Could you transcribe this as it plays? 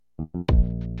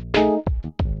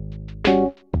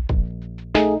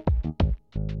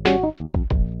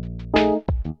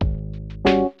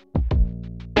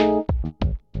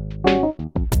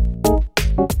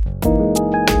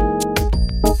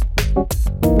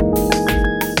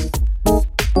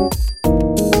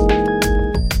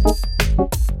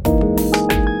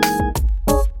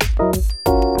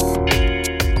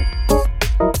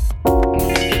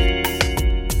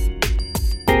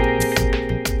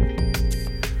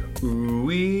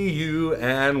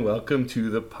Welcome to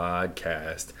the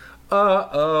podcast.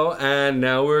 And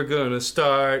now we're gonna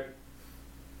start.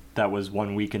 That was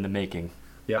 1 week in the making.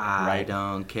 Yep. I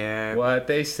don't care what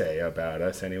they say about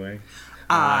us anyway.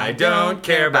 I don't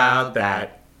care about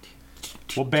that.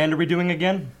 What band are we doing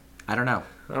again? I don't know.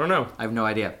 I have no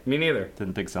idea. Me neither.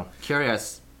 Didn't think so.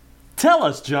 Curious. Tell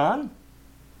us, John.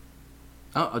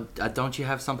 Don't you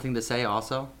have something to say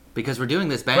also? Because we're doing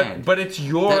this band. But it's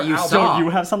your that you album. saw. So you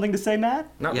have something to say, Matt?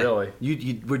 Not really.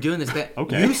 We're doing this band.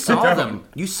 Okay. You saw them.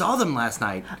 You saw them last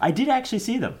night. I did actually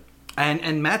see them.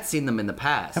 And Matt's seen them in the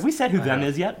past. Have we said who them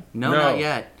is yet? No, not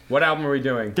yet. What album are we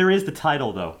doing? There is the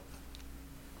title, though.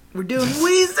 We're doing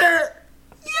Weezer!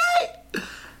 Yay!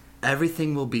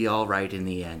 Everything will be alright in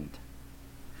the end.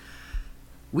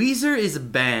 Weezer is a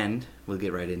band, we'll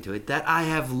get right into it, that I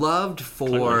have loved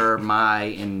for my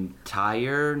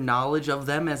entire knowledge of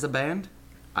them as a band.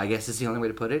 I guess is the only way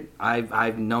to put it.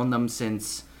 I've known them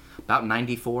since about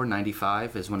 94,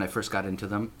 95 is when I first got into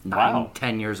them.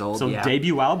 10 years old, So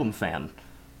debut album fan.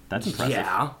 That's impressive.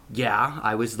 Yeah.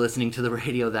 I was listening to the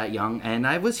radio that young, and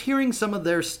I was hearing some of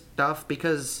their stuff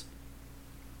because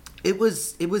it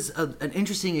was an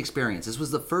interesting experience. This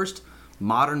was the first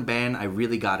modern band I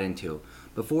really got into.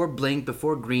 Before Blink,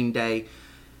 before Green Day,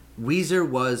 Weezer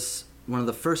was one of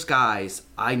the first guys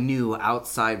I knew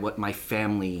outside what my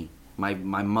family, my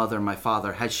mother, my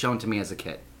father had shown to me as a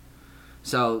kid.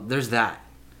 So there's that.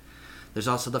 There's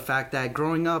also the fact that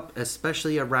growing up,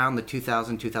 especially around the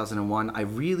 2000, 2001, I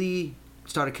really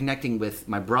started connecting with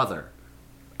my brother,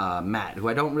 Matt, who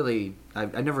I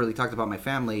never really talked about my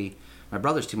family, my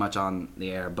brothers too much on the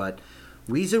air, but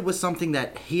Weezer was something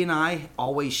that he and I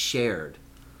always shared.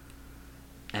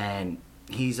 And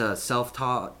he's a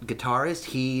self-taught guitarist.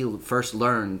 He first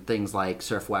learned things like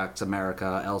Surf Wax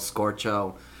America, El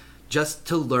Scorcho, just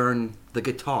to learn the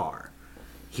guitar.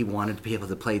 He wanted to be able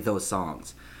to play those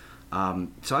songs.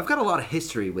 So I've got a lot of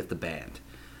history with the band.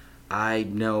 I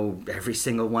know every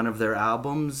single one of their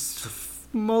albums,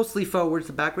 mostly forwards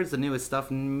to backwards. The newest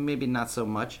stuff, maybe not so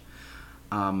much.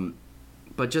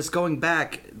 But just going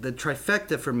back, the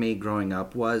trifecta for me growing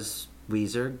up was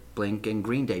Weezer, Blink, and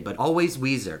Green Day, but always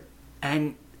Weezer.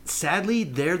 And sadly,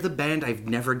 they're the band I've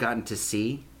never gotten to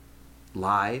see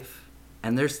live.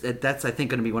 And that's, I think,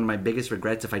 going to be one of my biggest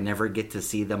regrets if I never get to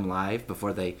see them live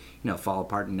before they, fall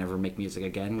apart and never make music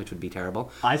again, which would be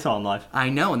terrible. I saw them live. I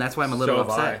know, and that's why I'm a little So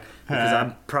upset. Because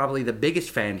I'm probably the biggest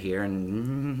fan here,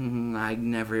 and I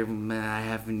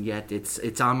haven't yet.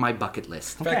 It's on my bucket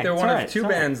list. In fact, they're one of two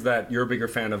bands that you're a bigger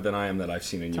fan of than I am that I've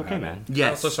seen, and you haven't. Man. Yes.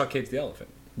 I also saw Cage the Elephant.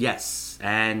 Yes,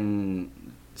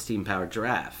 and Steam Powered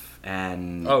Giraffe,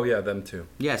 and Oh yeah, them too.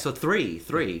 yeah, so three.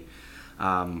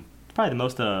 Probably the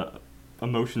most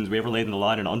emotions we ever laid in the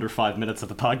line in under 5 minutes of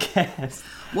the podcast.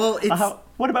 Well, it's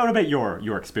what about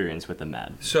your experience with them,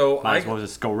 Matt? So Might as well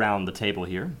just go around the table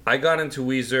here. I got into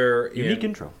Weezer Unique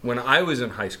intro. when I was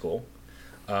in high school,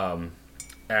 and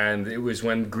it was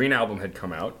when Green Album had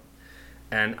come out,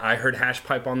 and I heard Hash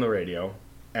Pipe on the radio,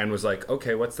 and was like,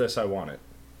 okay, what's this? I want it.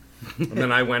 And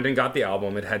then I went and got the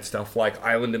album. It had stuff like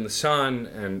Island in the Sun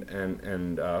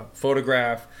and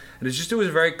Photograph, and it was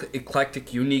a very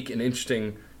eclectic, unique, and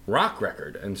interesting rock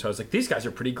record. And so I was like, these guys are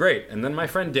pretty great. And then my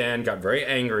friend Dan got very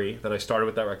angry that I started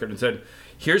with that record and said,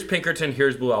 here's Pinkerton,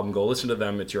 here's Blue Album, go listen to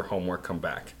them, it's your homework, come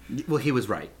back. well, he was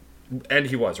right. And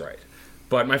he was right.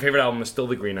 But my favorite album is still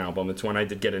the Green Album. It's when I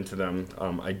did get into them.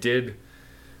 I did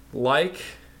like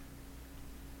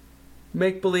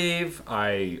Make Believe.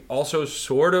 I also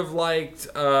sort of liked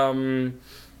Red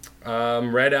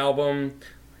Album.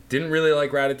 Didn't really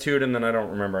like Gratitude, and then I don't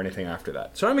remember anything after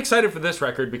that. So I'm excited for this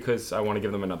record because I want to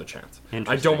give them another chance.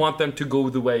 I don't want them to go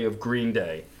the way of Green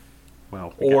Day,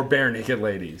 or Bare Naked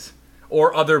Ladies,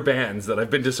 or other bands that I've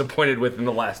been disappointed with in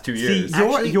the last 2 years.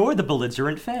 See, you're the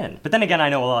belligerent fan. But then again, I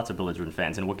know lots of belligerent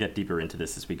fans, and we'll get deeper into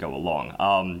this as we go along.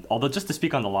 Although, just to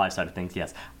speak on the live side of things,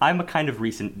 yes, I'm a kind of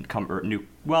recent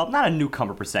not a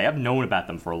newcomer per se. I've known about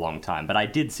them for a long time, but I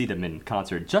did see them in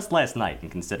concert just last night,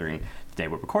 and considering the day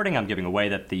we're recording, I'm giving away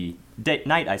that the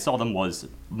night I saw them was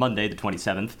Monday, the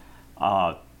 27th,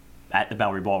 at the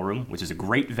Bowery Ballroom, which is a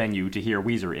great venue to hear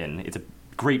Weezer in. It's a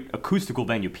great acoustical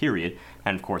venue, period.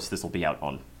 And of course, this will be out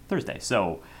on Thursday.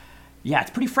 So, yeah, it's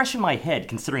pretty fresh in my head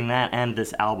considering that and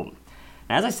this album.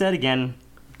 And as I said, again,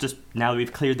 just now that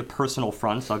we've cleared the personal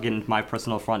front, so I'll get into my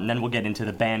personal front, and then we'll get into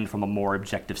the band from a more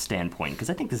objective standpoint, because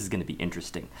I think this is going to be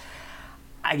interesting.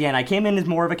 Again, I came in as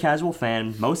more of a casual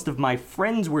fan. Most of my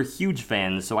friends were huge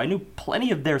fans, so I knew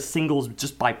plenty of their singles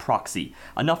just by proxy.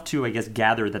 Enough to, I guess,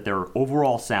 gather that their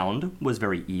overall sound was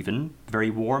very even,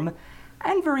 very warm,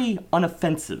 and very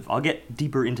unoffensive. I'll get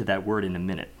deeper into that word in a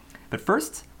minute. But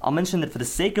first, I'll mention that for the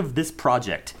sake of this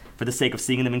project, for the sake of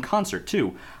seeing them in concert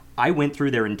too, I went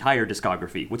through their entire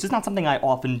discography, which is not something I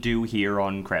often do here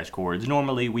on Crash Chords.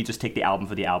 Normally, we just take the album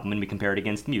for the album and we compare it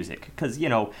against music. Because, you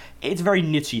know, it's a very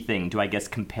niche-y thing to, I guess,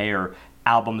 compare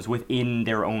albums within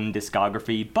their own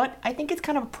discography. But I think it's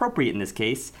kind of appropriate in this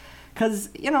case. Because,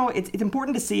 you know, it's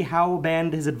important to see how a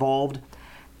band has evolved.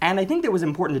 And I think that was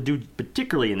important to do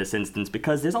particularly in this instance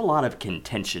because there's a lot of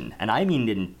contention, and I mean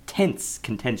intense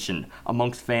contention,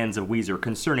 amongst fans of Weezer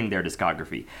concerning their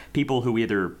discography. People who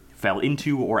either fell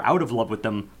into or out of love with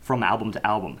them from album to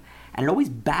album. And it always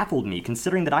baffled me,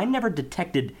 considering that I never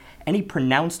detected any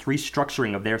pronounced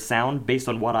restructuring of their sound based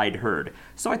on what I'd heard,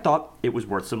 so I thought it was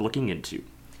worth some looking into.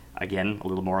 Again, a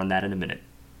little more on that in a minute.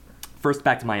 First,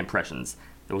 back to my impressions.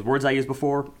 Those words I used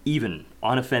before, even,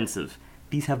 unoffensive,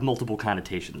 these have multiple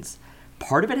connotations.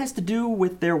 Part of it has to do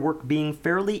with their work being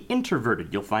fairly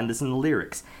introverted. You'll find this in the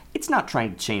lyrics. It's not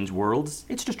trying to change worlds,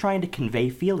 it's just trying to convey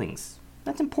feelings.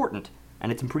 That's important.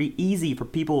 And it's pretty easy for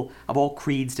people of all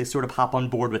creeds to sort of hop on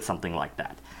board with something like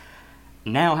that.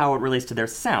 Now, how it relates to their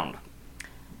sound.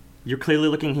 You're clearly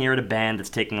looking here at a band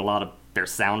that's taking a lot of their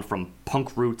sound from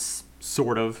punk roots,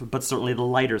 sort of, but certainly the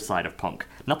lighter side of punk.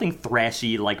 Nothing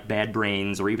thrashy like Bad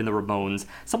Brains or even the Ramones,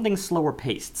 something slower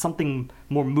paced, something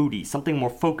more moody, something more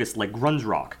focused like grunge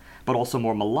rock, but also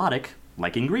more melodic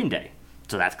like in Green Day.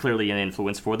 So that's clearly an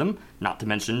influence for them, not to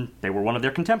mention they were one of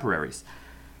their contemporaries.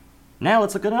 Now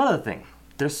let's look at another thing,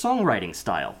 their songwriting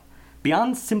style.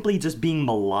 Beyond simply just being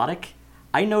melodic,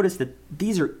 I noticed that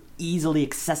these are easily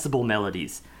accessible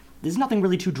melodies. There's nothing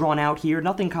really too drawn out here,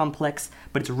 nothing complex,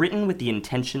 but it's written with the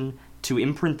intention to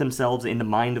imprint themselves in the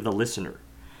mind of the listener.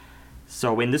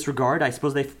 So in this regard, I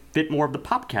suppose they fit more of the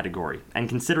pop category, and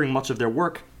considering much of their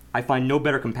work, I find no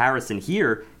better comparison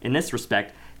here, in this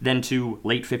respect, than to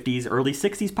late 50s, early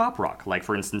 60s pop rock, like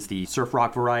for instance the surf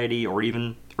rock variety or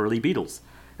even early Beatles.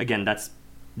 Again, that's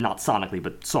not sonically,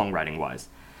 but songwriting-wise.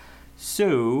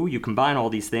 So, you combine all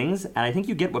these things, and I think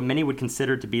you get what many would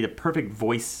consider to be the perfect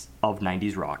voice of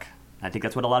 90s rock. I think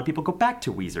that's what a lot of people go back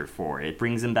to Weezer for. It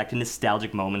brings them back to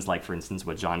nostalgic moments like, for instance,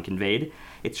 what John conveyed.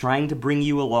 It's trying to bring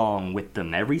you along with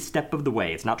them every step of the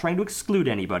way. It's not trying to exclude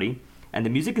anybody, and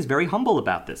the music is very humble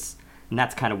about this. And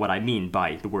that's kind of what I mean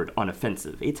by the word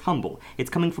unoffensive. It's humble. It's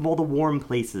coming from all the warm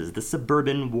places, the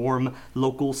suburban, warm,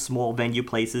 local, small venue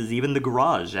places, even the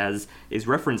garage, as is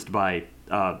referenced by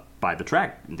the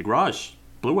track, the Garage,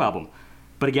 Blue Album.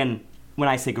 But again, when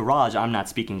I say garage, I'm not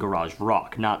speaking garage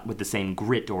rock, not with the same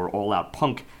grit or all-out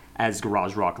punk as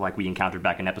garage rock like we encountered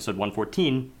back in episode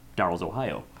 114, Darrell's,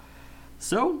 Ohio.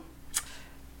 So,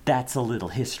 that's a little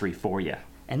history for you.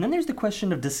 And then there's the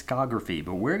question of discography,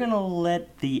 but we're going to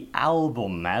let the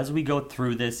album, as we go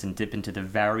through this and dip into the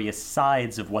various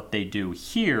sides of what they do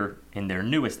here in their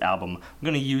newest album, we're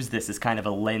going to use this as kind of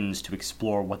a lens to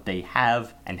explore what they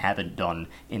have and haven't done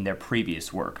in their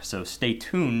previous work. So stay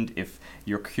tuned if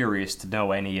you're curious to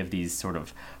know any of these sort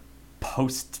of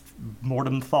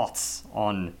post-mortem thoughts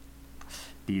on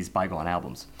these bygone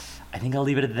albums. I think I'll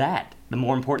leave it at that. The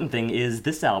more important thing is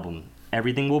this album.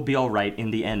 Everything will be all right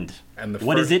in the end. And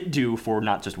what does it do for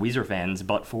not just Weezer fans,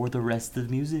 but for the rest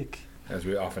of music? As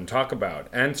we often talk about.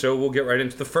 And so we'll get right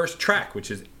into the first track,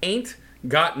 which is Ain't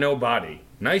Got No Body.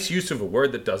 Nice use of a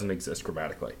word that doesn't exist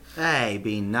grammatically. Hey,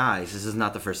 be nice. This is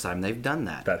not the first time they've done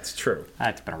that. That's true.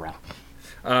 It's been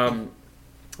around.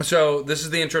 So this is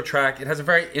the intro track. It has a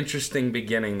very interesting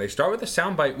beginning. They start with a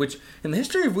soundbite, which in the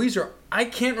history of Weezer, I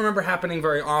can't remember happening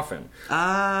very often.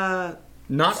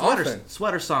 Not often.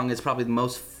 Sweater Song is probably the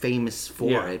most famous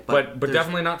for it. But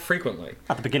definitely not frequently.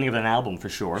 At the beginning of an album, for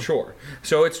sure. Sure.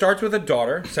 So it starts with a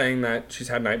daughter saying that she's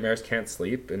had nightmares, can't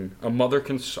sleep, and a mother,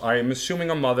 I am assuming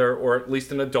a mother, or at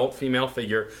least an adult female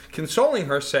figure, consoling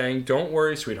her, saying, "Don't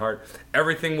worry, sweetheart,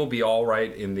 everything will be all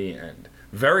right in the end."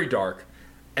 Very dark.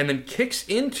 And then kicks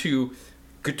into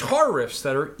guitar riffs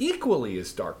that are equally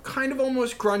as dark. Kind of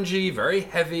almost grungy, very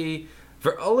heavy,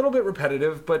 A little bit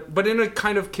repetitive, but in a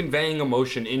kind of conveying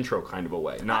emotion intro kind of a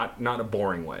way, not a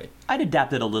boring way. I'd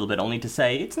adapt it a little bit, only to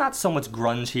say it's not so much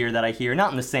grunge here that I hear,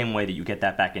 not in the same way that you get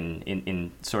that back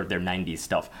in sort of their 90s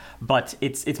stuff, but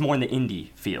it's more in the indie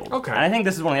field. Okay. And I think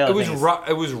this is one of the other things.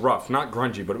 It was rough, not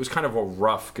grungy, but it was kind of a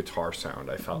rough guitar sound,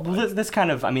 I felt like. This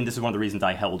is one of the reasons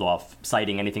I held off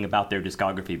citing anything about their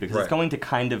discography, because Right. it's going to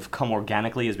kind of come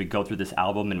organically as we go through this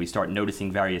album and we start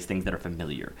noticing various things that are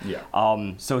familiar. Yeah.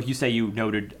 So if you say you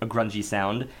noted a grungy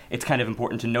sound, it's kind of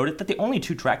important to note it that the only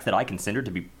two tracks that I consider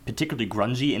to be particularly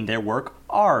grungy in their work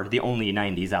are the only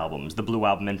 90s albums, the Blue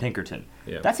Album and Pinkerton.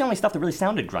 Yeah. That's the only stuff that really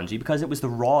sounded grungy because it was the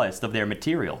rawest of their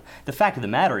material. The fact of the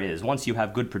matter is, once you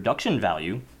have good production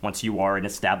value, once you are an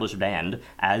established band,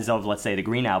 as of, let's say, the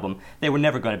Green Album, they were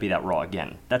never going to be that raw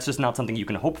again. That's just not something you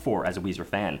can hope for as a Weezer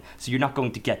fan. So you're not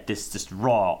going to get this just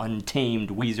raw, untamed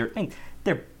Weezer. I mean,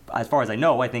 they're, as far as I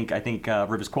know, I think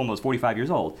Rivers Cuomo is 45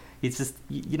 years old. It's just,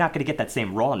 you're not going to get that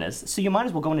same rawness, so you might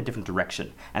as well go in a different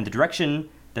direction. And the direction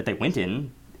that they went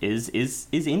in is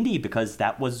indie, because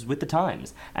that was with the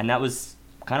times. And that was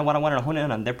kind of what I wanted to hone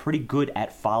in on. They're pretty good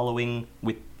at following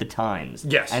with the times.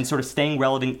 Yes. And sort of staying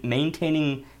relevant,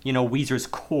 maintaining, Weezer's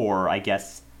core, I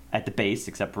guess, at the base,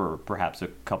 except for perhaps a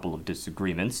couple of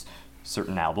disagreements,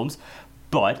 certain albums.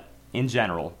 But, in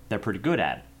general, they're pretty good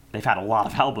at it. They've had a lot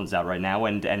of albums out right now,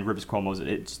 and Rivers Cuomo's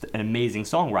just an amazing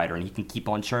songwriter, and he can keep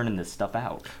on churning this stuff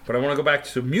out. But I want to go back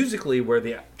to musically where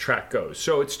the track goes.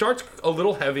 So it starts a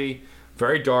little heavy,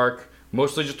 very dark,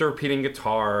 mostly just a repeating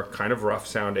guitar, kind of rough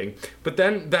sounding. But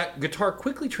then that guitar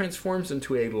quickly transforms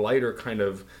into a lighter kind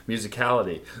of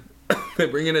musicality. They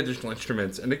bring in additional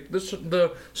instruments, and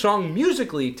the song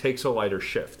musically takes a lighter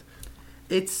shift.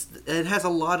 It has a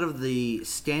lot of the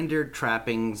standard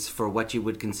trappings for what you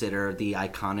would consider the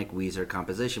iconic Weezer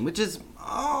composition, which is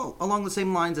all along the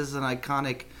same lines as an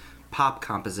iconic pop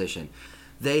composition.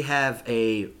 They have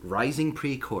a rising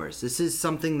pre-chorus. This is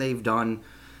something they've done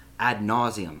ad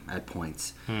nauseum at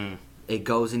points. It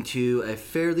goes into a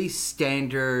fairly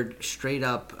standard,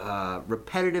 straight-up,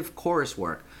 repetitive chorus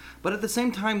work. But at the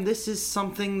same time, this is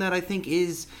something that I think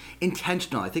is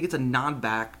intentional. I think it's a nod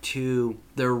back to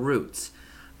their roots.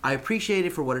 I appreciate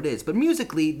it for what it is, but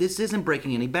musically, this isn't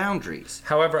breaking any boundaries.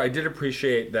 However, I did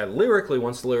appreciate that lyrically,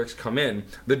 once the lyrics come in,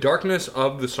 the darkness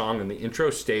of the song and the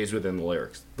intro stays within the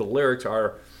lyrics. The lyrics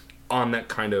are on that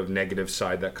kind of negative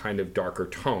side, that kind of darker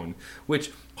tone,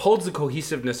 which holds the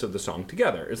cohesiveness of the song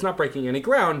together. It's not breaking any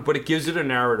ground, but it gives it a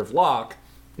narrative lock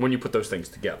when you put those things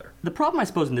together. The problem, I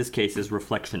suppose, in this case is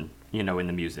reflection, in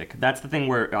the music. That's the thing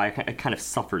where it kind of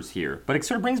suffers here. But it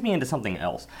sort of brings me into something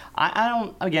else.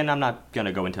 I'm not going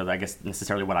to go into, I guess,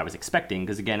 necessarily what I was expecting,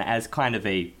 because, again, as kind of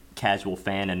a casual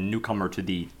fan and newcomer to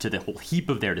the whole heap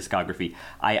of their discography,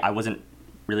 I wasn't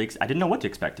really, I didn't know what to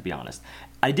expect, to be honest.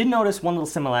 I did notice one little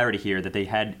similarity here that they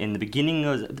had in the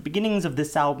beginnings of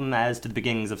this album as to the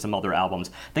beginnings of some other albums.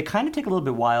 They kind of take a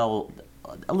little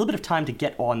bit of time to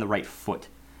get on the right foot.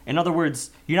 In other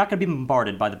words, you're not going to be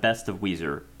bombarded by the best of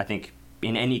Weezer, I think,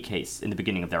 in any case, in the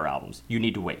beginning of their albums. You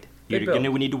need to wait. You're going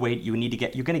to need to wait. You're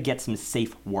going to get some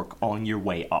safe work on your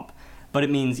way up. But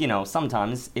it means,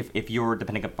 sometimes if you're,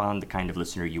 depending upon the kind of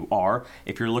listener you are,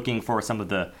 if you're looking for some of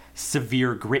the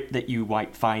severe grit that you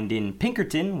might find in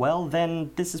Pinkerton, well, then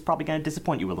this is probably going to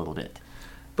disappoint you a little bit.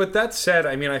 But that said,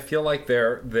 I feel like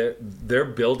they're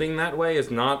building that way is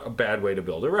not a bad way to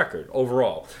build a record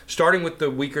overall. Starting with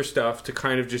the weaker stuff to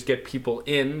kind of just get people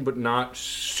in, but not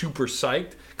super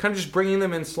psyched. Kind of just bringing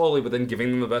them in slowly, but then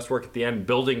giving them the best work at the end,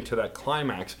 building to that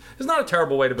climax, is not a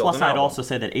terrible way to build an album. Plus, I'd also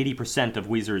say that 80% of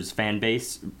Weezer's fan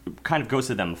base kind of goes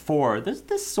to them for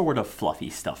this sort of fluffy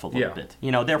stuff a little bit.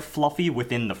 They're fluffy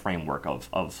within the framework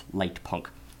of light punk.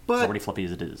 It's already fluffy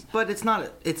as it is. But it's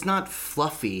not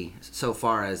fluffy so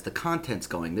far as the content's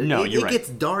going. No, you're right. It gets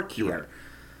dark here. Right.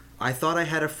 I thought I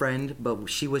had a friend, but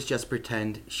she was just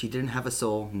pretend. She didn't have a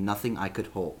soul, nothing I could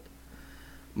hold.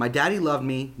 My daddy loved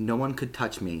me, no one could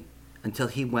touch me, until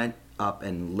he went up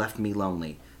and left me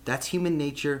lonely. That's human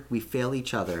nature, we fail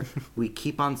each other, we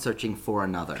keep on searching for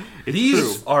another.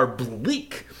 These are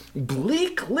bleak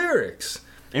lyrics.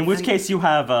 In which case you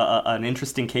have an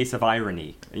interesting case of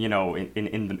irony, in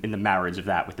the marriage of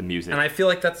that with the music. And I feel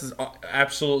like that's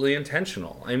absolutely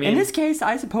intentional. In this case,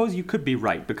 I suppose you could be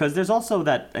right, because there's also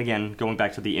that, again, going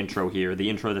back to the intro here, the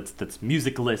intro that's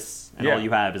musicless, and all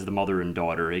you have is the mother and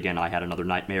daughter. Again, I had another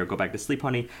nightmare, go back to sleep,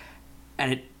 honey.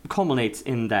 And it culminates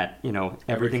in that,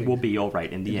 everything will be all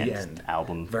right in the end.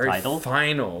 Album very title. Very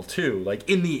final, too. Like,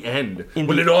 in the end.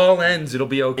 When it all ends, it'll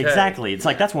be okay. Exactly. It's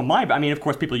like, that's what of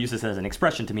course, people use this as an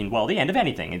expression to mean, well, the end of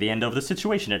anything, the end of the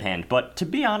situation at hand. But to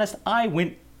be honest, I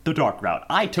went the dark route.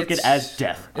 I took it as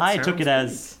death. I took it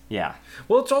as, yeah.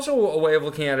 Well, it's also a way of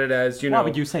looking at it as, Why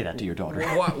would you say that to your daughter?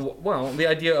 Well, the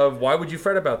idea of why would you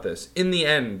fret about this? In the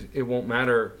end, it won't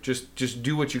matter. Just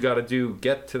do what you got to do.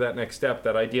 Get to that next step.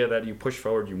 That idea that you push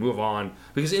forward, you move on.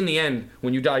 Because in the end,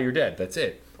 when you die, you're dead. That's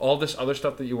it. All this other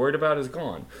stuff that you worried about is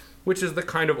gone. Which is the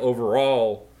kind of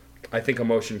overall, I think,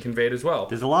 emotion conveyed as well.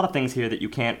 There's a lot of things here that you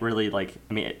can't really, like,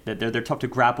 I mean, they're tough to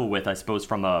grapple with, I suppose,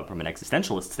 from an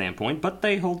existentialist standpoint, but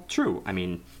they hold true. I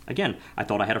mean, again, I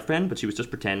thought I had a friend, but she was just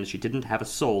pretend. She didn't have a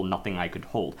soul, nothing I could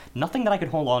hold. Nothing that I could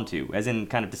hold on to, as in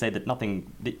kind of to say that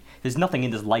there's nothing in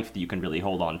this life that you can really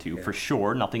hold on to, for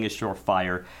sure. Nothing is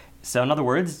surefire. So in other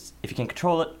words, if you can't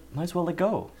control it, might as well let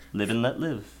go. Live and let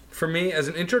live. For me, as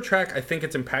an intro track, I think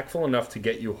it's impactful enough to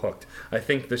get you hooked. I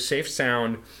think the safe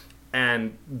sound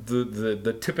and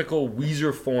the typical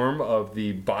Weezer form of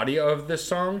the body of this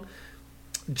song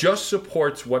just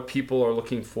supports what people are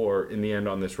looking for in the end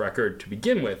on this record to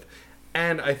begin with.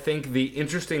 And I think the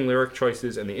interesting lyric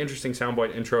choices and the interesting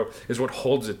soundbite intro is what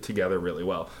holds it together really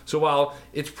well. So while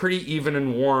it's pretty even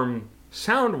and warm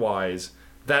sound-wise,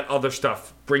 that other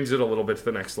stuff brings it a little bit to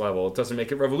the next level. It doesn't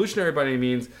make it revolutionary by any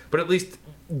means, but at least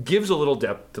gives a little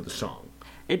depth to the song.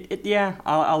 Yeah,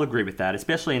 I'll agree with that.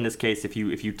 Especially in this case, if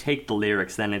you take the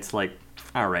lyrics, then it's like,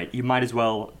 all right, you might as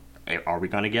well. Are we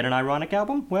going to get an ironic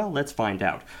album? Well, let's find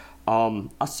out.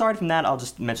 Aside from that, I'll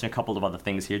just mention a couple of other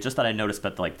things here, just that I noticed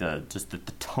about like the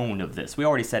tone of this. We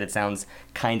already said it sounds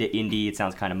kind of indie, it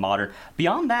sounds kind of modern.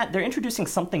 Beyond that, they're introducing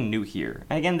something new here.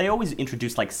 And again, they always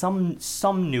introduce like some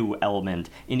new element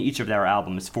in each of their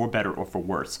albums, for better or for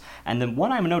worse. And then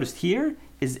one I've noticed here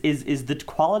is the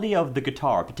quality of the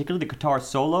guitar, particularly the guitar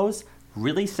solos,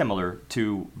 really similar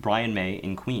to Brian May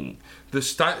in Queen.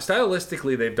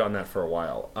 Stylistically, they've done that for a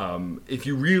while. If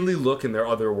you really look in their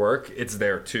other work, it's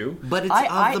there too. But it's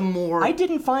of the more... I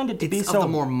didn't find it to be so... It's of the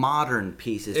more modern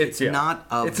pieces. It's not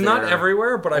of It's not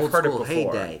everywhere, but I've heard it before.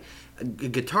 Heyday.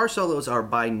 Guitar solos are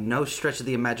by no stretch of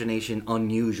the imagination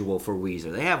unusual for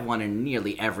Weezer. They have one in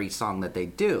nearly every song that they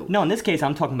do. No, in this case,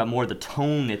 I'm talking about more the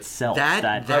tone itself.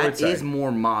 That is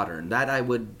more modern. That I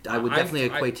would definitely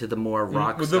equate to the more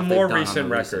rock with stuff the more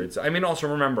recent records. I mean, also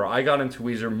remember, I got into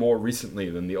Weezer more recently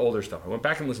than the older stuff. I went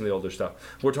back and listened to the older stuff.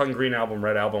 We're talking Green Album,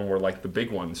 Red Album were like the big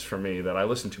ones for me that I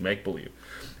listened to, Make Believe.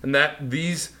 And that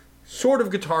these sort of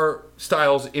guitar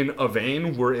styles in a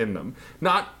vein were in them.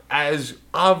 Not as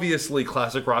obviously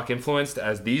classic rock influenced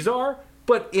as these are,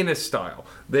 but in a style.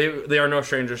 They are no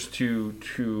strangers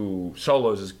to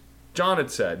solos, as John had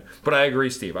said. But I agree,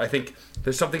 Steve. I think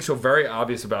there's something so very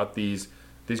obvious about these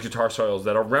guitar solos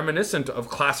that are reminiscent of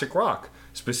classic rock,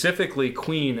 specifically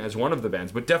Queen as one of the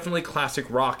bands, but definitely classic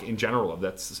rock in general.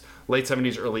 That's late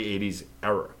 70s, early 80s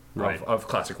era. Right. Of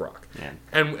classic rock, yeah.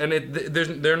 And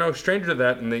they're no stranger to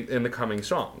that in the coming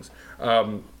songs.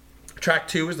 Track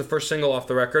 2 is the first single off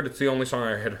the record. It's the only song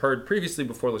I had heard previously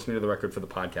before listening to the record for the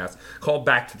podcast, called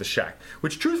Back to the Shack,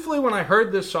 which truthfully, when I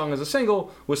heard this song as a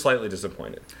single, was slightly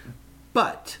disappointed.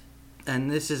 But,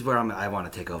 and this is where I want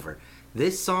to take over.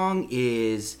 This song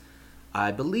is,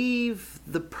 I believe,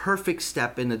 the perfect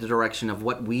step in the direction of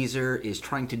what Weezer is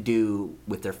trying to do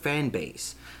with their fan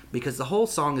base. Because the whole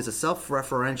song is a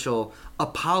self-referential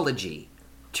apology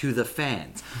to the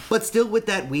fans. But still with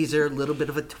that Weezer little bit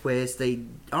of a twist, they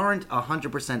aren't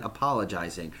 100%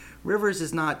 apologizing. Rivers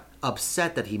is not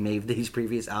upset that he made these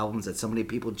previous albums that so many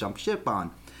people jumped ship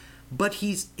on. But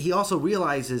he also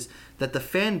realizes that the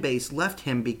fan base left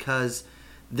him because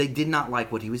they did not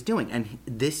like what he was doing. And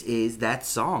this is that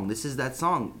song. This is that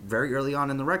song very early on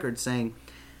in the record saying,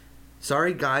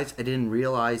 "Sorry guys, I didn't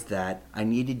realize that I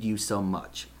needed you so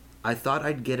much. I thought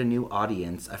I'd get a new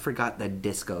audience. I forgot that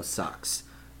disco sucks."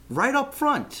 Right up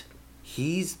front,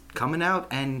 he's coming out,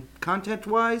 and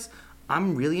content-wise,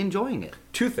 I'm really enjoying it.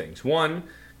 Two things. One,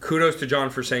 kudos to John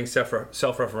for saying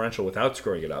self-referential without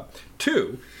screwing it up.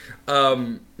 Two,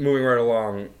 moving right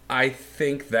along, I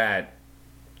think that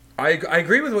I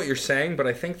agree with what you're saying, but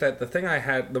I think that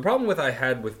the problem I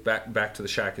had with Back to the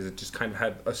Shack is it just kind of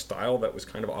had a style that was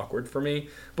kind of awkward for me,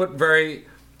 but very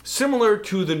similar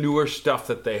to the newer stuff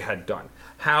that they had done.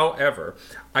 However,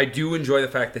 I do enjoy the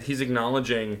fact that he's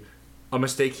acknowledging a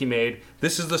mistake he made.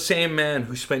 This is the same man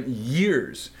who spent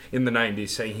years in the 90s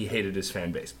saying he hated his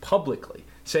fan base, publicly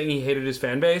saying he hated his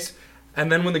fan base,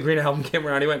 and then when the Green Album came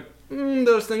around, he went,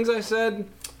 those things I said.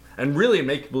 And really,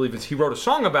 Make Believe is he wrote a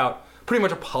song about pretty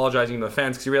much apologizing to the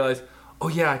fans because he realized, oh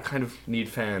yeah, I kind of need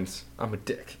fans. I'm a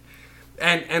dick.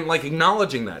 And like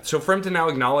acknowledging that. So for him to now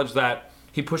acknowledge that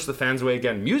he pushed the fans away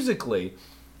again musically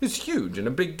is huge and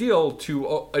a big deal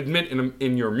to admit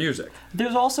in your music.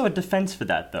 There's also a defense for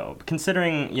that, though,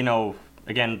 considering,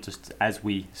 again, just as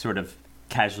we sort of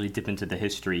casually dip into the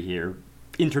history here,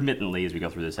 intermittently as we go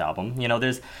through this album,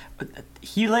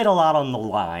 he laid a lot on the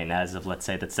line as of, let's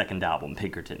say, that second album,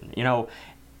 Pinkerton.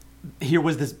 Here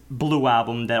was this Blue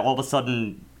album that all of a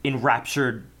sudden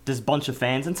enraptured this bunch of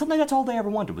fans, and suddenly that's all they ever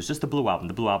wanted was just the Blue album,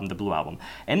 the Blue album, the Blue album.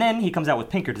 And then he comes out with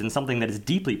Pinkerton, something that is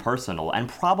deeply personal and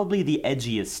probably the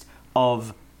edgiest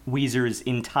of Weezer's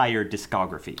entire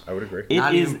discography. I would agree.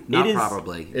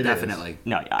 Definitely.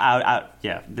 No,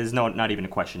 yeah, there's not even a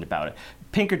question about it.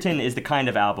 Pinkerton is the kind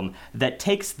of album that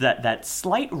takes that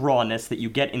slight rawness that you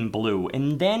get in Blue,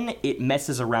 and then it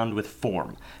messes around with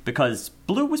form. Because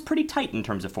Blue was pretty tight in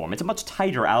terms of form. It's a much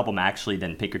tighter album, actually,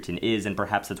 than Pinkerton is, and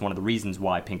perhaps that's one of the reasons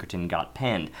why Pinkerton got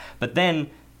panned. But then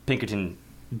Pinkerton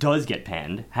does get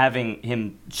panned, having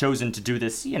him chosen to do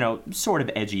this, sort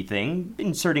of edgy thing,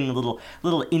 inserting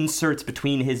little inserts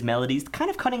between his melodies,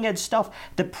 kind of cutting-edge stuff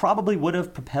that probably would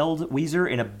have propelled Weezer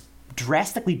in a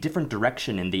drastically different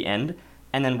direction in the end.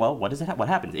 And then, well, what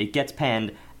happens? It gets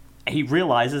panned. He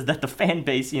realizes that the fan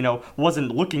base,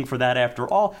 wasn't looking for that after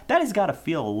all. That has got to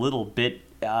feel a little bit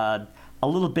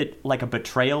like a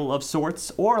betrayal of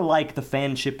sorts, or like the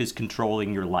fanship is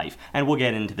controlling your life. And we'll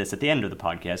get into this at the end of the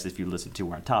podcast if you listen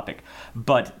to our topic.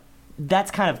 But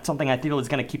that's kind of something I feel is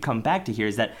going to keep coming back to here,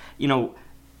 is that,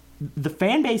 the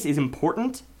fan base is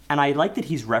important, and I like that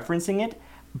he's referencing it,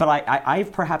 but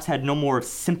I've perhaps had no more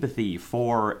sympathy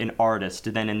for an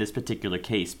artist than in this particular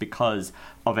case because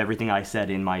of everything I said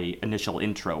in my initial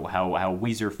intro, how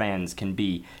Weezer fans can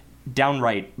be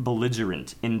downright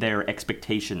belligerent in their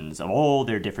expectations, of all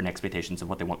their different expectations of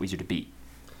what they want Weezer to be.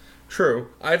 True.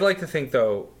 I'd like to think,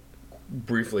 though,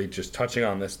 briefly just touching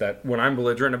on this, that when I'm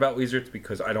belligerent about Weezer, it's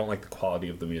because I don't like the quality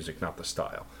of the music, not the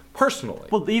style. Personally.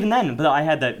 Well, even then, but I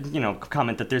had that,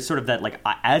 comment that there's sort of that, like,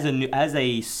 as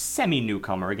a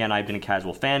semi-newcomer, again, I've been a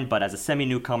casual fan, but as a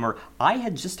semi-newcomer, I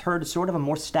had just heard sort of a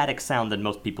more static sound than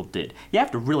most people did. You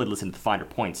have to really listen to the finer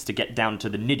points to get down to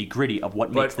the nitty-gritty of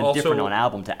what makes them different on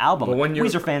album to album.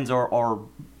 Weezer fans are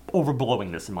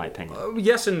overblowing this, in my opinion.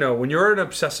 Yes and no. When you're an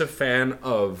obsessive fan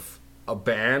of a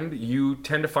band, you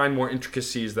tend to find more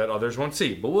intricacies that others won't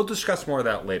see. But we'll discuss more of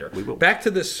that later. We will. Back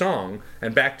to this song,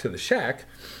 and back to the Shack.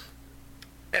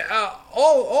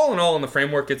 All in all, in the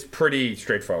framework, it's pretty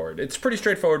straightforward. It's pretty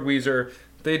straightforward Weezer.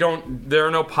 There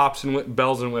are no pops and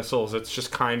bells and whistles. It's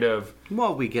just kind of...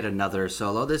 Well, we get another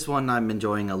solo. This one I'm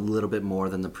enjoying a little bit more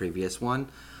than the previous one.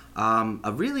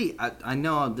 I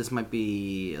know this might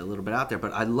be a little bit out there,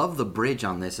 but I love the bridge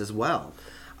on this as well.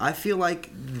 I feel like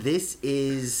this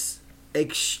is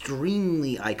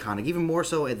extremely iconic, even more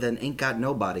so than Ain't Got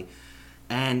Nobody.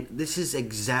 And this is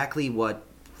exactly what,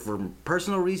 for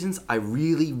personal reasons, I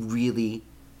really, really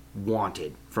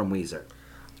wanted from Weezer.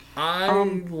 I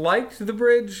liked the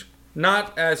bridge,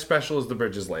 not as special as the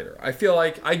bridges later. I feel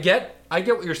like I get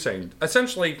what you're saying.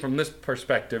 Essentially, from this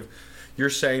perspective, you're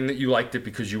saying that you liked it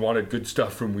because you wanted good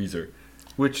stuff from Weezer.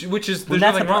 Which is, there's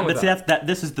nothing wrong with that.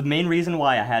 This is the main reason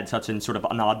why I had such sort of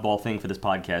an oddball thing for this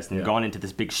podcast and gone into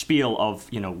this big spiel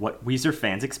of, what Weezer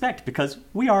fans expect, because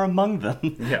we are among them,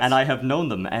 yes. And I have known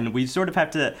them, and we sort of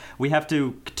have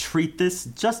to treat this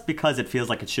just because it feels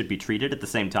like it should be treated. At the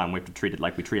same time, we have to treat it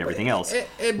like we treat everything else.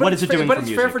 What is it doing for music? But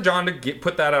it's fair for John to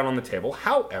put that out on the table.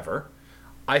 However,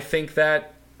 I think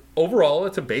that overall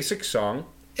it's a basic song.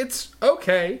 It's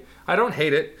okay. I don't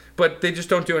hate it, but they just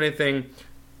don't do anything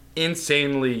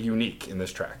insanely unique in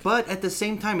this track. But at the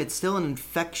same time, it's still an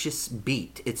infectious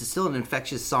beat. It's still an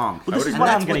infectious song. Well, this is what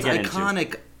I'm going to get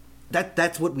iconic. Into.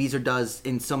 That's what Weezer does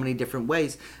in so many different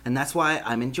ways, and that's why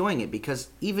I'm enjoying it, because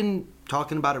even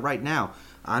talking about it right now,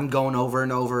 I'm going over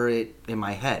and over it in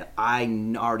my head. I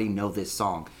already know this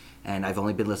song, and I've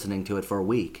only been listening to it for a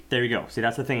week. There you go. See,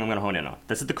 that's the thing I'm going to hone in on.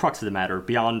 This is the crux of the matter,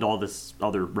 beyond all this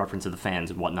other reference of the fans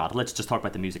and whatnot. Let's just talk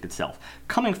about the music itself.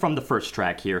 Coming from the first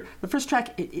track here, the first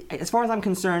track, as far as I'm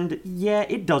concerned, yeah,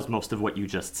 it does most of what you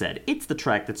just said. It's the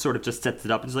track that sort of just sets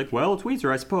it up and is like, well, it's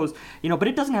Weezer, I suppose. But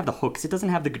it doesn't have the hooks, it doesn't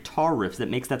have the guitar riffs that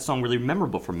makes that song really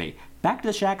memorable for me. Back to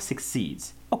the Shack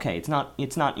succeeds. Okay, it's not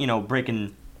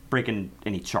breaking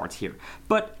any charts here.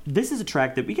 But this is a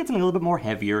track that we get something a little bit more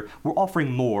heavier. We're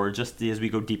offering more just as we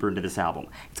go deeper into this album.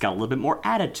 It's got a little bit more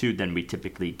attitude than we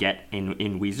typically get in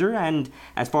Weezer, and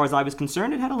as far as I was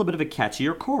concerned, it had a little bit of a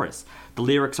catchier chorus. The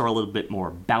lyrics are a little bit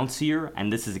more bouncier,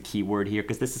 and this is a key word here,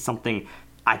 because this is something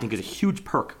I think is a huge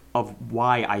perk of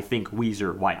why I think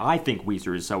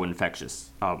Weezer is so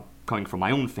infectious. Coming from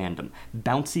my own fandom,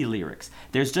 bouncy lyrics.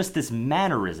 There's just this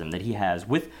mannerism that he has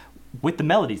with with the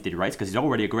melodies that he writes, because he's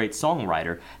already a great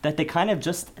songwriter, that they kind of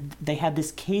just, they have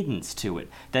this cadence to it,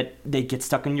 that they get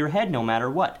stuck in your head no matter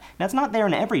what. Now, it's not there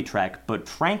in every track, but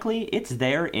frankly, it's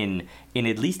there in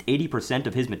at least 80%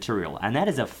 of his material, and that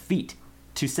is a feat.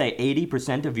 To say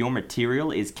 80% of your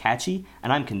material is catchy,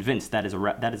 and I'm convinced that is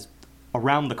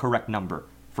around the correct number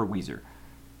for Weezer.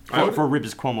 For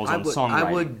Ribs Cuomo's own songwriting.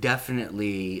 I would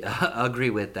definitely agree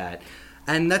with that.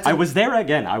 And that's I was there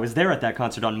again. I was there at that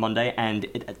concert on Monday, and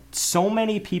so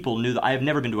many people knew that I have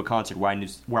never been to a concert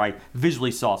where I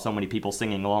visually saw so many people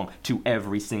singing along to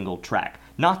every single track.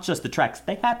 Not just the tracks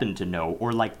they happen to know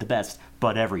or like the best,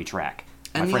 but every track.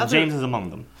 And my friend James is among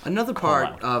them. Another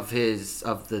part of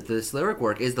this lyric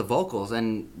work is the vocals,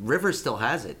 and Rivers still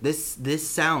has it. This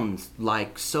sounds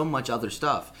like so much other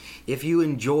stuff. If you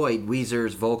enjoyed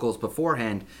Weezer's vocals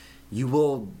beforehand, you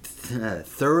will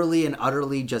thoroughly and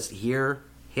utterly just hear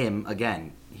him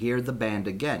again, hear the band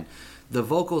again. The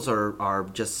vocals are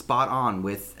just spot on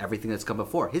with everything that's come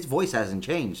before. His voice hasn't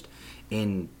changed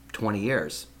in 20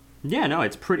 years. Yeah, no,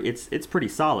 it's pretty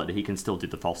solid. He can still do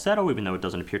the falsetto, even though it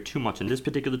doesn't appear too much in this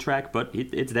particular track, but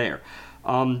it's there.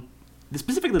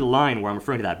 Specifically the line where I'm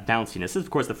referring to that bounciness is,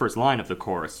 of course, the first line of the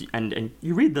chorus, and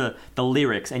you read the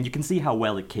lyrics, and you can see how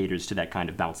well it caters to that kind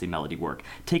of bouncy melody work.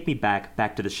 Take me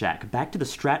back to the shack, back to the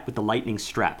strat with the lightning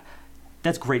strap.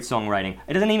 That's great songwriting.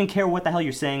 It doesn't even care what the hell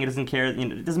you're saying. It doesn't care.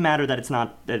 It doesn't matter that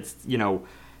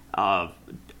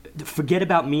forget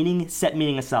about meaning, set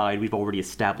meaning aside, we've already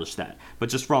established that. But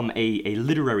just from a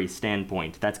literary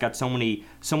standpoint, that's got so many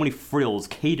frills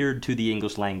catered to the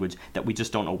English language that we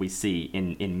just don't always see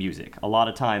in music. A lot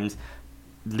of times,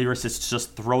 lyricists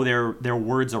just throw their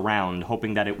words around,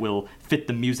 hoping that it will fit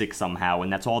the music somehow,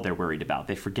 and that's all they're worried about.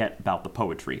 They forget about the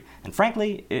poetry. And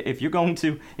frankly, if you're going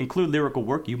to include lyrical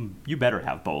work, you better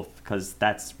have both, because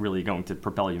that's really going to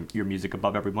propel your music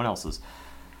above everyone else's.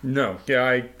 No,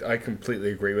 yeah, I completely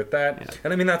agree with that. Yeah.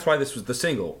 And I mean, that's why this was the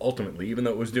single, ultimately. Even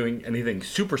though it was doing anything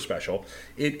super special,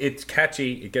 it's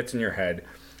catchy, it gets in your head,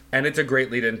 and it's a great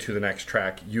lead into the next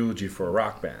track, Eulogy for a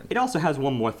Rock Band. It also has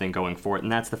one more thing going for it, and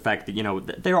that's the fact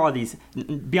that, there are these,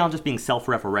 beyond just being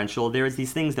self-referential, there's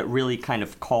these things that really kind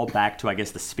of call back to, I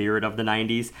guess, the spirit of the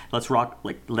 90s. Let's rock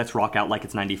out like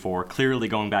it's 94, clearly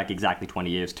going back exactly 20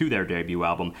 years to their debut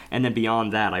album. And then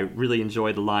beyond that, I really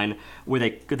enjoy the line where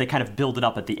they kind of build it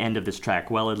up at the end of this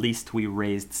track, well, at least we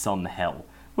raised some hell.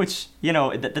 Which,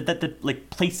 that like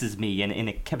places me in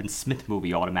a Kevin Smith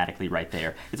movie automatically right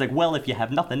there. It's like, well, if you have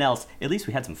nothing else, at least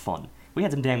we had some fun. We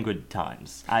had some damn good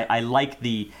times. I like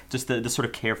the sort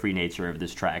of carefree nature of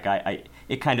this track.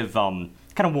 It kind of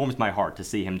warms my heart to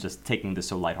see him just taking this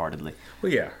so lightheartedly.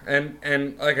 Well, yeah,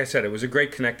 and like I said, it was a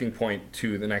great connecting point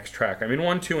to the next track. I mean,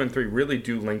 1, 2, and 3 really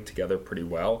do link together pretty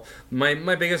well.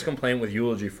 My biggest complaint with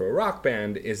Eulogy for a Rock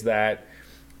Band is that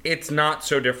it's not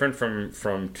so different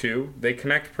from 2. They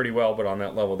connect pretty well, but on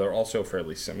that level, they're also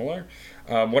fairly similar.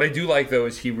 What I do like, though,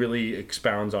 is he really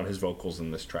expounds on his vocals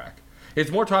in this track. It's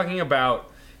more talking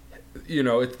about,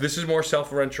 this is more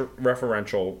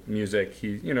self-referential music.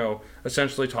 He's,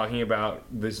 essentially talking about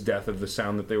this death of the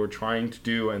sound that they were trying to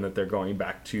do and that they're going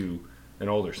back to an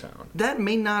older sound. That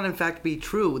may not, in fact, be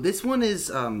true. This one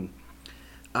is...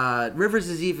 Rivers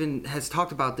has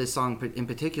talked about this song in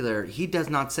particular. He does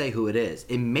not say who it is.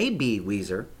 It may be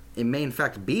Weezer. It may, in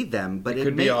fact, be them, but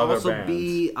it may also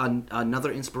be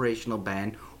another inspirational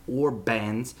band or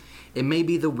bands. It may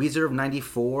be the Weezer of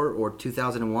 94 or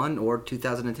 2001 or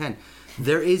 2010.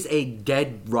 There is a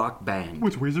dead rock band.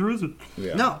 Which Weezer is it?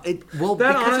 Yeah. No,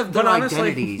 because of their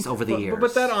identities over the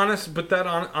years.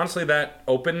 Honestly, that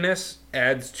openness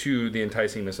adds to the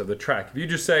enticingness of the track. If you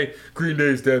just say Green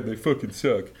Day's dead, they fucking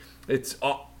suck, it's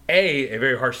a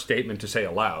very harsh statement to say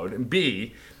aloud, and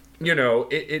B,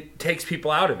 it takes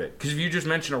people out of it. Because if you just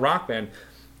mention a rock band,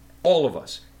 all of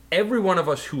us, every one of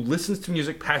us who listens to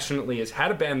music passionately has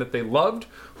had a band that they loved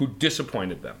who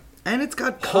disappointed them. And it's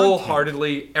got content.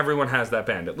 Wholeheartedly, everyone has that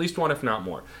band. At least one, if not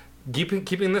more.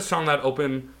 Keeping this song that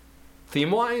open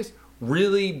theme-wise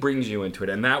really brings you into it.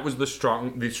 And that was the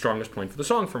strongest point for the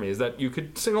song for me, is that you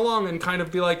could sing along and kind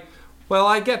of be like, well,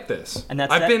 I get this. And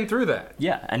I've been through that.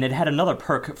 Yeah, and it had another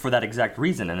perk for that exact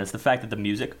reason, and it's the fact that the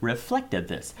music reflected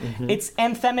this. Mm-hmm. It's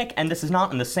anthemic, and this is not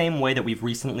in the same way that we've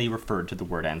recently referred to the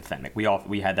word anthemic.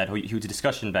 We had that huge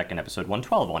discussion back in episode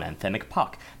 112 on anthemic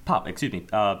pop.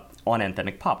 On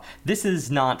anthemic pop. This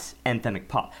is not anthemic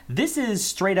pop. This is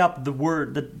straight up the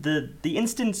word, the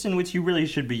instance in which you really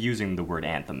should be using the word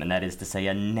anthem, and that is to say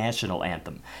a national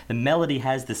anthem. The melody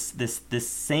has this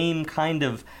same kind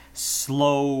of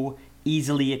slow,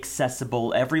 easily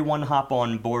accessible, everyone hop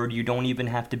on board, you don't even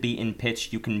have to be in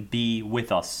pitch, you can be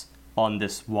with us on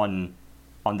this one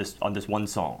on this one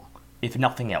song, if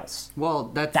nothing else. Well,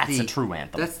 that's a true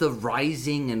anthem. That's the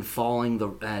rising and falling, the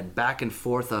back and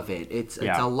forth of it. It's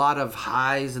Yeah. a lot of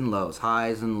highs and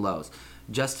lows,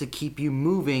 just to keep you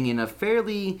moving in a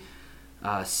fairly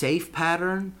safe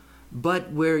pattern,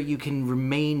 but where you can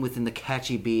remain within the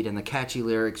catchy beat and the catchy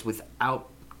lyrics without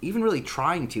even really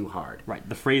trying too hard. Right.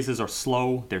 The phrases are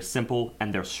slow, they're simple,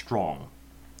 and they're strong.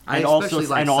 I And especially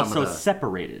like some also of the...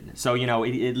 separated. So,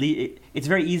 it's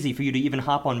very easy for you to even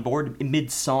hop on board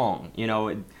mid-song.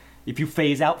 If you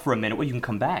phase out for a minute, well, you can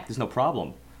come back. There's no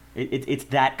problem. It's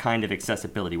that kind of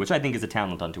accessibility, which I think is a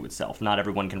talent unto itself. Not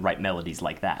everyone can write melodies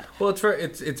like that. Well,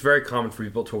 it's very common for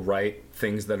people to write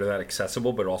things that are that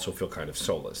accessible, but also feel kind of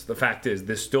soulless. The fact is,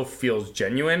 this still feels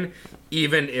genuine,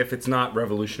 even if it's not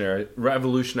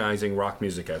revolutionizing rock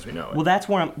music as we know it. Well, that's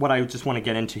what I just want to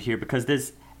get into here,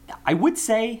 because I would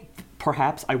say,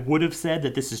 perhaps I would have said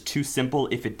that this is too simple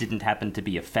if it didn't happen to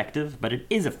be effective, but it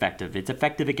is effective. It's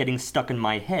effective at getting stuck in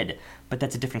my head, but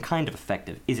that's a different kind of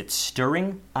effective. Is it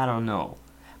stirring? I don't know.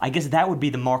 I guess that would be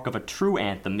the mark of a true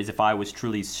anthem, is if I was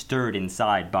truly stirred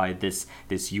inside by this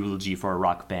eulogy for a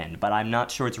rock band, but I'm not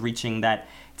sure it's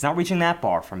not reaching that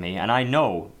bar for me, and I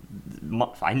know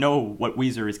what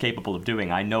Weezer is capable of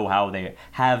doing. I know how they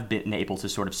have been able to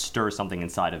sort of stir something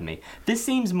inside of me. This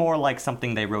seems more like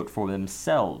something they wrote for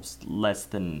themselves, less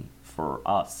than for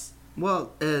us.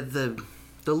 Well, the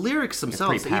lyrics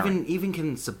themselves even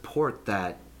can support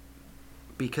that,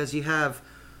 because you have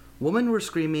women were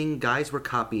screaming, guys were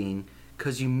copying,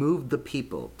 'cause you moved the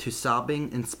people to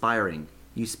sobbing, inspiring.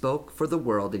 You spoke for the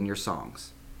world in your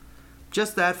songs.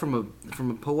 Just that from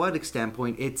a poetic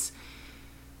standpoint, it's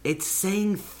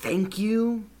saying thank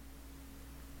you,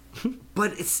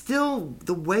 but it's still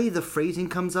the way the phrasing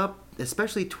comes up,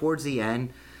 especially towards the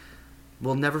end.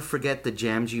 We'll never forget the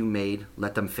jams you made,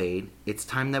 let them fade. It's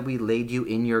time that we laid you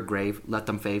in your grave, let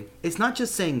them fade. It's not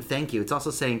just saying thank you, it's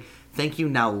also saying thank you,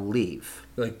 now leave.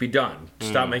 Like, be done.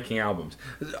 Stop making albums.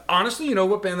 Honestly, you know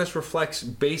what band this reflects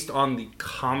based on the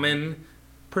common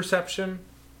perception?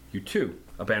 U2.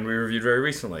 A band we reviewed very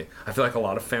recently. I feel like a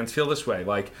lot of fans feel this way.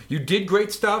 Like, you did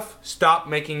great stuff, stop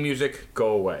making music, go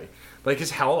away. Like,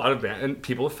 it's how a lot of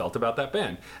people have felt about that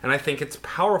band. And I think it's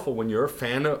powerful when you're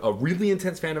a really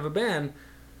intense fan of a band,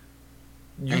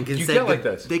 you get like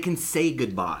this. They can say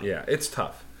goodbye. Yeah, it's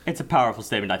tough. It's a powerful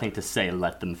statement, I think, to say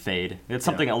let them fade. It's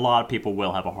something a lot of people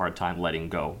will have a hard time letting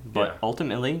go. But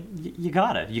ultimately, you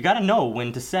gotta know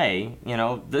when to say,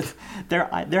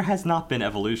 there has not been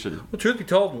evolution. Well, truth be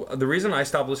told, the reason I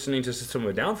stopped listening to System of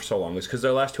a Down for so long is because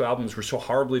their last two albums were so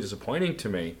horribly disappointing to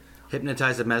me.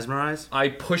 Hypnotize and Mesmerize? I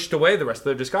pushed away the rest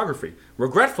of their discography.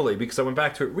 Regretfully, because I went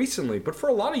back to it recently. But for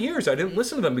a lot of years, I didn't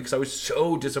listen to them because I was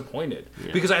so disappointed.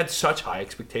 Yeah. Because I had such high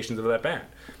expectations of that band.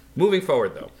 Moving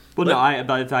forward, though. Well,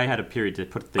 but if I had a period to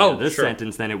put this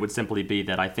sentence, then it would simply be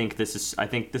that I think this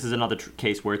is another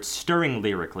case where it's stirring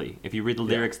lyrically. If you read the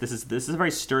lyrics, this is a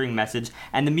very stirring message,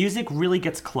 and the music really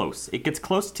gets close. It gets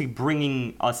close to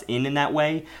bringing us in that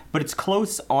way, but it's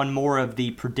close on more of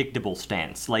the predictable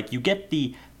stance. Like, you get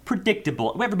the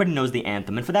predictable. Everybody knows the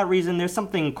anthem, and for that reason, there's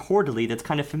something chordally that's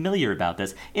kind of familiar about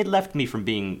this. It left me from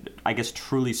being, I guess,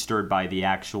 truly stirred by the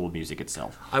actual music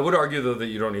itself. I would argue, though, that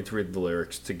you don't need to read the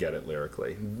lyrics to get it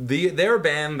lyrically. They're a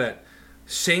band that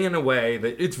sing in a way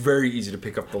that it's very easy to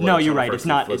pick up the lyrics. No, you're right. It's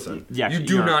not. You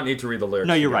do not need to read the lyrics.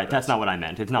 No, you're right. That's not what I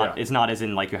meant. It's not. It's not as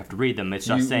in like you have to read them. It's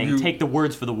just saying take the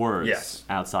words for the words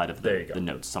outside of the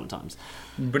notes sometimes.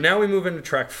 But now we move into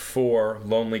track 4,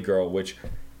 "Lonely Girl," which,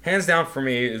 hands down for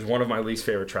me, is one of my least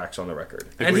favorite tracks on the record.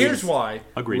 Agreed. And here's why.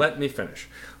 Agreed. Let me finish.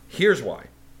 Here's why.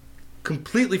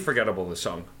 Completely forgettable, this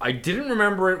song. I didn't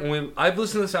remember it I've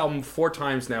listened to this album 4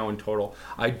 times now in total.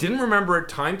 I didn't remember it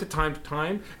time to time to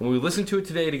time. And when we listened to it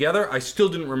today together, I still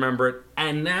didn't remember it.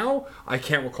 And now I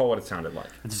can't recall what it sounded like.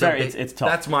 It's tough.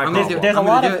 That's my problem. I'm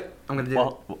gonna do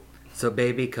it. So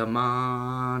baby, come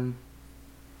on.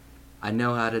 I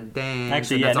know how to dance.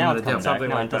 Actually, that's now it's coming back. Something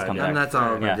like that. And that's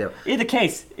all I'm going to do. Either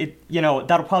case,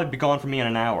 that'll probably be gone from me in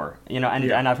an hour. And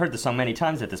I've heard the song many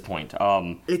times at this point.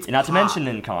 It's not pop. to mention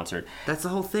in concert. That's the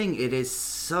whole thing. It is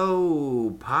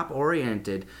so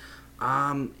pop-oriented.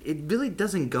 It really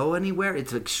doesn't go anywhere.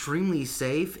 It's extremely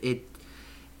safe.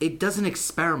 It doesn't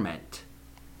experiment.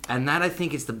 And that, I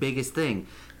think, is the biggest thing.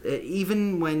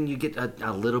 Even when you get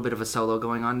a little bit of a solo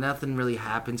going on, nothing really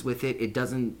happens with it. It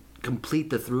doesn't complete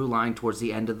the through line towards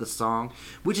the end of the song,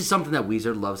 which is something that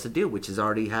Weezer loves to do, which has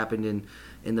already happened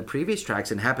in the previous tracks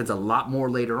and happens a lot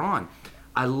more later on.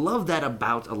 I love that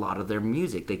about a lot of their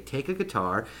music. They take a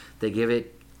guitar, they give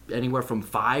it anywhere from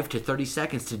 5 to 30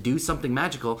 seconds to do something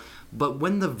magical, but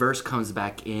when the verse comes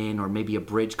back in or maybe a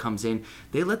bridge comes in,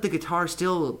 they let the guitar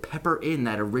still pepper in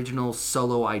that original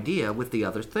solo idea with the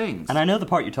other things. And I know the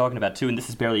part you're talking about too, and this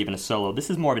is barely even a solo. This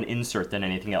is more of an insert than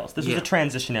anything else. This was a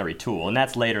transitionary tool, and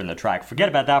that's later in the track. Forget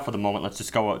about that for the moment. Let's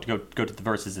just go to the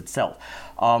verses itself.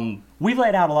 We've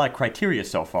laid out a lot of criteria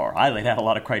so far. I laid out a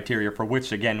lot of criteria for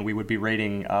which, again, we would be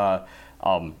rating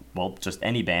just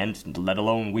any band, let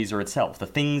alone Weezer itself. The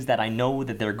things that I know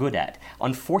that they're good at.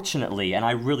 Unfortunately, and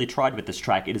I really tried with this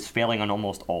track, it is failing on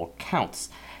almost all counts.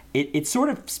 It sort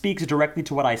of speaks directly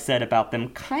to what I said about them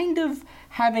kind of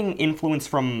having influence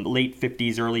from late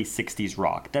 50s, early 60s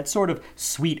rock. That sort of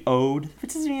sweet ode,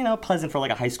 which is, pleasant for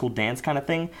like a high school dance kind of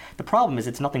thing. The problem is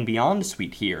it's nothing beyond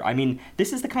sweet here. I mean,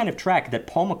 this is the kind of track that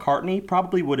Paul McCartney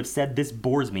probably would have said, "This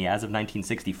bores me," as of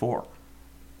 1964.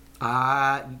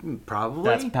 Probably.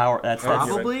 That's power. That's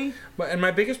probably. And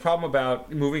my biggest problem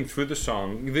about moving through the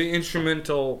song, the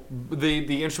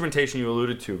instrumentation you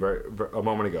alluded to a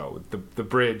moment ago, the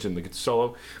bridge and the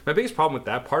solo. My biggest problem with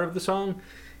that part of the song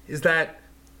is that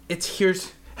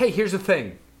here's the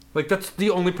thing. Like, that's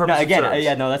the only purpose. No, again, it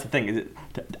serves. that's the thing.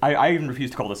 I even refuse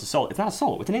to call this a solo. It's not a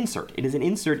solo. It's an insert. It is an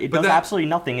insert. It does absolutely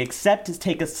nothing except to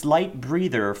take a slight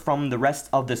breather from the rest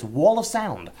of this wall of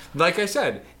sound. Like I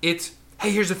said, it's,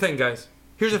 hey, here's the thing, guys.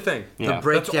 Here's the thing. Yeah.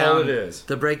 That's all it is.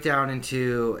 The breakdown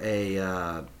into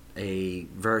a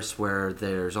verse where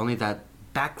there's only that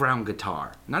background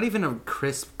guitar. Not even a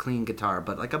crisp, clean guitar,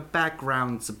 but like a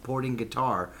background supporting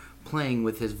guitar playing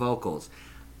with his vocals.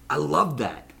 I love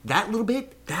that. That little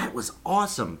bit, that was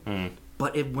awesome.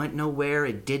 But it went nowhere.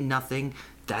 It did nothing.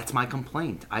 That's my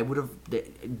complaint. I would have...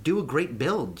 Do a great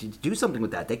build. Do something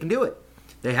with that. They can do it.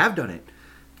 They have done it.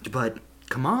 But,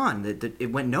 come on.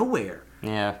 It went nowhere.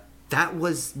 Yeah. That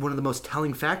was one of the most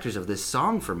telling factors of this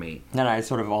song for me. And I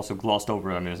sort of also glossed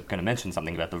over. I was going to mention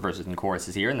something about the verses and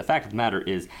choruses here, and the fact of the matter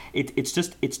is,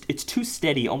 it's too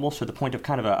steady, almost to the point of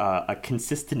kind of a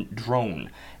consistent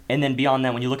drone. And then beyond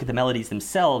that, when you look at the melodies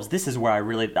themselves, this is where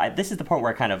this is the part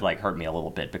where it kind of like hurt me a little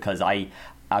bit, because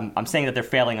I'm saying that they're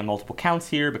failing on multiple counts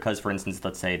here because, for instance,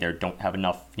 let's say they don't have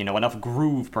enough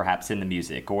groove perhaps in the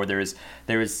music, or there's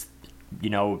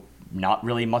not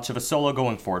really much of a solo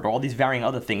going for it, or all these varying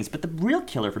other things. But the real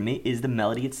killer for me is the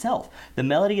melody itself. The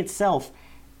melody itself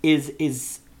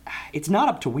it's not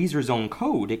up to Weezer's own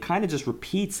code. It kind of just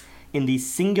repeats in these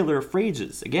singular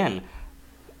phrases. Again,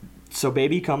 so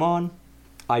baby, come on,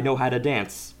 I know how to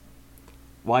dance.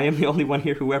 Why am I the only one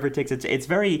here who ever takes it? It's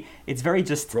very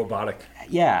just robotic.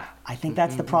 Yeah, I think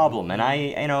that's the problem. And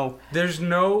there's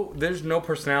no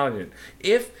personality in it.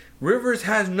 If Rivers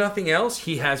has nothing else,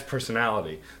 he has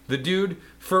personality. The dude,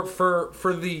 for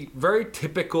the very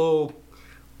typical,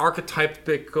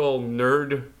 archetypical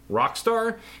nerd rock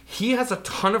star, he has a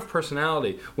ton of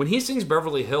personality. When he sings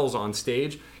Beverly Hills on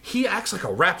stage, he acts like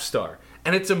a rap star.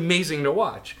 And it's amazing to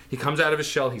watch. He comes out of his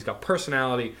shell, he's got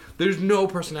personality. There's no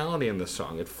personality in this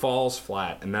song. It falls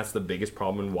flat, and that's the biggest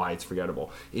problem and why it's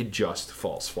forgettable. It just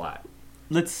falls flat.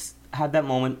 Let's have that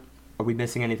moment. Are we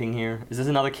missing anything here? Is this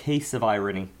another case of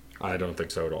irony? I don't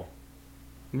think so at all.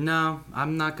 No,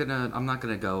 I'm not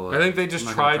gonna go. I think they just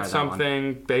tried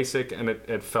something basic and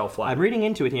it fell flat. I'm reading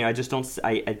into it here. I just don't.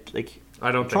 I don't think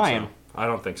so. I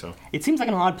don't think so. It seems like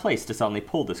an odd place to suddenly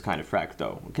pull this kind of track,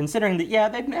 though, considering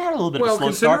that, they've had a little bit of a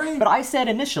slow start, but I said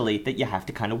initially that you have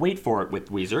to kind of wait for it with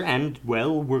Weezer, and,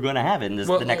 we're going to have it in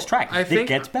the next track. It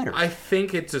gets better. I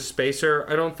think it's a spacer.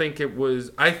 I don't think it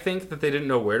was... I think that they didn't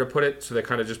know where to put it, so they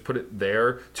kind of just put it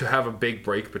there to have a big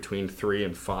break between 3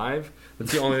 and 5.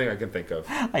 That's the only thing I can think of.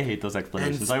 I hate those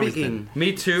explanations. And I always did.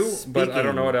 Me too, but I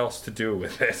don't know what else to do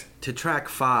with it. To track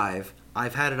 5,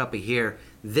 I've had it up here.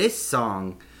 This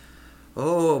song...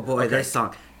 Oh boy, this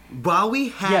song. While we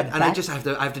had, and I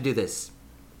have to do this.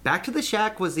 Back to the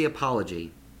Shack was the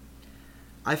apology.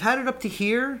 I've had it up to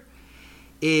here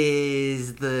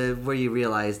is where you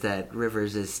realize that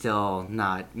Rivers is still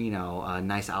not, a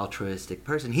nice altruistic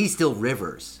person. He's still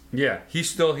Rivers. Yeah,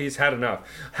 he's had enough.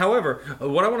 However,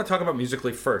 what I want to talk about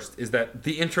musically first is that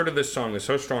the intro to this song is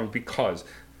so strong because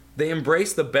they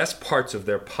embrace the best parts of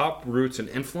their pop roots and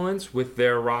influence with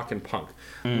their rock and punk.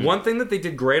 One thing that they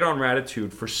did great on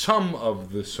Raditude for some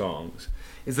of the songs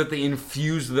is that they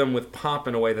infused them with pop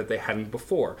in a way that they hadn't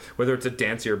before, whether it's a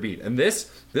dancier beat. And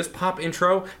this pop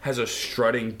intro has a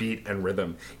strutting beat and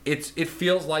rhythm. It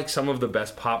feels like some of the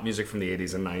best pop music from the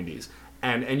 80s and 90s.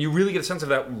 And you really get a sense of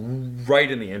that right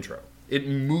in the intro. It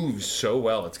moves so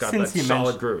well. It's got that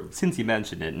solid groove. Since you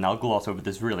mentioned it, and I'll gloss over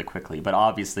this really quickly, but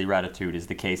obviously Ratitude is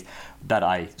the case that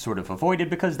I sort of avoided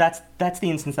because that's the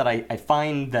instance that I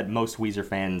find that most Weezer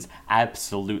fans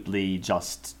absolutely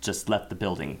just left the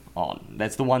building on.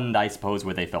 That's the one, I suppose,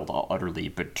 where they felt utterly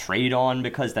betrayed on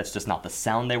because that's just not the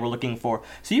sound they were looking for.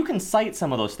 So you can cite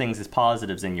some of those things as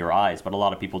positives in your eyes, but a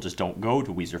lot of people just don't go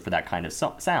to Weezer for that kind of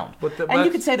sound. And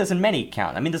you could say this in many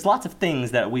counts. I mean, there's lots of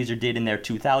things that Weezer did in their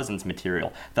 2000s material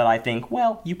that I think,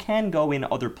 well, you can go in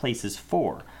other places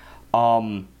for.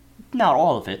 Not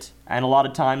all of it, and a lot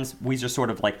of times Weezer sort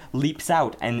of like leaps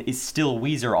out and is still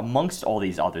Weezer amongst all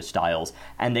these other styles,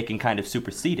 and they can kind of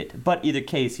supersede it. But either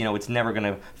case, it's never going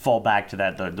to fall back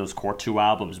to those core 2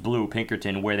 albums, Blue,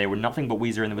 Pinkerton, where they were nothing but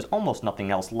Weezer and there was almost nothing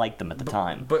else like them at the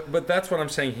time. But that's what I'm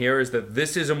saying here is that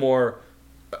this is a more...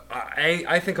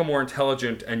 I think a more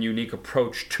intelligent and unique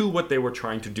approach to what they were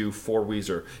trying to do for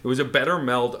Weezer. It was a better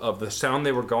meld of the sound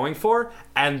they were going for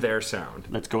and their sound.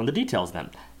 Let's go into details then.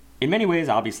 In many ways,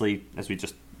 obviously, as we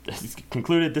just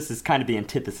concluded, this is kind of the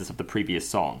antithesis of the previous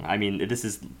song. I mean, this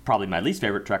is probably my least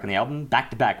favorite track on the album, back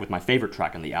to back with my favorite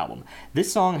track on the album.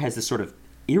 This song has this sort of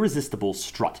irresistible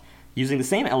strut, using the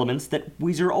same elements that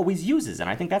Weezer always uses, and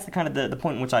I think that's the kind of the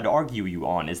point in which I'd argue you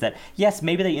on, is that, yes,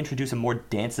 maybe they introduce a more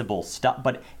danceable stuff,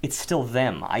 but it's still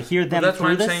them. I hear them that's through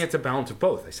why I'm this. saying it's a balance of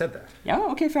both. I said that. Yeah,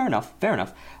 okay, fair enough.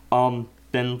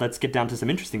 Then let's get down to some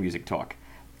interesting music talk.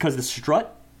 Because the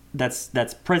strut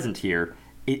that's present here,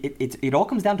 it all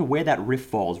comes down to where that riff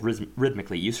falls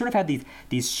rhythmically. You sort of have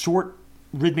these short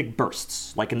rhythmic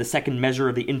bursts, like in the second measure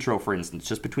of the intro, for instance,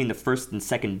 just between the first and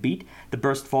second beat, the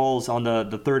burst falls on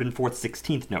the third and fourth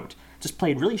 16th note, just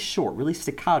played really short, really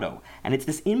staccato, and it's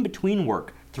this in-between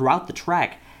work throughout the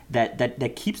track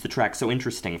that keeps the track so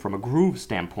interesting from a groove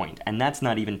standpoint, and that's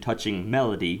not even touching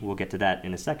melody. We'll get to that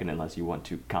in a second, unless you want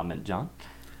to comment, John.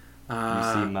 You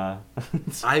seem...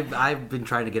 I've been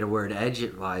trying to get a word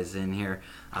edgewise in here.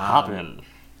 Hop in.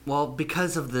 Well,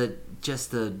 because of the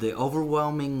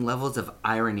overwhelming levels of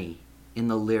irony in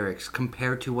the lyrics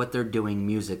compared to what they're doing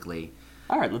musically.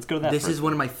 All right, let's go to that. This is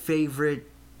one of my favorite...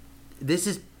 This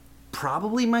is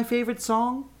probably my favorite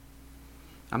song.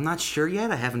 I'm not sure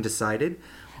yet. I haven't decided.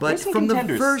 But from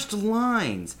the first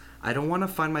lines, I don't want to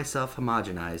find myself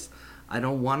homogenized. I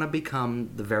don't want to become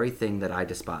the very thing that I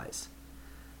despise.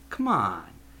 Come on.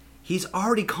 He's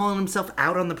already calling himself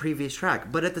out on the previous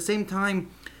track. But at the same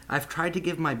time... I've tried to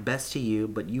give my best to you,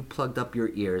 but you plugged up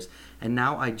your ears, and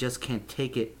now I just can't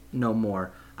take it no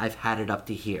more. I've had it up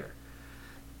to here.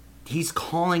 He's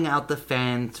calling out the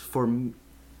fans for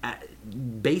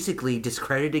basically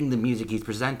discrediting the music he's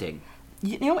presenting.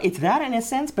 It's that in a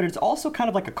sense, but it's also kind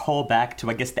of like a callback to,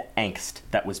 I guess, the angst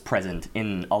that was present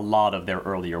in a lot of their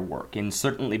earlier work, in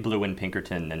certainly Blue and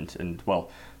Pinkerton, and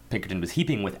Pinkerton was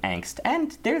heaping with angst,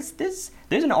 and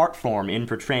there's an art form in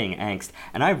portraying angst,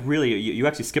 and I really, you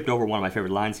actually skipped over one of my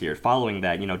favorite lines here, following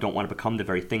that, don't want to become the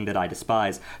very thing that I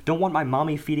despise, don't want my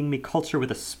mommy feeding me culture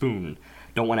with a spoon,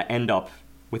 don't want to end up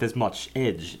with as much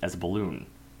edge as a balloon.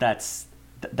 That's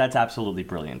absolutely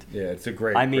brilliant. Yeah, it's a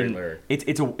great lyric.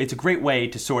 It's a great way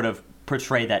to sort of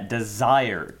portray that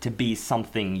desire to be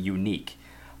something unique.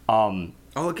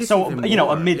 It gets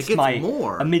even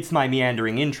more. Amidst my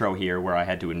meandering intro here, where I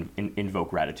had to invoke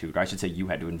gratitude, or I should say you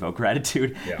had to invoke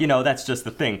gratitude, yeah. That's just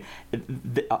the thing.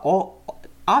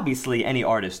 Obviously, any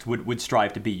artist would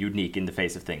strive to be unique in the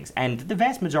face of things, and the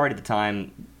vast majority of the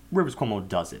time, Rivers Cuomo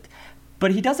does it.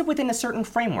 But he does it within a certain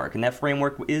framework, and that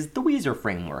framework is the Weezer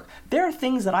framework. There are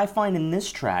things that I find in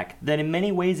this track that in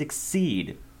many ways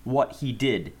exceed what he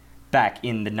did back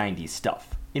in the 90s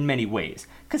stuff. In many ways,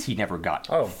 because he never got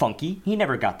funky, he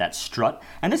never got that strut,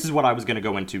 and this is what I was going to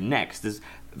go into next, is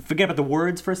forget about the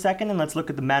words for a second, and let's look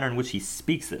at the manner in which he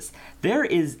speaks this.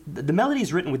 The melody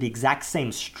is written with the exact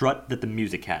same strut that the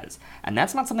music has, and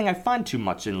that's not something I find too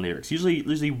much in lyrics.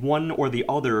 Usually one or the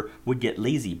other would get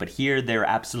lazy, but here they're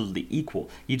absolutely equal.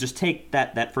 You just take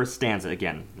that first stanza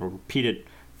again, or repeat it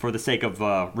for the sake of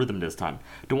rhythm this time.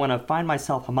 Don't want to find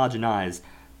myself homogenized,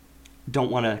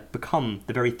 don't want to become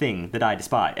the very thing that I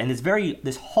despise. And it's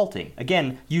this halting,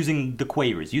 again, using the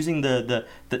quavers, using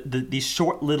these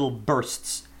short little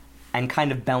bursts and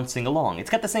kind of bouncing along. It's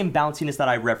got the same bounciness that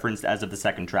I referenced as of the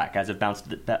second track, as of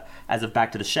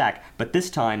Back to the Shack, but this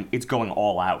time it's going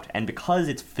all out. And because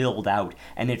it's filled out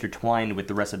and intertwined with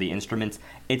the rest of the instruments,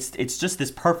 it's just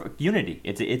this perfect unity.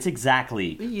 It's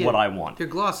exactly what I want. You're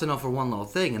glossing over one little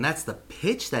thing, and that's the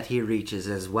pitch that he reaches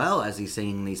as well as he's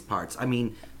singing these parts. I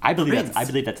mean, I believe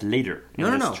that's later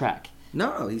in this track.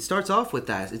 No, he starts off with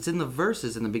that. It's in the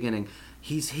verses in the beginning.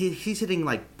 He's hitting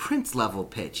like Prince level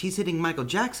pitch. He's hitting Michael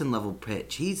Jackson level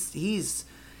pitch. He's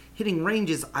hitting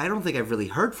ranges I don't think I've really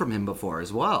heard from him before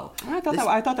as well. I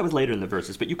thought that was later in the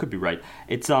verses, but you could be right.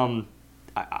 It's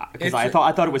because I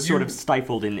thought it was sort of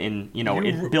stifled in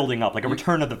it building up, like a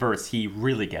return of the verse. He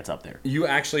really gets up there. You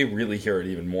actually really hear it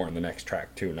even more in the next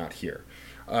track too, not here.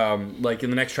 Like in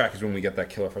the next track is when we get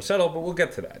that killer falsetto, but we'll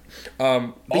get to that.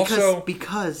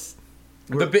 Because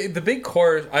the big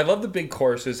chorus, I love the big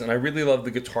choruses, and I really love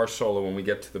the guitar solo when we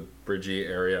get to the bridgey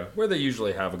area, where they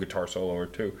usually have a guitar solo or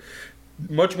two.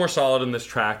 Much more solid in this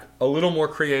track, a little more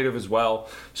creative as well,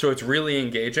 so it's really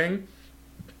engaging.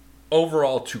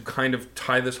 Overall, to kind of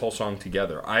tie this whole song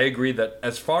together, I agree that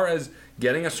as far as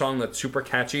getting a song that's super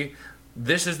catchy,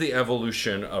 this is the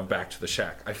evolution of Back to the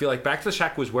Shack. I feel like Back to the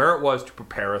Shack was where it was to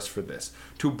prepare us for this,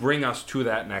 to bring us to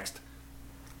that next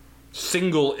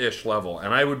single-ish level.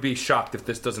 And I would be shocked if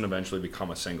this doesn't eventually become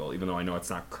a single, even though I know it's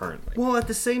not currently. Well, at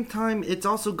the same time, it's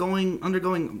also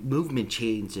undergoing movement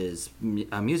changes,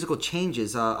 musical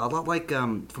changes, a lot like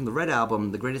from the Red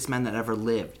Album, The Greatest Man That Ever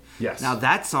Lived. Yes. Now,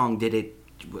 that song did it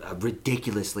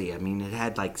ridiculously. I mean, it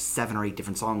had like 7 or 8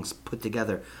 different songs put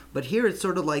together. But here it's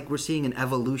sort of like we're seeing an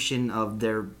evolution of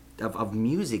of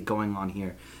music going on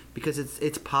here, because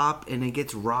it's pop and it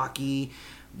gets rocky.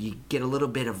 You get a little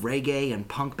bit of reggae and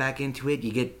punk back into it.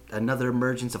 You get another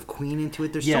emergence of Queen into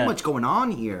it. There's so much going on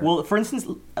here. Well, for instance,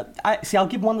 I'll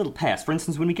give one little pass. For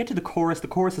instance, when we get to the chorus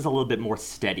is a little bit more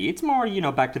steady. It's more,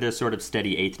 back to their sort of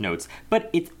steady 8th notes. But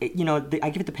I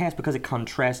give it the pass because it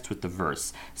contrasts with the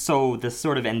verse. So the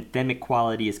sort of anthemic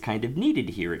quality is kind of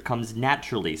needed here. It comes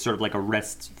naturally, sort of like a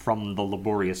rest from the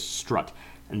laborious strut.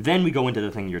 And then we go into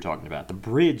the thing you're talking about. The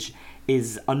bridge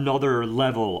is another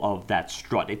level of that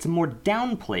strut. It's more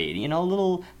downplayed, a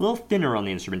little thinner on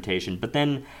the instrumentation, but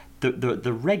then the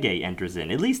reggae enters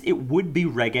in. At least it would be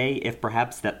reggae if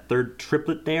perhaps that third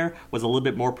triplet there was a little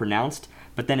bit more pronounced,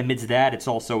 but then amidst that, it's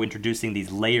also introducing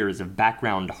these layers of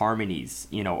background harmonies,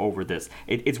 over this.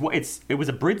 It was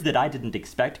a bridge that I didn't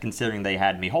expect, considering they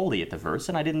had Me Holy at the verse,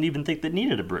 and I didn't even think that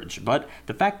needed a bridge. But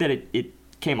the fact that it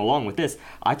came along with this,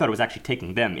 I thought it was actually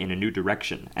taking them in a new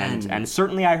direction. And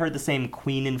certainly I heard the same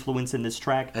Queen influence in this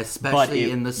track. Especially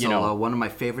in the solo, one of my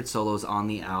favorite solos on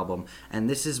the album. And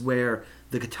this is where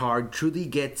the guitar truly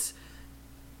gets,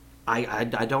 I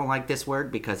don't like this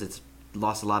word because it's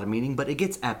lost a lot of meaning, but it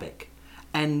gets epic.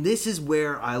 And this is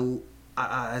where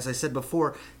as I said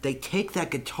before, they take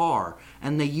that guitar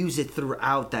and they use it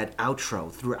throughout that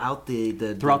outro, throughout the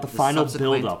final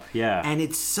build-up, yeah. And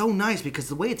it's so nice because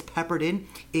the way it's peppered in,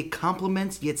 it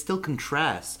complements yet still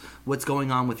contrasts what's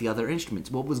going on with the other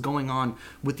instruments, what was going on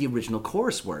with the original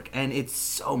chorus work, and it's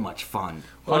so much fun.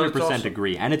 100%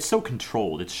 agree, and it's so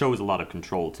controlled. It shows a lot of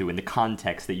control too, and the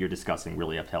context that you're discussing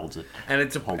really upholds it. And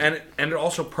it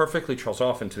also perfectly trails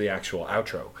off into the actual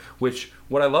outro, which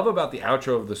what I love about the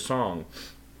outro of the song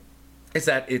is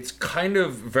that it's kind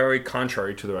of very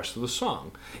contrary to the rest of the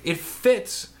song. It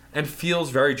fits and feels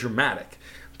very dramatic,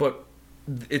 but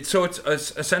it's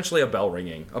essentially a bell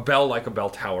ringing, a bell like a bell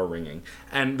tower ringing,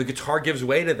 and the guitar gives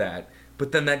way to that,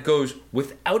 but then that goes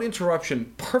without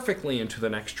interruption perfectly into the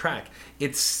next track.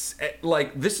 It's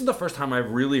like, this is the first time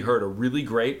I've really heard a really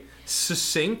great,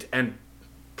 succinct, and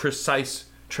precise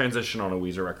transition on a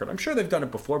Weezer record. I'm sure they've done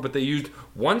it before, but they used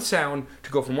one sound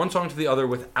to go from one song to the other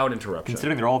without interruption.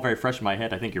 Considering they're all very fresh in my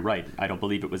head, I think you're right. I don't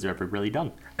believe it was ever really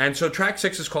done. And so track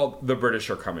 6 is called The British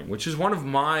Are Coming, which is one of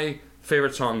my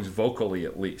favorite songs vocally,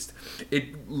 at least.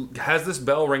 It has this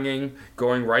bell ringing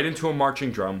going right into a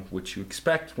marching drum, which you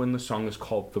expect when the song is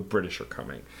called The British Are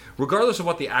Coming. Regardless of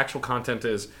what the actual content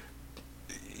is,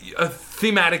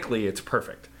 thematically it's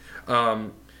perfect.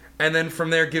 And then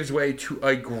from there gives way to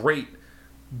a great,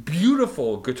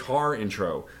 beautiful guitar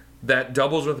intro that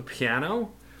doubles with a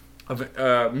piano,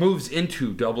 moves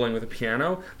into doubling with a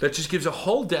piano, that just gives a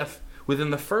whole depth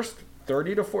within the first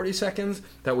 30 to 40 seconds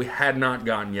that we had not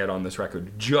gotten yet on this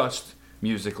record, just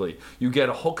musically. You get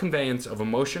a whole conveyance of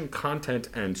emotion, content,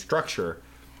 and structure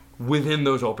within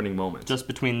those opening moments. Just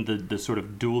between the sort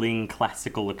of dueling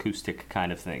classical acoustic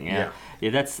kind of thing. Yeah.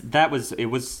 It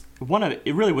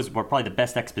really was probably the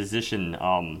best exposition,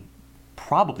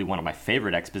 probably one of my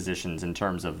favorite expositions in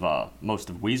terms of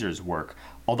most of Weezer's work,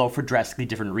 although for drastically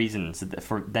different reasons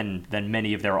than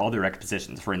many of their other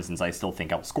expositions. For instance, I still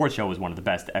think El Scorcho is one of the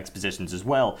best expositions as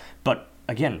well, but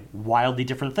again, wildly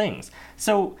different things.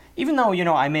 So even though,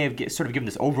 I may have sort of given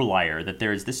this overlier that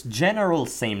there's this general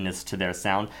sameness to their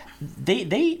sound, they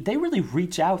really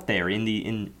reach out there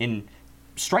in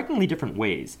strikingly different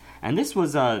ways. And this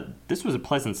was a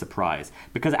pleasant surprise,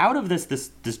 because out of this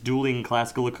dueling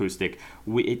classical acoustic,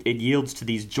 it yields to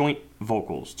these joint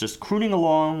vocals, just crooning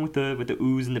along with the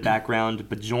ooze in the background,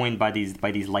 but joined by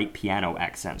these light piano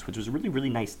accents, which was a really, really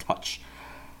nice touch.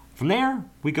 From there,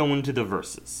 we go into the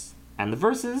verses. And the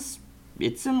verses,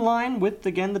 it's in line with,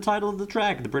 again, the title of the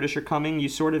track. The British Are Coming. You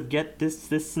sort of get this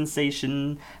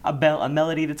sensation, a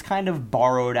melody that's kind of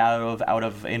borrowed out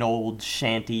of an old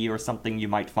shanty or something you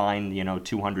might find,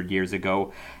 200 years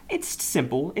ago. It's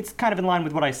simple. It's kind of in line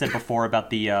with what I said before about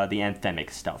the anthemic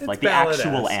stuff, it's like the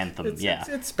actual anthem.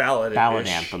 It's ballad. Ballad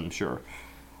anthem, sure.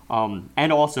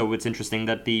 And also, it's interesting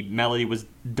that the melody was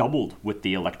doubled with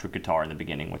the electric guitar in the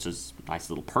beginning, which is a nice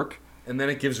little perk. And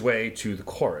then it gives way to the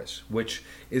chorus, which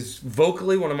is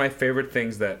vocally one of my favorite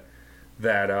things that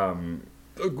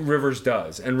Rivers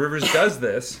does. And Rivers does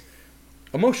this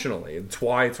emotionally. It's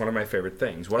why it's one of my favorite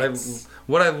things. What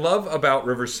I love about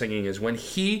Rivers singing is when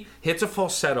he hits a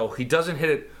falsetto, he doesn't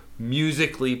hit it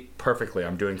musically perfectly.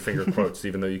 I'm doing finger quotes,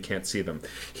 even though you can't see them.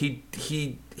 He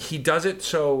does it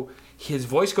so his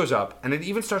voice goes up, and it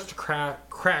even starts to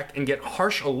crack and get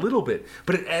harsh a little bit,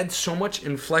 but it adds so much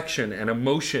inflection and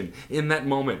emotion in that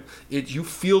moment. You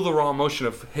feel the raw emotion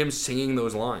of him singing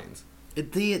those lines.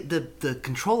 The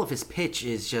control of his pitch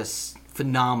is just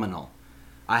phenomenal.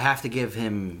 I have to give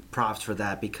him props for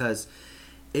that, because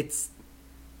it's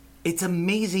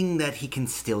amazing that he can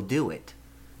still do it.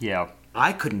 Yeah.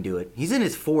 I couldn't do it. He's in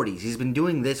his 40s. He's been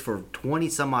doing this for 20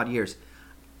 some odd years.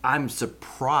 I'm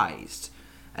surprised.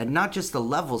 And not just the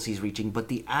levels he's reaching, but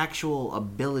the actual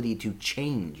ability to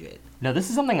change it. Now, this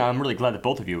is something I'm really glad that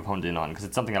both of you have honed in on, because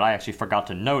it's something that I actually forgot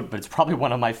to note, but it's probably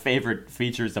one of my favorite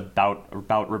features about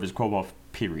Rivers Cuomo,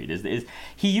 period, is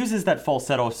he uses that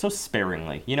falsetto so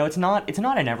sparingly. It's not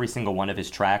in every single one of his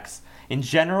tracks. In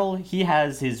general, he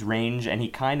has his range, and he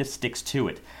kind of sticks to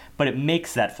it. But it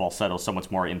makes that falsetto so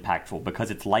much more impactful, because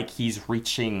it's like he's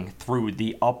reaching through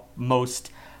the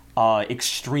utmost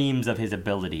extremes of his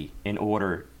ability in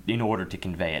order to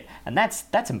convey it. And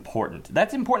that's important.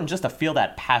 That's important just to feel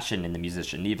that passion in the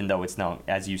musician, even though it's not,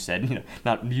 as you said,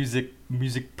 not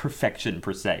music perfection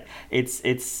per se.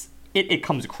 It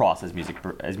comes across as music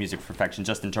perfection,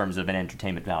 just in terms of an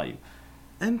entertainment value.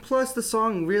 And plus, the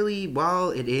song really,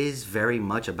 while it is very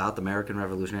much about the American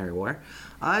Revolutionary War,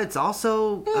 it's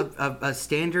also a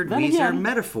standard Weezer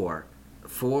metaphor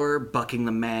for bucking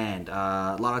the man.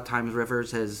 A lot of times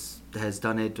Rivers has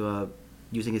done it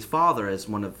using his father as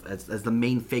as the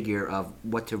main figure of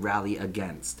what to rally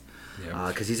against.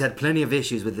 Because he's had plenty of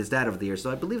issues with his dad over the years,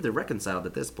 so I believe they're reconciled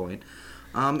at this point.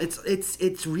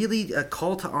 It's really a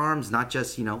call to arms, not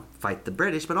just fight the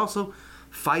British, but also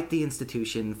fight the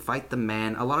institution, fight the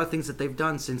man. A lot of things that they've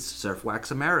done since Surf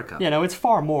Wax America. It's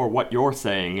far more what you're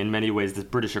saying. In many ways, the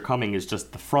British Are Coming is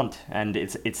just the front, and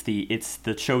it's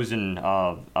the chosen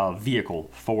vehicle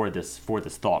for this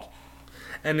thought.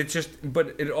 And it's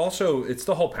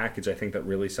the whole package, I think, that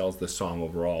really sells this song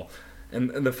overall.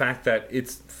 And the fact that it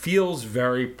feels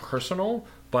very personal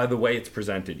by the way it's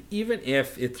presented. Even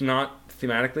if it's not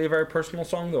thematically a very personal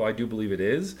song, though I do believe it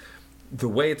is, the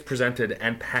way it's presented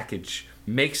and packaged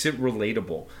makes it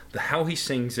relatable. How he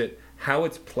sings it, how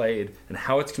it's played, and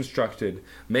how it's constructed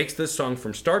makes this song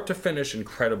from start to finish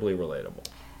incredibly relatable.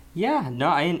 Yeah,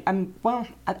 no,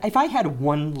 if I had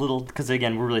one little, because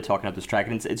again, we're really talking about this track,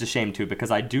 and it's a shame too, because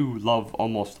I do love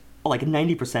almost like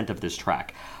 90% of this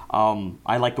track.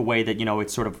 I like the way that,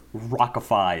 it sort of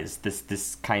rockifies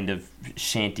this kind of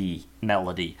shanty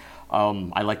melody.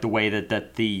 I like the way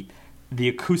that the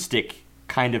acoustic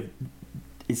kind of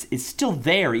is still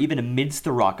there even amidst the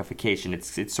rockification.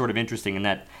 It's sort of interesting in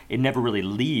that it never really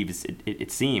leaves,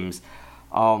 it seems.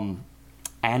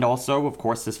 And also, of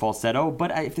course, this falsetto.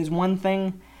 But if there's one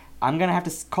thing, I'm going to have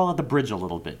to call out the bridge a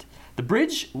little bit. The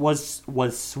bridge was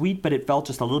sweet, but it felt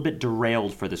just a little bit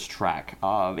derailed for this track.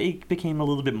 It became a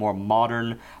little bit more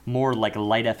modern, more like a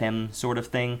light FM sort of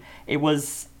thing.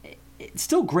 It's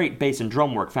still great bass and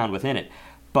drum work found within it.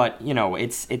 But,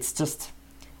 it's just,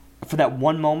 for that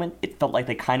one moment, it felt like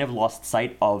they kind of lost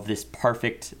sight of this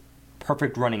perfect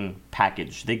running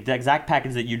package, the exact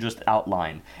package that you just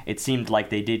outlined. It seemed like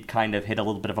they did kind of hit a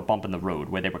little bit of a bump in the road,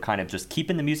 where they were kind of just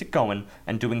keeping the music going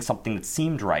and doing something that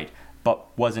seemed right,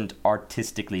 but wasn't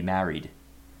artistically married.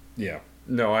 Yeah.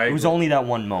 No, It was only that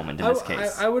one moment in this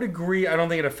case. I would agree. I don't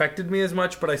think it affected me as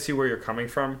much, but I see where you're coming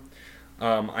from.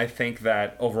 I think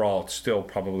that overall it's still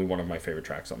probably one of my favorite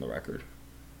tracks on the record.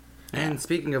 And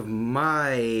speaking of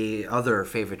my other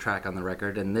favorite track on the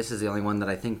record, and this is the only one that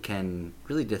I think can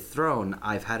really dethrone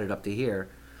I've Had It Up to Here,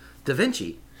 Da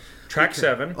Vinci. Track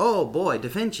 7. Oh boy, Da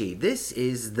Vinci. This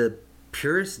is the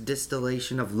purest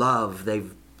distillation of love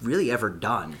they've really ever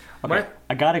done. Okay,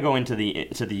 I gotta go into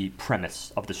the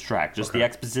premise of this track. Just the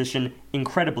exposition,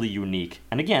 incredibly unique.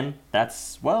 And again,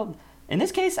 that's, well, in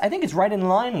this case, I think it's right in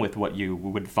line with what you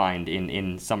would find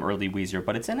in some early Weezer,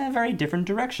 but it's in a very different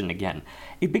direction again.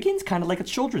 It begins kind of like a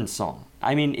children's song.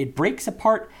 I mean, it breaks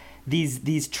apart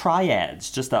these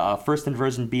triads, just a first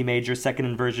inversion B major, second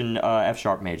inversion F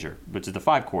sharp major, which is the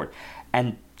 5 chord.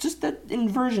 And just the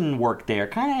inversion work there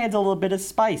kind of adds a little bit of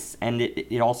spice, and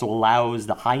it also allows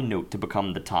the high note to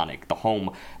become the tonic, the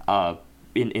home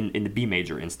in the B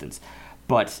major instance.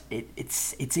 But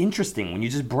it's interesting when you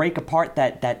just break apart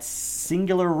that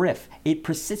singular riff. It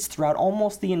persists throughout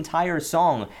almost the entire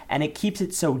song, and it keeps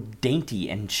it so dainty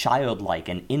and childlike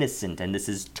and innocent, and this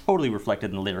is totally reflected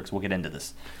in the lyrics. We'll get into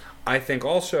this. I think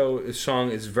also the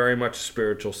song is very much a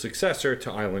spiritual successor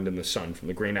to Island in the Sun from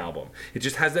the Green Album. It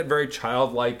just has that very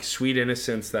childlike, sweet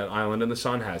innocence that Island in the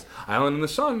Sun has. Island in the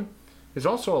Sun is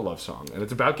also a love song, and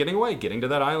it's about getting away, getting to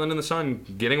that island in the sun,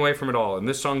 getting away from it all. And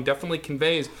this song definitely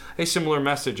conveys a similar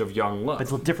message of young love. But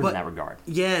it's a little different in that regard.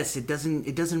 Yes, it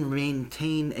doesn't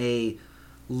maintain a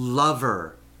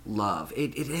lover love.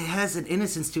 It has an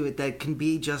innocence to it that can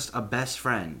be just a best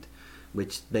friend,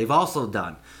 which they've also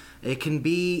done. It can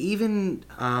be even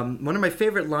one of my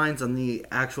favorite lines on the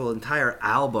actual entire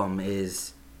album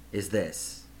is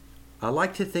this. I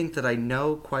like to think that I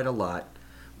know quite a lot,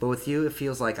 but with you it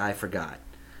feels like I forgot.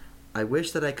 I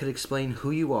wish that I could explain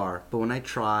who you are, but when I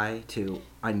try to,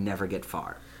 I never get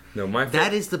far. No,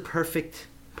 that is the perfect,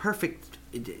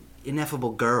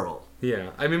 ineffable girl.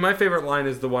 Yeah, I mean, my favorite line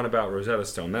is the one about Rosetta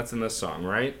Stone. That's in this song,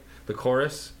 right? The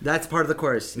chorus? That's part of the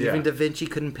chorus. Yeah. Even Da Vinci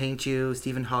couldn't paint you.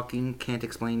 Stephen Hawking can't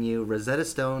explain you. Rosetta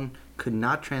Stone could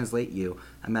not translate you.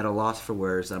 I'm at a loss for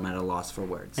words. I'm at a loss for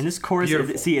words. And this chorus,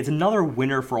 it's another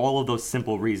winner for all of those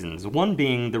simple reasons. One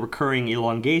being the recurring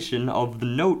elongation of the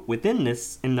note within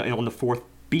this, on the fourth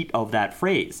beat of that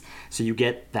phrase. So you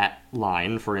get that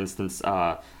line, for instance,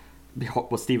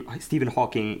 Stephen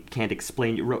Hawking can't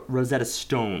explain you. Rosetta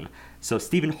Stone. So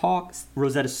Stephen Hawking,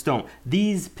 Rosetta Stone.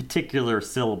 These particular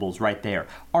syllables right there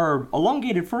are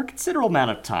elongated for a considerable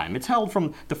amount of time. It's held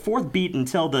from the fourth beat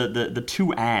until the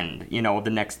two and,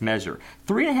 the next measure.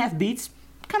 3.5 beats,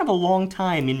 kind of a long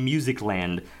time in music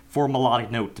land for a melodic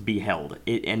note to be held.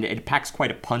 It packs quite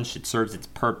a punch. It serves its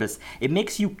purpose. It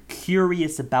makes you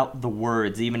curious about the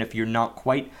words, even if you're not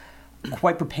quite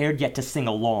prepared yet to sing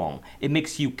along. It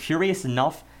makes you curious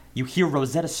enough. You hear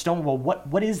Rosetta Stone, well,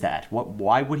 what is that?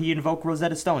 Why would he invoke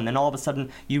Rosetta Stone? And then all of a sudden,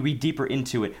 you read deeper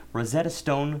into it. Rosetta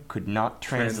Stone could not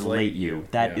translate you.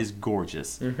 That is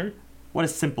gorgeous. Mm-hmm. What a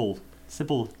simple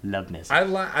love message.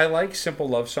 I like simple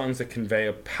love songs that convey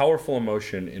a powerful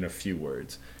emotion in a few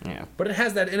words. Yeah. But it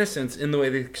has that innocence in the way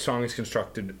the song is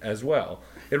constructed as well.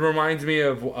 It reminds me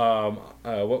of,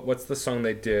 what's the song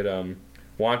they did,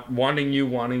 Wanting You,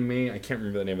 Wanting Me? I can't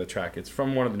remember the name of the track. It's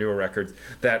from one of the newer records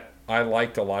that I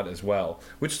liked a lot as well,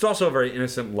 which is also a very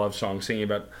innocent love song, singing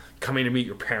about coming to meet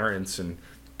your parents and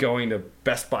going to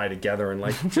Best Buy together, and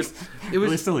just it was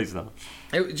really silly stuff.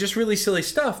 It was just really silly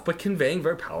stuff, but conveying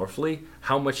very powerfully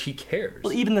how much he cares.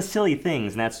 Well, even the silly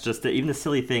things, and that's just even the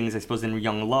silly things, I suppose, in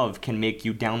young love can make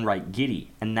you downright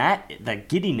giddy, and that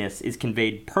giddiness is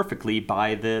conveyed perfectly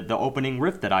by the opening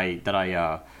riff that I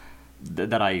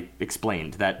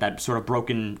explained, that sort of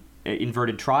broken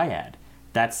inverted triad.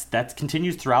 That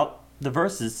continues throughout the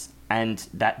verses, and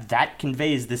that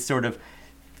conveys this sort of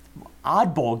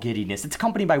oddball giddiness. It's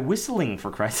accompanied by whistling,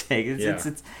 for Christ's sake.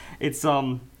 It's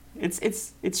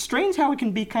strange how it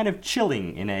can be kind of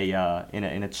chilling in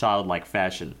a childlike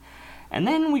fashion. And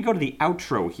then we go to the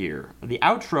outro here. The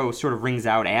outro sort of rings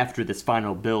out after this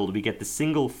final build. We get the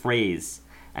single phrase.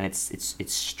 And it's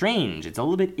strange. It's a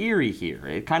little bit eerie here.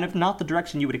 It kind of not the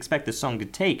direction you would expect this song to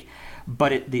take.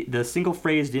 But the single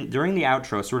phrase during the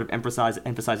outro sort of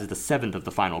emphasizes the seventh of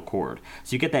the final chord.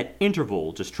 So you get that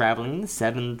interval just traveling the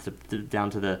seventh down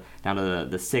to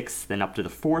the sixth, then up to the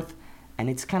fourth, and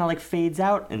it's kind of like fades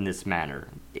out in this manner.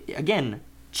 Again,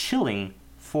 chilling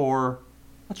for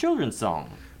a children's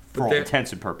song for all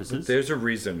intents and purposes. There's a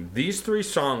reason. These three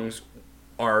songs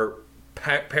are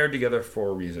paired together for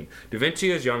a reason. Da Vinci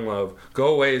is Young Love,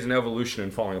 Go Away is an evolution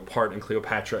and falling apart, and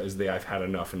Cleopatra is the I've had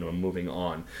enough and I'm moving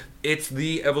on. It's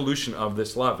the evolution of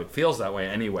this love. It feels that way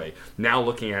anyway, now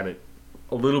looking at it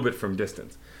a little bit from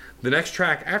distance. The next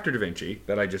track after Da Vinci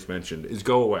that I just mentioned is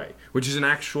Go Away, which is an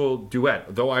actual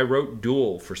duet, though I wrote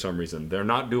duel for some reason. They're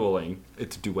not dueling,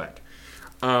 it's a duet.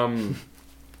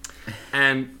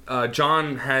 And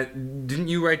John didn't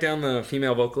you write down the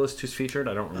female vocalist who's featured?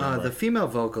 I don't remember. The female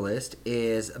vocalist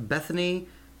is Bethany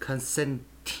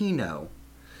Consentino.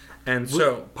 And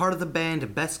so part of the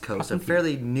band Best Coast, a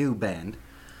fairly new band.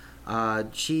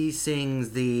 She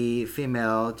sings the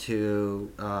female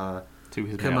to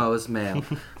his Kumo's male.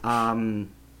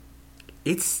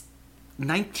 It's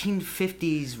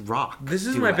 1950s rock. this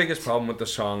is my biggest problem with the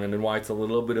song, and then why it's a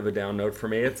little bit of a down note for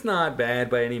me. It's not bad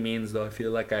by any means, though I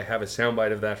feel like I have a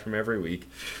soundbite of that from every week.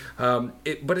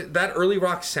 That early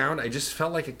rock sound, I just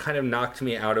felt like it kind of knocked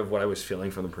me out of what I was feeling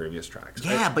from the previous tracks.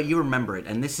 Yeah, but you remember it,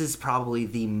 and this is probably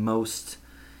the most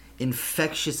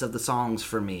infectious of the songs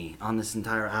for me on this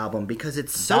entire album because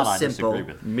it's so That I simple.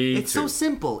 disagree with. Me It's too. so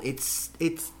simple. It's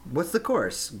what's the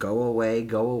chorus? Go away,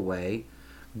 go away.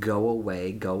 Go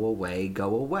away, go away,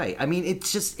 go away. I mean,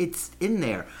 it's in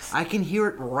there. I can hear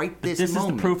it right this This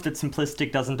moment. is the proof that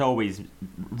simplistic doesn't always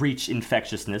reach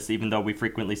infectiousness, even though we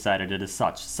frequently cited it as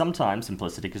such. Sometimes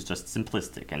simplistic is just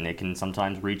simplistic, and it can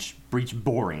sometimes reach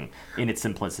boring in its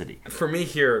simplicity. For me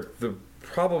here, the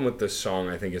problem with this song,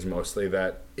 I think, is mostly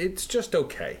that it's just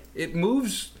okay. It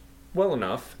moves well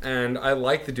enough, and I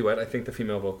like the duet. I think the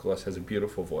female vocalist has a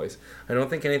beautiful voice. I don't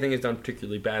think anything is done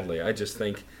particularly badly. I just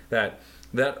think that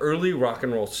early rock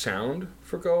and roll sound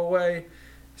for Go Away,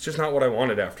 it's just not what I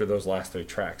wanted after those last 3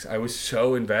 tracks. I was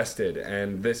so invested,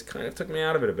 and this kind of took me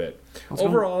out of it a bit.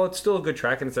 Overall, it's still a good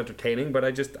track and it's entertaining, but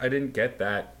I didn't get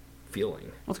that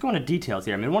feeling. Let's go into details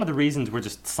here. I mean, one of the reasons we're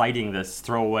just citing this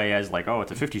throwaway as like, oh,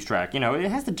 it's a 50s track, it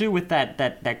has to do with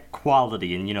that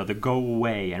quality and, the go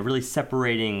away and really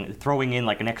separating, throwing in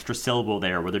like an extra syllable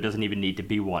there where there doesn't even need to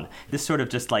be one. This sort of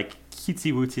just like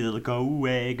cutesy-wootsy little go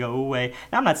away, go away.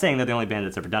 Now, I'm not saying they're the only band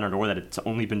that's ever done it or that it's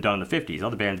only been done in the 50s.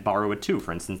 Other bands borrow it too.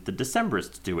 For instance, the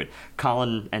Decemberists do it.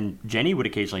 Colin and Jenny would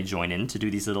occasionally join in to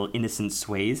do these little innocent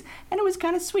sways, and it was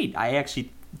kind of sweet. I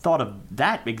actually thought of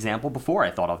that example before I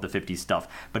thought of the 50s stuff.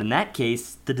 But in that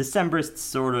case, the Decemberists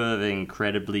sort of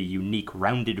incredibly unique,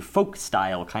 rounded folk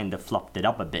style kind of fluffed it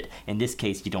up a bit. In this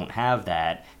case, you don't have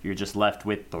that. You're just left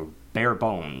with the bare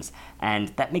bones. And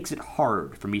that makes it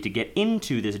hard for me to get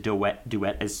into this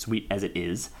duet as sweet as it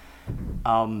is.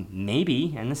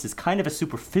 Maybe, and this is kind of a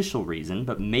superficial reason,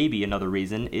 but maybe another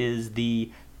reason is the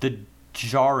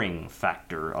jarring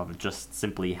factor of just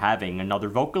simply having another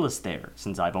vocalist there,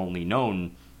 since I've only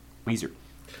known Weezer.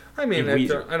 I mean, And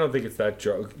Weezer. I don't think it's that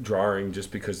jarring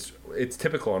just because it's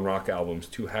typical on rock albums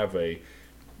to have a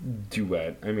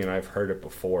duet. I mean, I've heard it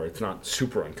before. It's not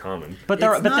super uncommon. But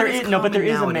there is a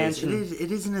nowadays. mention.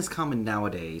 It isn't as common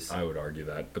nowadays. I would argue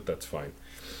that, but that's fine.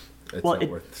 It's Well, not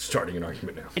worth starting an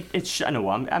argument now.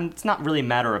 It's not really a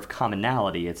matter of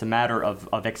commonality. It's a matter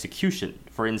of execution.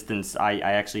 For instance, I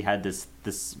actually had this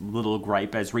little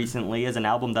gripe as recently as an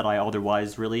album that I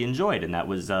otherwise really enjoyed, and that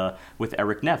was with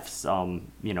Eric Neff's,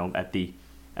 at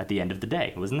the end of the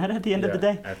day. Wasn't that at the end of the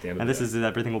day? At the end of and the this day. is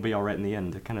Everything Will Be Alright in the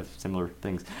End. They're kind of similar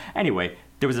things. Anyway,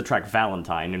 there was a track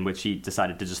Valentine in which he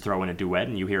decided to just throw in a duet,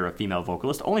 and you hear a female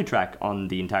vocalist. Only track on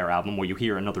the entire album where you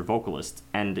hear another vocalist.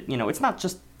 And,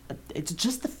 it's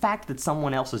just the fact that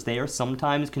someone else is there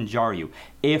sometimes can jar you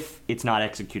if it's not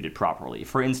executed properly.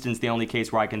 For instance, the only case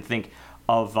where I can think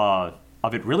of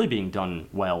it really being done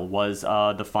well was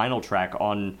the final track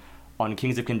on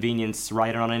Kings of Convenience,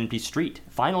 Riding on Empty Street.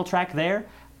 Final track there,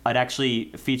 it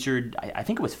actually featured, I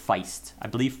think it was Feist. I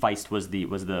believe Feist was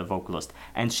the vocalist,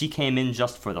 and she came in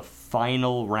just for the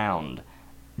final round.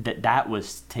 That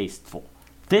was tasteful.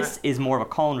 This is more of a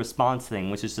call and response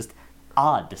thing, which is just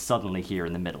odd to suddenly hear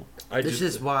in the middle. This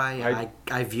is why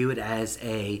I view it as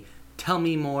a tell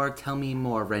me more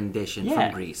rendition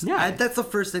from Grease. Yeah. That's the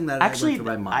first thing that Actually, went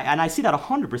through my mind. I see that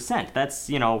 100%. That's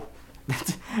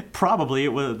probably it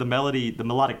was the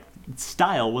melodic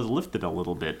style was lifted a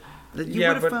little bit.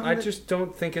 But I just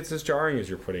don't think it's as jarring as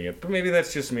you're putting it. But maybe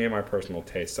that's just me and my personal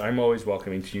tastes. I'm always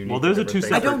welcoming to unique. Well, those are two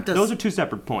different things. separate. Those are two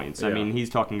separate points. Yeah. I mean, he's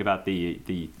talking about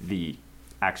the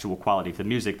actual quality of the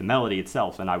music, the melody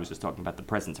itself, and I was just talking about the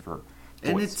presence of her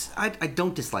voice. And I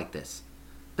don't dislike this.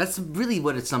 That's really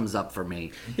what it sums up for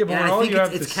me. Yeah, but and when I all think you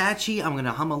have it's to catchy. I'm going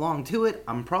to hum along to it.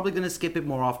 I'm probably going to skip it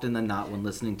more often than not when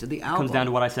listening to the album. Comes down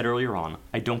to what I said earlier on.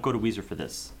 I don't go to Weezer for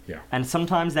this. Yeah. And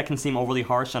sometimes that can seem overly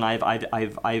harsh, and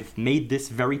I've made this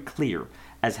very clear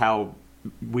as how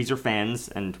Weezer fans,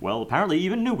 and well, apparently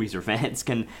even new Weezer fans,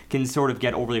 can sort of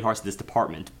get overly harsh to this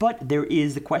department. But there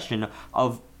is the question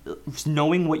of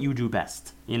knowing what you do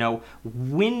best.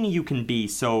 When you can be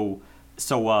so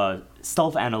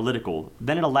self-analytical,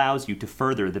 then it allows you to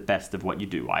further the best of what you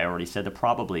do. I already said that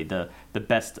probably the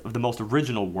best of the most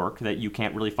original work that you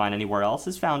can't really find anywhere else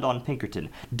is found on Pinkerton.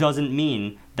 Doesn't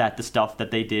mean that the stuff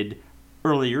that they did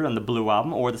earlier on the Blue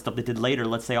Album or the stuff they did later,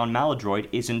 let's say on Maladroid,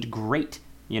 isn't great,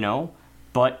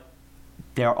 But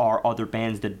there are other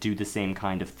bands that do the same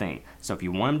kind of thing. So if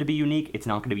you want them to be unique, it's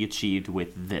not going to be achieved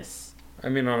with this. I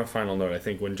mean, on a final note, I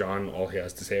think when John, all he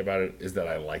has to say about it is that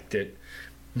I liked it.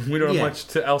 We don't have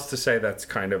much else to say that's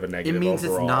kind of a negative. It means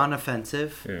overall. it's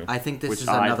non-offensive. Yeah. I think this Which is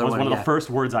another was one. one of the first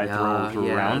words I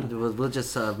threw around. We'll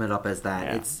just sum it up as that.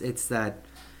 Yeah. It's that.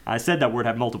 I said that word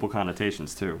had multiple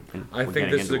connotations too. I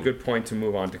think this is a good point to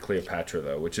move on to Cleopatra,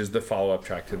 though, which is the follow-up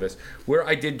track to this, where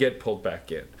I did get pulled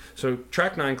back in. So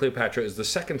track 9, Cleopatra, is the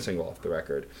second single off the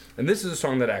record, and this is a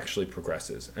song that actually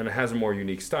progresses, and it has a more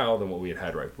unique style than what we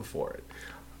had right before it.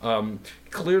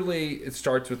 Clearly, it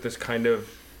starts with this kind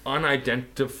of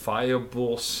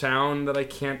unidentifiable sound that I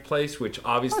can't place, which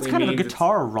obviously it's kind means of a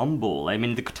guitar rumble. I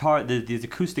mean, the guitar, the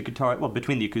acoustic guitar, well,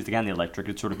 between the acoustic and the electric,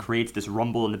 it sort of creates this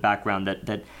rumble in the background that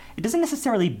it doesn't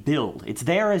necessarily build. It's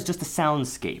there as just a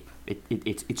soundscape.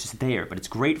 It's just there, but it's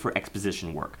great for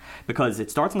exposition work because it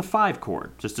starts on the 5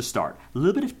 chord, just to start. A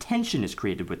little bit of tension is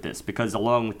created with this because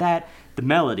along with that, the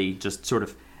melody just sort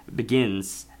of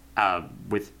begins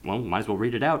with, well, might as well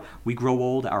read it out. We grow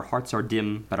old, our hearts are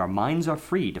dim, but our minds are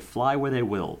free to fly where they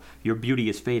will. Your beauty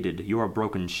is faded, you're a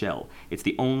broken shell. It's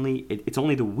only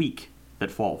the weak that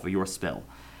fall for your spell.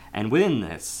 And within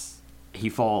this, he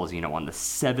falls, on the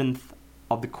 7th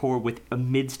of the chord with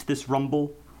amidst this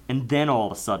rumble, and then all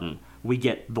of a sudden, we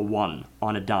get the 1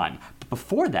 on a dime. But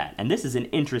before that, and this is an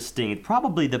interesting,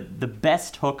 probably the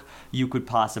best hook you could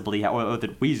possibly have, or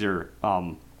that Weezer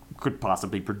could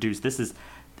possibly produce. This is...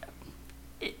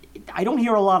 I don't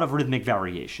hear a lot of rhythmic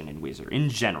variation in Weezer, in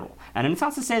general. And it's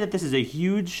not to say that this is a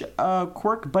huge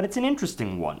quirk, but it's an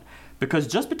interesting one. Because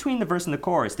just between the verse and the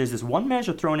chorus, there's this one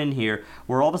measure thrown in here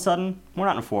where all of a sudden, we're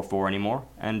not in 4/4 anymore.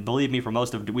 And believe me, for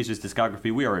most of Weezer's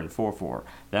discography, we are in 4/4.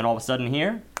 Then all of a sudden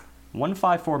here,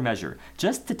 1/5/4 measure.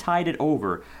 Just to tide it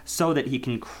over so that he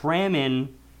can cram in...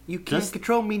 You can't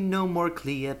control me no more,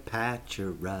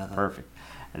 Cleopatra. Perfect.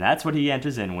 And that's what he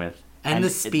enters in with. And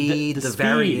the speed, the speed,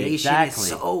 variation exactly. is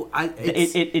so...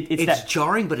 It's that,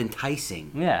 jarring but enticing.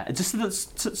 Yeah, it's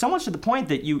just so much to the point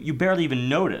that you barely even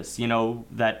notice,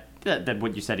 that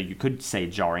what you said, you could say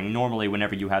jarring. Normally,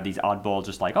 whenever you have these oddballs,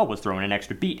 just like, let's throw in an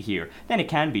extra beat here, then it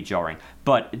can be jarring.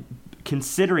 But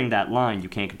considering that line, you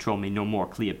can't control me no more,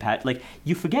 Cleopatra,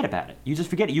 you forget about it. You just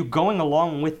forget it. You're going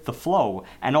along with the flow,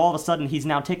 and all of a sudden, he's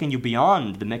now taking you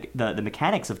beyond the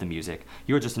mechanics of the music.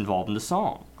 You're just involved in the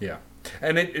song. Yeah.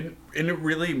 And it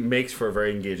really makes for a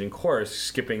very engaging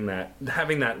chorus,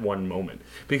 having that one moment.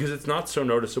 Because it's not so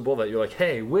noticeable that you're like,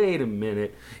 hey, wait a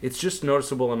minute. It's just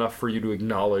noticeable enough for you to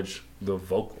acknowledge the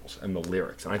vocals and the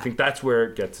lyrics. And I think that's where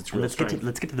it gets its real strength.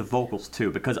 Let's get to the vocals,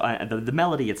 too, because the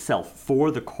melody itself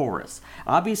for the chorus,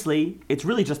 obviously, it's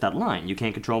really just that line, you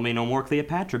can't control me no more,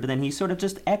 Cleopatra, but then he sort of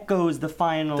just echoes the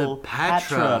final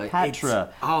Patra.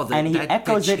 And he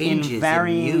echoes it in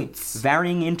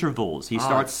varying intervals. He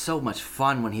starts... It's so much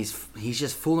fun when he's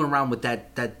just fooling around with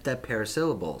that pair of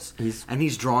syllables.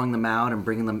 He's drawing them out and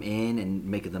bringing them in and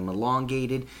making them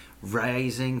elongated,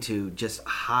 rising to just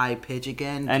high pitch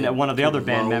again. And one of the other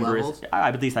band members,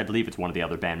 at least I believe it's one of the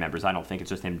other band members. I don't think it's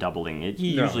just him doubling it. He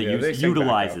usually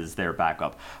utilizes their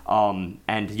backup. And,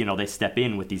 they step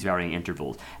in with these varying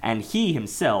intervals. And he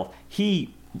himself,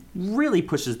 really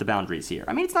pushes the boundaries here.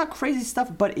 I mean, it's not crazy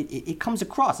stuff, but it comes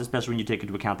across, especially when you take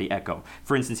into account the echo.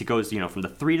 For instance, he goes, from the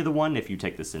 3 to the 1. If you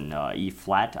take this in E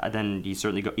flat, then you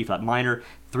certainly go E flat minor,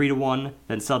 3 to 1,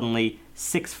 then suddenly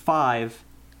 6/5,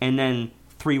 and then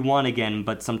 3/1 again,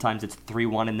 but sometimes it's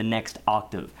 3/1 in the next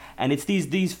octave. And it's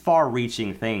these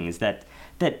far-reaching things that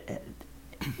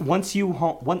once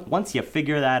you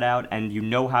figure that out and you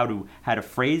know how to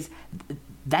phrase,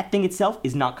 that thing itself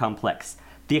is not complex.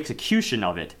 The execution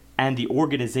of it and the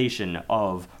organization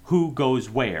of who goes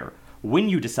where when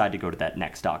you decide to go to that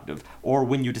next octave, or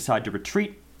when you decide to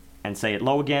retreat and say it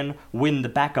low again, when the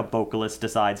backup vocalist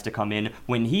decides to come in,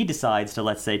 when he decides to,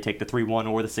 let's say, take the 3/1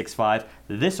 or the 6/5,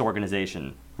 this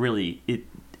organization really,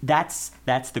 that's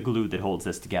the glue that holds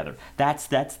this together. That's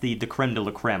the creme de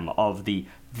la creme of the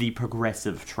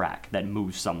progressive track that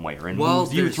moves somewhere and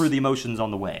moves you through the emotions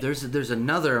on the way. There's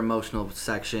another emotional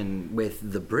section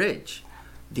with the bridge.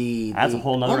 That's a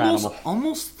whole nother animal.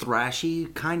 Almost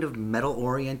thrashy, kind of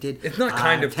metal-oriented. It's not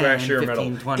kind of 10, thrashy or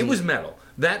 15, metal. 20. It was metal.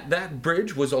 That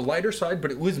bridge was a lighter side,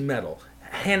 but it was metal.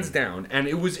 Hands down. And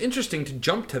it was interesting to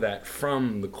jump to that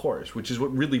from the chorus, which is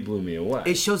what really blew me away.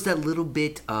 It shows that little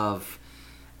bit of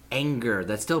anger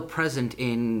that's still present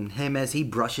in him as he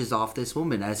brushes off this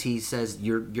woman, as he says,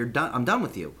 you're done. I'm done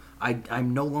with you.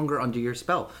 I'm no longer under your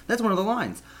spell. That's one of the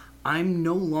lines. I'm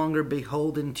no longer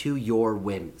beholden to your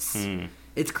whims.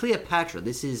 It's Cleopatra.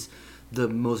 This is the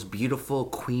most beautiful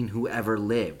queen who ever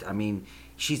lived. I mean,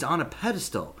 she's on a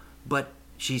pedestal, but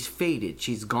She's faded.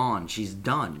 She's gone. She's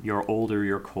done. You're older,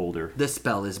 you're colder. The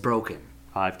spell is broken.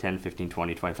 5, 10, 15,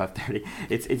 20, 25, 30.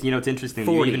 It's it's interesting.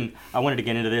 40. I wanted to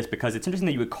get into this because it's interesting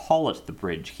that you would call it the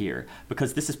bridge here,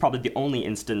 because this is probably the only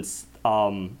instance,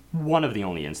 one of the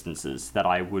only instances that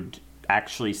I would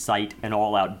actually cite an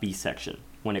all-out B section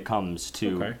when it comes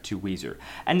to Weezer.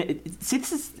 And it's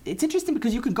interesting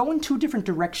because you could go in two different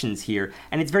directions here,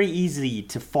 and it's very easy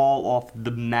to fall off the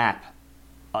map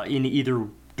in either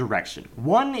direction.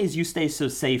 One is you stay so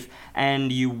safe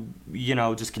and you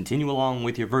just continue along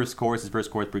with your verse, chorus,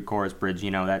 pre-chorus, bridge,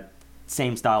 that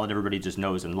same style that everybody just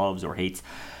knows and loves or hates.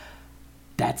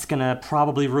 That's gonna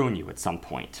probably ruin you at some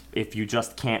point if you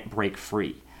just can't break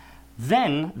free.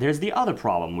 Then there's the other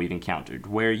problem we've encountered,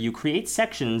 where you create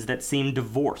sections that seem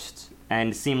divorced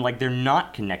and seem like they're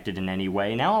not connected in any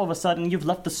way. Now all of a sudden you've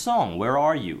left the song. Where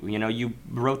are you? You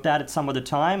wrote that at some other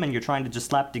time and you're trying to just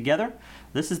slap together.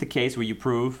 This is the case where you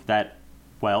prove that,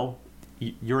 well,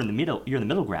 you're in the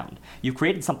middle ground. You've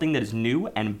created something that is new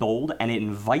and bold, and it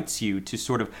invites you to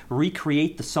sort of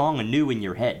recreate the song anew in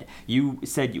your head. You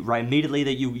said right immediately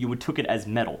that you took it as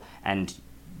metal, and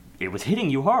it was hitting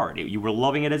you hard. You were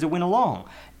loving it as it went along.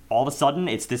 All of a sudden,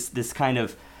 it's this kind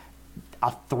of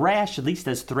a thrash, at least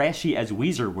as thrashy as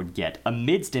Weezer would get,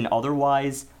 amidst an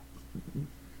otherwise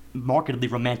markedly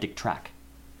romantic track.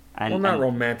 Not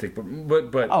romantic,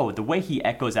 but oh, the way he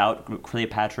echoes out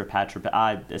Cleopatra,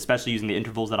 especially using the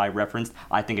intervals that I referenced,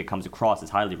 I think it comes across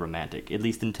as highly romantic, at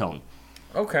least in tone.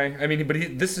 Okay, I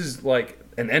mean, this is like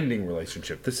an ending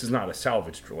relationship. This is not a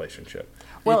salvaged relationship.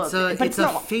 Well, it's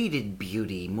a faded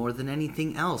beauty more than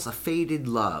anything else. A faded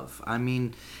love. I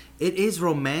mean, it is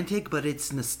romantic, but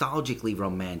it's nostalgically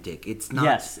romantic. It's not.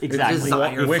 Yes, exactly.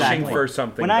 Wishing for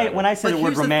something. When I say the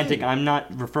word romantic, I'm not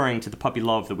referring to the puppy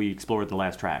love that we explored in the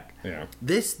last track. Yeah.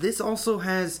 This also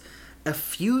has a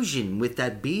fusion with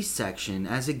that B section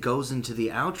as it goes into the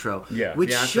outro. Yeah, which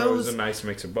the outro shows is a nice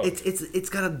mix of both. It's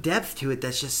got a depth to it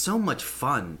that's just so much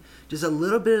fun. Just a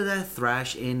little bit of that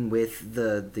thrash in with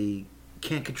the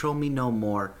Can't Control Me No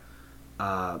More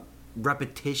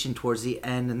repetition towards the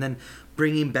end, and then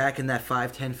bringing back in that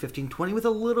 5, 10, 15, 20 with a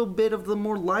little bit of the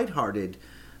more lighthearted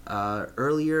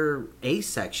earlier A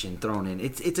section thrown in.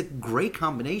 It's a great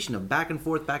combination of back and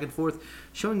forth,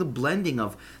 showing the blending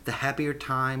of the happier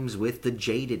times with the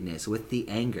jadedness, with the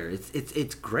anger.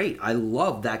 It's great. I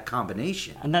love that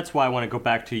combination. And that's why I want to go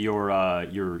back to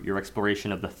your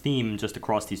exploration of the theme just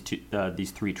across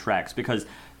these three tracks, because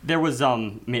there was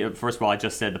first of all, I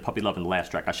just said the puppy love in the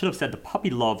last track. I should have said the puppy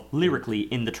love lyrically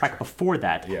in the track before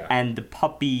that, and the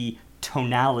puppy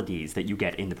tonalities that you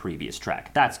get in the previous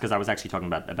track. That's because I was actually talking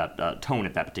about tone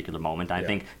at that particular moment. I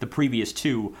think the previous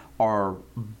two are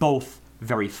both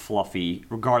very fluffy,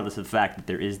 regardless of the fact that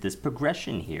there is this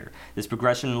progression here. This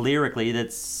progression lyrically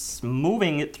that's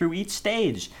moving it through each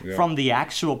stage, from the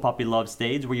actual puppy love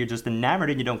stage where you're just enamored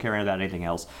and you don't care about anything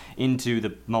else, into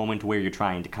the moment where you're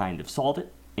trying to kind of solve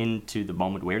it, into the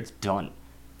moment where it's done.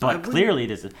 But clearly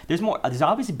there's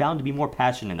obviously bound to be more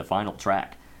passion in the final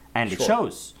track, and it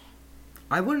shows.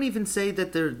 I wouldn't even say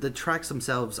that the tracks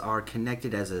themselves are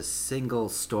connected as a single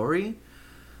story,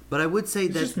 but I would say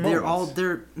that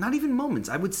they're not even moments.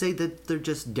 I would say that they're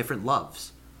just different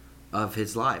loves of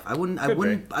his life. I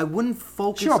wouldn't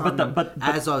focus on them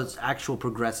as an actual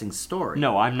progressing story.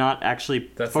 No, I'm not actually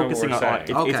focusing on it.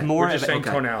 It's more of saying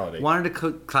tonality. Wanted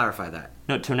to clarify that.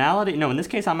 No, tonality. No, in this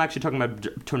case, I'm actually talking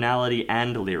about tonality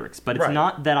and lyrics. But it's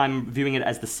not that I'm viewing it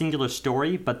as the singular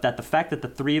story, but that the fact that the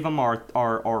three of them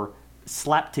are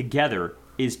slapped together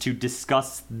is to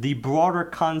discuss the broader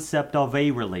concept of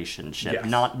a relationship,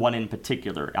 not one in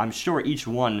particular. I'm sure each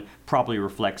one probably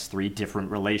reflects three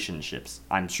different relationships.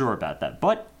 I'm sure about that.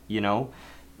 But,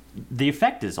 the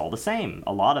effect is all the same.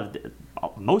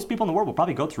 Most people in the world will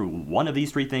probably go through one of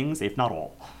these three things, if not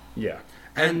all. Yeah.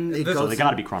 And so they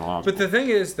got to be chronological. But the thing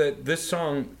is that this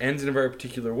song ends in a very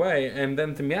particular way, and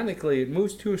then thematically it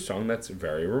moves to a song that's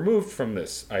very removed from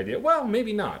this idea. Well,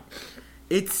 maybe not.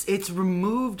 It's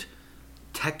removed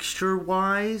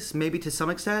texture-wise, maybe to some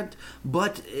extent,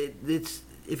 but it's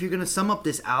if you're going to sum up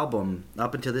this album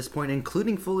up until this point,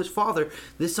 including Foolish Father,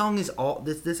 this album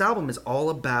is all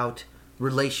about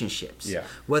relationships. Yeah.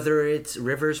 Whether it's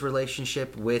Rivers'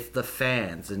 relationship with the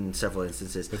fans in several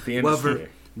instances, with the industry.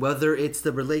 Whether it's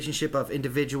the relationship of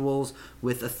individuals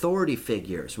with authority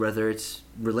figures, whether it's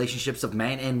relationships of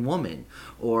man and woman,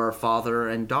 or father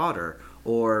and daughter,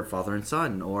 or father and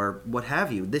son, or what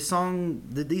have you. This song,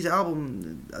 these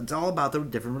albums, it's all about the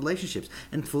different relationships.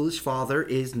 And Foolish Father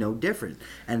is no different.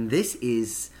 And this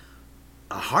is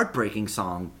a heartbreaking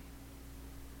song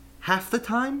half the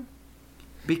time.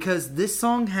 because this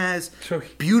song has So-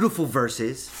 beautiful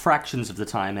verses. Fractions of the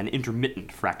time and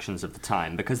intermittent fractions of the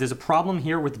time, because there's a problem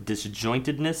here with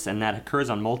disjointedness, and that occurs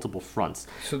on multiple fronts.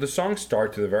 So the song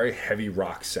starts with a very heavy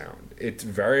rock sound. It's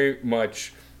very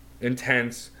much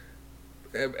intense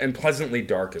and pleasantly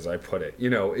dark, as I put it.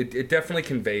 It definitely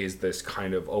conveys this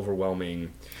kind of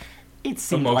overwhelming. It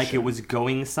seemed like it Emotion. was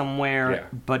going somewhere, Yeah.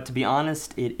 but to be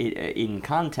honest, it in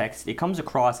context, it comes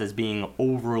across as being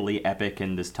overly epic,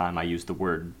 and this time I use the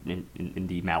word in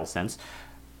the mal sense,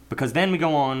 because then we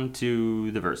go on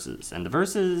to the verses, and the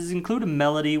verses include a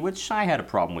melody which I had a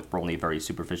problem with for only a very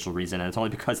superficial reason, and it's only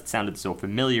because it sounded so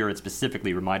familiar. It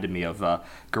specifically reminded me of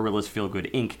Gorillaz' Feel Good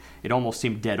Inc. It almost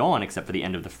seemed dead on, except for the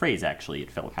end of the phrase, actually.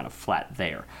 It felt kind of flat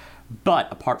there.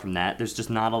 But apart from that, there's just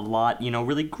not a lot,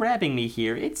 really grabbing me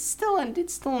here. It's still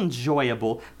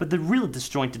enjoyable, but the real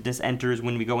disjointedness enters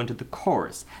when we go into the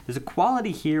chorus. There's a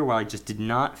quality here where I just did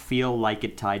not feel like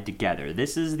it tied together.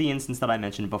 This is the instance that I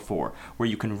mentioned before, where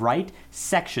you can write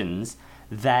sections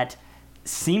that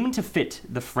seem to fit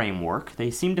the framework. They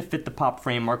seem to fit the pop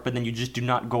framework, but then you just do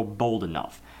not go bold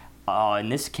enough. In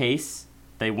this case,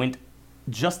 they went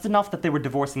just enough that they were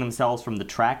divorcing themselves from the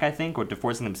track, I think, or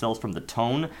divorcing themselves from the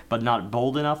tone, but not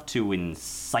bold enough to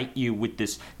incite you with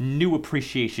this new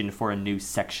appreciation for a new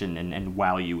section and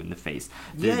wow you in the face.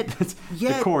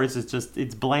 The chorus is just,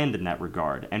 it's bland in that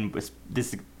regard, and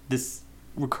this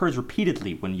recurs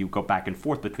repeatedly when you go back and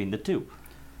forth between the two.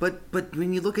 But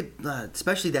when you look at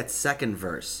especially that second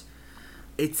verse,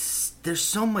 there's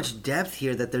so much depth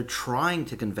here that they're trying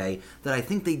to convey that I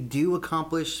think they do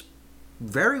accomplish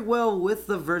very well with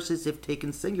the verses if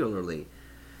taken singularly.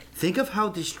 Think of how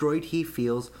destroyed he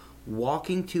feels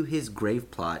walking to his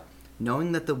grave plot,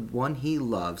 knowing that the one he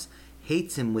loves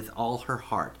hates him with all her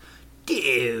heart.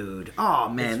 Dude, oh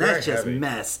man, It's that's very just heavy.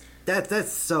 mess.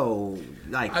 That's so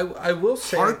like I will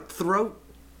say. heartthroat.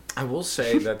 I will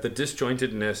say that the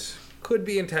disjointedness could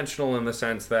be intentional in the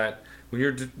sense that when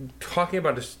you're talking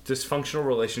about a dysfunctional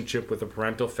relationship with a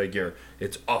parental figure,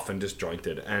 it's often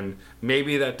disjointed. And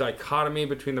maybe that dichotomy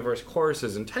between the verse chorus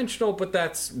is intentional, but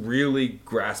that's really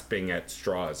grasping at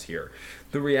straws here.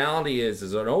 The reality is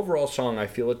an overall song, I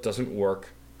feel it doesn't work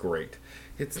great.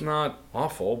 It's not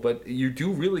awful, but you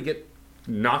do really get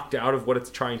knocked out of what it's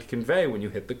trying to convey when you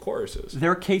hit the choruses.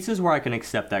 There are cases where I can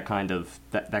accept that kind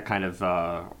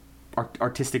of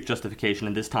artistic justification,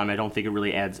 and this time I don't think it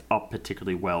really adds up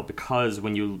particularly well, because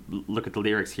when you look at the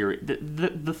lyrics here,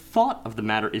 the thought of the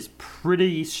matter is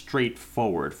pretty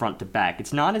straightforward front to back.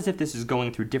 It's not as if this is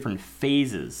going through different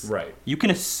phases. Right. You can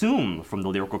assume from the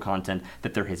lyrical content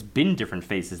that there has been different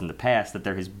phases in the past, that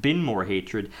there has been more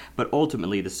hatred, but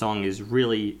ultimately the song is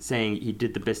really saying he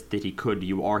did the best that he could.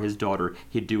 You are his daughter.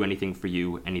 He'd do anything for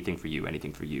you, anything for you,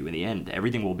 anything for you. In the end,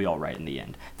 everything will be all right in the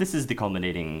end. This is the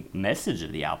culminating message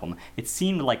of the album. It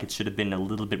seemed like it should have been a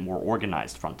little bit more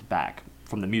organized front to back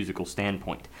from the musical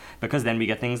standpoint, because then we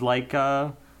get things like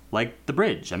the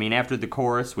bridge. I mean, after the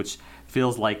chorus, which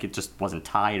feels like it just wasn't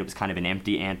tied, it was kind of an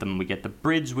empty anthem, we get the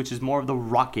bridge, which is more of the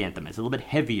rock anthem. It's a little bit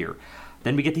heavier.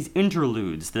 Then we get these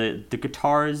interludes. The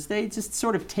guitars, they just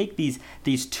sort of take these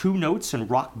two notes and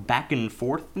rock back and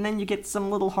forth, and then you get some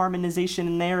little harmonization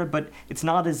in there, but it's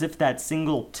not as if that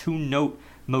single two-note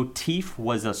motif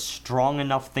was a strong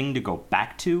enough thing to go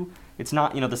back to. It's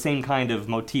not, the same kind of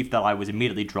motif that I was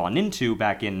immediately drawn into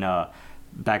back in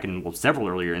several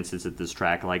earlier instances of this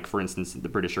track, like, for instance, The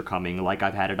British Are Coming, like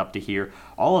I've Had It Up to Here.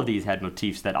 All of these had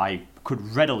motifs that I could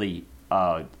readily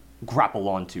grapple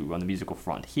onto on the musical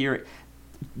front. Here,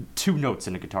 two notes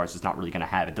in the guitars is not really going to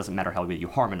have it. It doesn't matter how you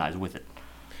harmonize with it.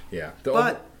 Yeah.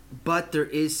 But there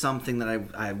is something that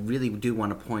I really do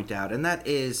want to point out, and that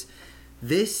is,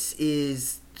 this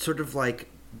is sort of like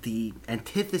the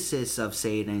antithesis of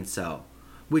Say It Ain't So,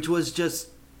 which was just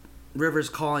Rivers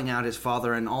calling out his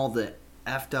father and all the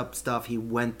effed up stuff he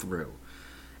went through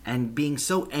and being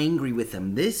so angry with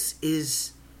him. This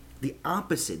is the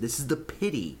opposite. This is the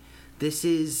pity. This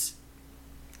is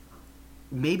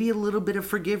maybe a little bit of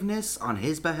forgiveness on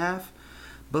his behalf,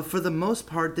 but for the most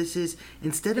part, this is,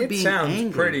 instead of being angry... It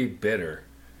sounds pretty bitter.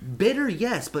 Bitter,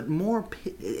 yes, but more...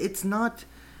 It's not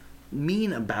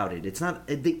mean about it. It's not...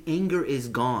 The anger is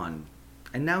gone.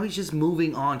 And now he's just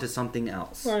moving on to something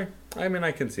else. Right. I mean,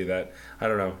 I can see that. I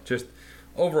don't know. Just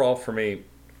overall, for me,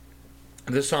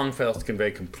 this song fails to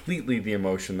convey completely the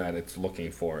emotion that it's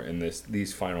looking for in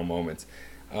these final moments.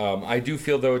 I do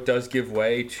feel, though, it does give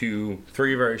way to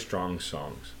three very strong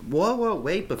songs. Whoa,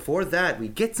 wait. Before that, we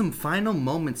get some final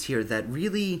moments here that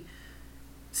really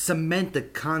cement the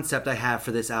concept I have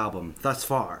for this album thus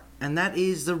far. And that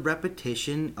is the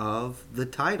repetition of the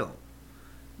title.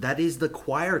 That is the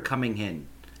choir coming in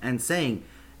and saying,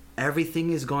 everything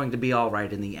is going to be all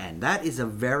right in the end. That is a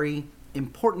very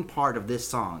important part of this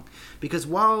song, because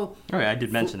while I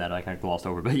did mention that, I kind of glossed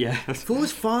over, but yeah.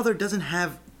 Foolish Father doesn't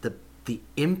have the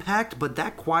impact, but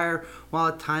that choir, while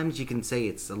at times you can say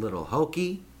it's a little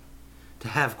hokey to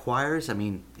have choirs, I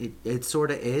mean, it sort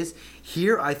of is.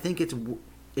 Here, I think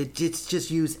it's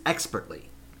just used expertly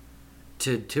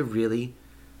to really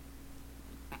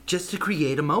just to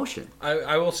create emotion.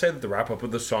 I will say that the wrap up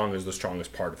of the song is the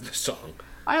strongest part of the song.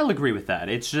 I'll agree with that.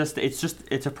 It's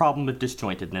a problem with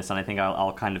disjointedness, and I think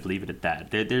I'll kind of leave it at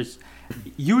that. There's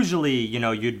usually,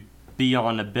 you'd be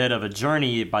on a bit of a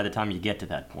journey by the time you get to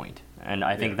that point. And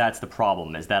I think that's the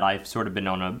problem, is that I've sort of been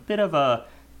on a bit of a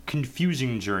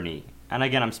confusing journey. And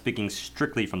again, I'm speaking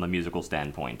strictly from the musical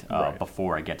standpoint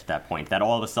before I get to that point. That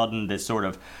all of a sudden this sort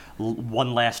of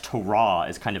one last hurrah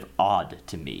is kind of odd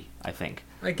to me, I think.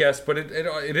 I guess, but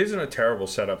it isn't a terrible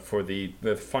setup for the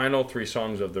final 3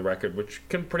 songs of the record, which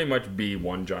can pretty much be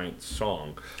one giant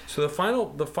song. So the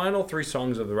final 3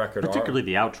 songs of the record particularly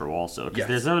the outro also, because Yes.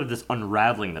 there's sort of this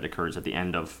unraveling that occurs at the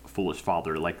end of Foolish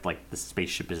Father, like the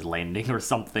spaceship is landing or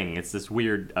something. It's this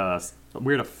weird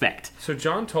effect. So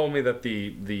John told me that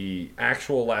the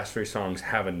actual last 3 songs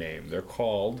have a name. They're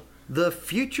called The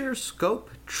Future Scope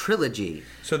Trilogy.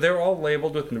 So they're all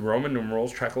labeled with Roman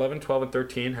numerals. Track 11, 12, and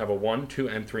 13 have a 1, 2,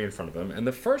 and 3 in front of them. And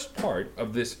the first part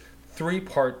of this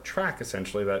 3-part track,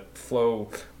 essentially, that flow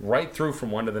right through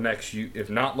from one to the next, if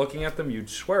not looking at them, you'd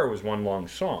swear it was one long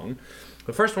song.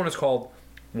 The first one is called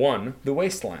 1, The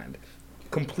Wasteland.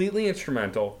 Completely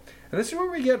instrumental. And this is where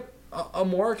we get a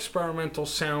more experimental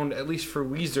sound, at least for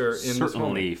Weezer in this moment.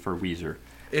 Certainly for Weezer.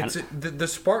 It's the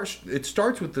sparse. It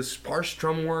starts with the sparse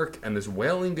drum work and this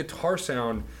wailing guitar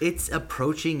sound. It's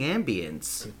approaching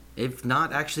ambience, if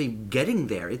not actually getting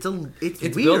there. It's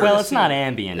weird. Well, it's not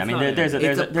ambient. I mean, there's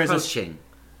It's a approaching.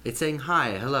 It's saying,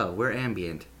 "Hi, hello, we're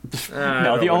ambient."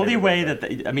 no, the only way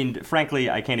that frankly,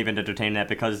 I can't even entertain that,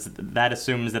 because that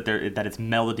assumes that it's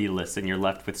melodyless and you're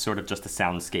left with sort of just a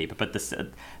soundscape. But the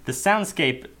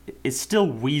soundscape is still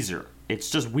Weezer. It's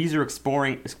just Weezer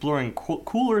exploring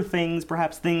cooler things,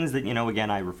 perhaps things that, again,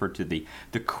 I refer to the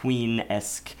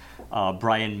Queen-esque,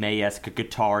 Brian May-esque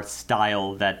guitar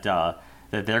style that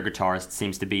their guitarist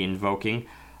seems to be invoking.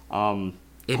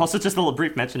 Also, just a little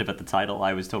brief mention about the title.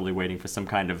 I was totally waiting for some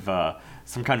kind of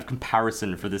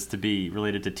comparison for this to be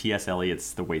related to T.S.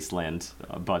 Eliot's The Wasteland,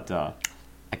 but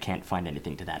I can't find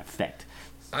anything to that effect.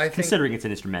 Considering it's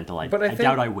an instrumental, I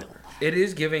doubt I will. It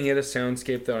is giving it a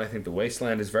soundscape, though, and I think The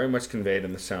Wasteland is very much conveyed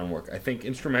in the sound work. I think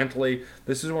instrumentally,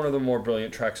 this is one of the more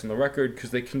brilliant tracks on the record, because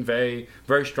they convey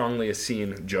very strongly a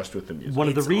scene just with the music. One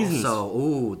of the reasons...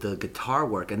 Also, the guitar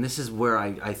work, and this is where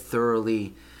I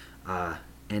thoroughly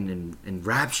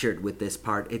enraptured with this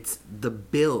part. It's the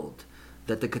build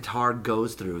that the guitar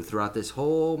goes throughout this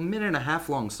whole 1.5-minute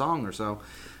long song or so,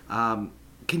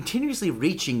 continuously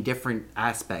reaching different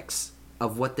aspects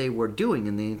of what they were doing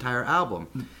in the entire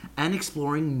album, and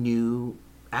exploring new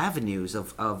avenues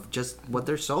of just what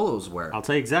their solos were. I'll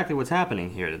tell you exactly what's happening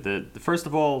here. The first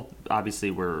of all, obviously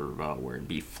we're in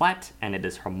B flat, and it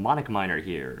is harmonic minor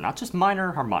here. Not just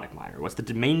minor, harmonic minor. What's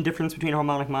the main difference between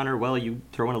harmonic minor? Well, you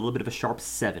throw in a little bit of a sharp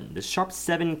 7. This sharp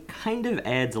 7 kind of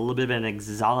adds a little bit of an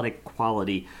exotic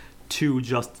quality to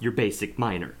just your basic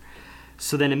minor.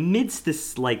 So then amidst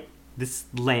this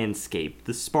landscape,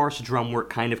 the sparse drum work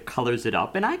kind of colors it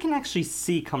up, and I can actually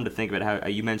see, come to think of it, how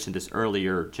you mentioned this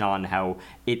earlier, John, how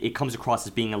it comes across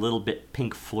as being a little bit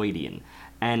Pink Floydian.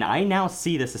 And I now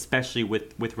see this especially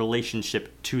with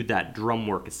relationship to that drum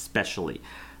work especially.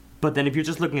 But then if you're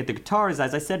just looking at the guitars,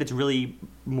 as I said, it's really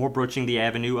more broaching the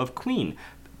avenue of Queen,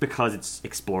 because it's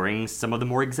exploring some of the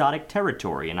more exotic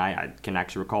territory, and I can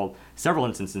actually recall several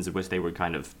instances in which they would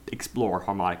kind of explore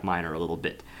harmonic minor a little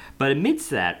bit. But amidst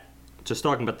that, just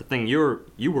talking about the thing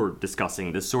you were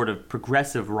discussing, this sort of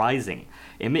progressive rising.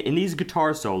 In these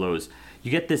guitar solos,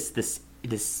 you get this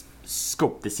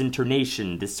scope, this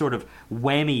intonation, this sort of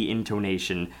whammy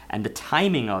intonation, and the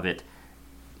timing of it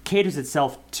caters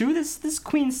itself to this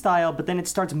Queen style, but then it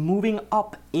starts moving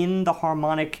up in the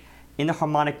harmonic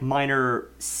minor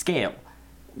scale.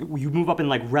 You move up in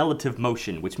relative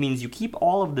motion, which means you keep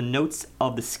all of the notes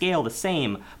of the scale the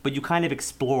same, but you kind of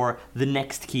explore the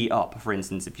next key up. For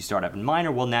instance, if you start up in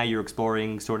minor, well, now you're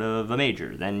exploring sort of a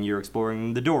major, then you're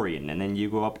exploring the Dorian, and then you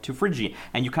go up to Phrygian,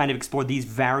 and you kind of explore these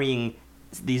varying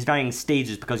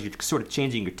stages, because you're sort of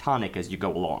changing your tonic as you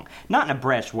go along. Not in a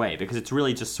brash way, because it's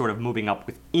really just sort of moving up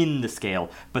within the scale,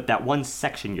 but that one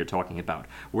section you're talking about,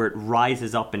 where it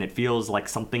rises up and it feels like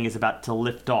something is about to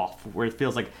lift off, where it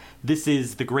feels like this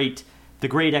is the great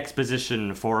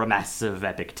exposition for a massive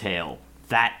epic tale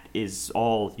that is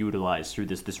all utilized through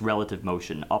this relative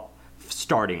motion up,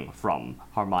 starting from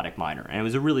harmonic minor. And it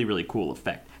was a really, really cool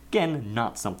effect. Again,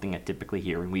 not something I typically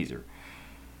hear in Weezer.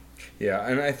 Yeah,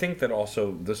 and I think that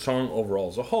also the song overall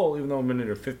as a whole, even though a minute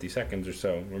or 50 seconds or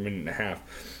so, or a minute and a half,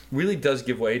 really does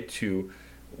give way to,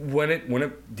 when it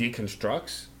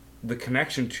deconstructs, the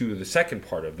connection to the second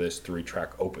part of this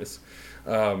 3-track opus,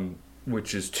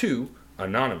 which is 2,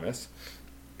 Anonymous.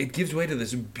 It gives way to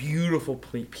this beautiful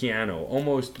piano,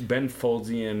 almost Ben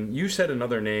Foldsian. You said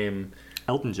another name.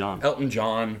 Elton John. Elton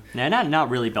John. Nah, not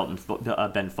really Ben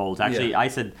Folds. Actually, Yeah. I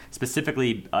said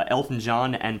specifically Elton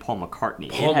John and Paul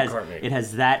McCartney. McCartney. It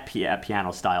has that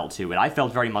piano style to it. I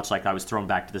felt very much like I was thrown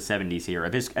back to the 70s here.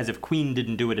 As if Queen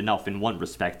didn't do it enough in one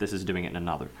respect, this is doing it in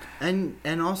another. And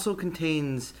also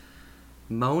contains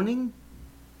moaning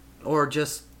or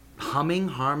just humming,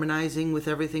 harmonizing with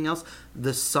everything else.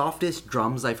 The softest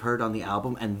drums I've heard on the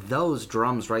album, and those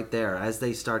drums right there, as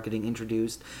they start getting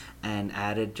introduced and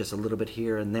added just a little bit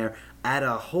here and there, add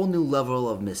a whole new level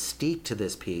of mystique to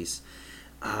this piece.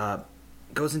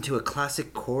 Goes into a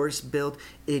classic chorus build.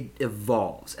 It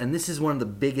evolves, and this is one of the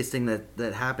biggest things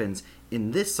that happens in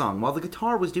this song. While the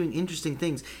guitar was doing interesting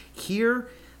things, here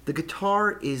the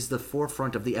guitar is the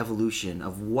forefront of the evolution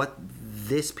of what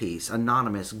this piece,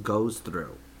 Anonymous, goes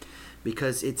through.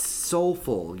 Because it's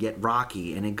soulful yet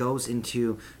rocky, and it goes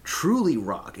into truly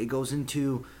rock. It goes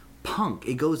into punk.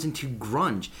 It goes into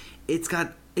grunge.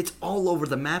 It's all over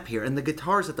the map here, and the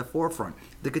guitar is at the forefront.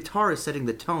 The guitar is setting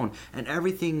the tone, and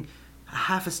everything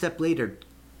half a step later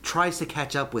tries to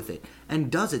catch up with it, and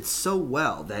does it so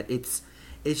well that it's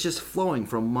just flowing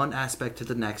from one aspect to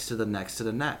the next, to the next, to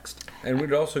the next. And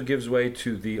it also gives way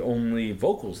to the only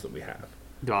vocals that we have.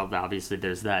 Well, obviously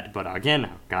there's that, but again,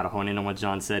 gotta hone in on what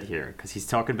John said here, because he's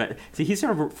talking about... See, he's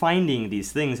sort of finding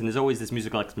these things, and there's always this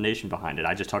musical explanation behind it.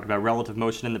 I just talked about relative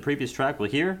motion in the previous track.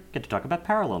 Well, here, get to talk about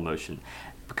parallel motion.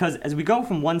 Because as we go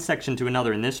from one section to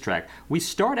another in this track, we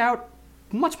start out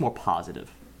much more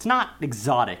positive. It's not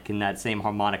exotic in that same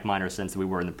harmonic minor sense that we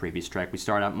were in the previous track. We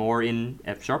start out more in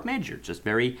F sharp major, just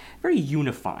very, very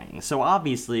unifying. So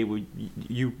obviously, we're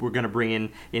going to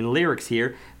bring in lyrics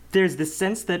here. There's this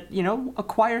sense that, a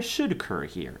choir should occur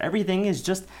here. Everything is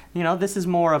just, this is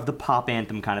more of the pop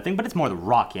anthem kind of thing, but it's more the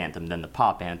rock anthem than the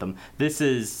pop anthem. This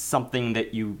is something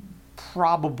that you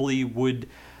probably would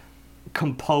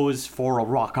compose for a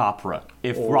rock opera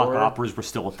if rock operas were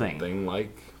still a thing. Something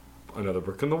like Another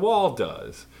Brick in the Wall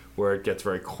does, where it gets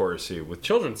very chorusy with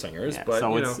children's singers. Yeah, but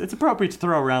so it's appropriate to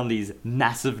throw around these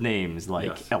massive names like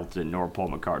Yes. Elton or Paul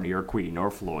McCartney or Queen or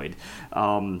Floyd,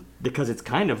 because it's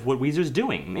kind of what Weezer's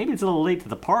doing. Maybe it's a little late to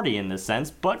the party in this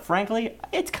sense, but frankly,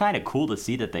 it's kind of cool to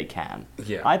see that they can.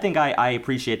 Yeah. I think I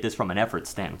appreciate this from an effort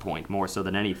standpoint more so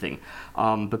than anything.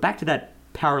 But back to that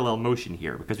parallel motion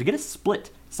here, because we get a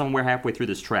split somewhere halfway through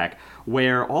this track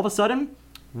where all of a sudden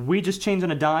we just change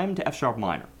on a dime to F sharp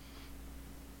minor.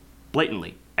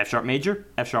 Blatantly. F sharp major,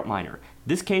 F sharp minor.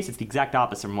 This case, it's the exact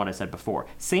opposite from what I said before.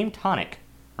 Same tonic,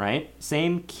 right?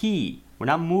 Same key. We're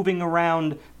not moving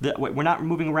around the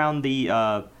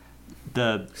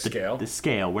Scale. The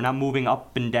scale. We're not moving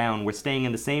up and down. We're staying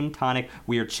in the same tonic.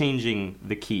 We are changing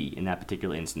the key in that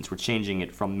particular instance. We're changing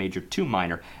it from major to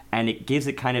minor, and it gives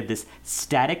it kind of this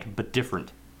static but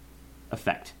different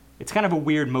effect. It's kind of a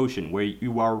weird motion where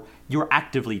you're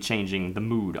actively changing the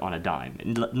mood on a dime,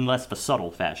 in less of a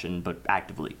subtle fashion, but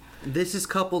actively. This is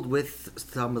coupled with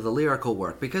some of the lyrical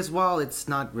work, because while it's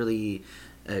not really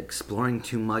exploring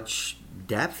too much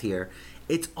depth here,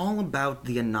 it's all about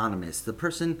the anonymous, the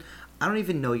person. I don't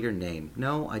even know your name.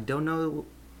 No, I don't know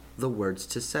the words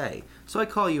to say, so I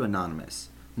call you anonymous.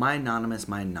 My anonymous,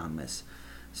 my anonymous.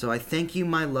 So I thank you,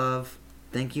 my love.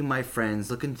 Thank you, my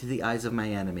friends. Look into the eyes of my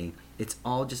enemy. It's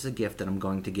all just a gift that I'm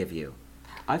going to give you.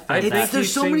 I find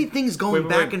There's so many things going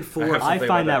back and forth. I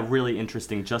find that really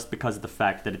interesting just because of the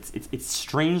fact that it's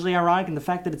strangely ironic, and the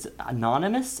fact that it's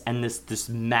anonymous and this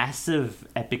massive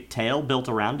epic tale built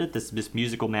around it, this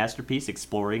musical masterpiece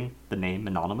exploring the name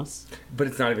Anonymous. But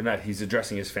it's not even that. He's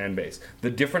addressing his fan base. The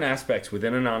different aspects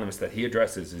within Anonymous that he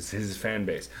addresses is his fan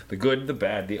base. The good, the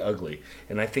bad, the ugly.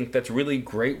 And I think that's a really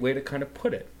great way to kind of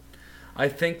put it. I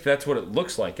think that's what it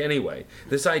looks like anyway.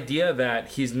 This idea that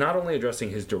he's not only addressing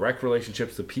his direct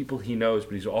relationships, the people he knows,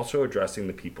 but he's also addressing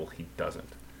the people he doesn't.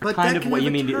 But Kind that of can what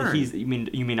have you a mean. turn.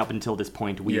 You mean up until this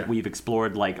point, Yeah. we've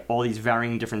explored like all these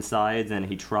varying different sides, and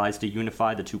he tries to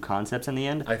unify the two concepts in the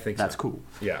end. I think that's so. cool.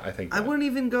 Yeah, I think I that. wouldn't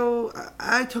even go.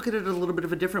 I took it in a little bit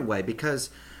of a different way, because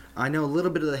I know a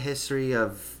little bit of the history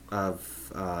of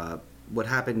what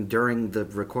happened during the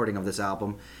recording of this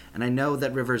album, and I know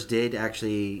that Rivers did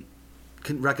actually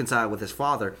reconcile with his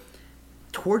father.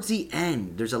 towards the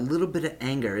end, there's a little bit of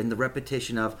anger in the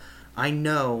repetition of, I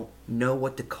know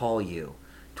what to call you.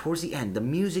 Towards the end, the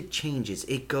music changes.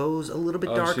 It goes a little bit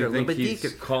darker, so you a little think bit he's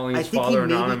deeper. calling his I think he father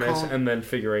maybe anonymous and then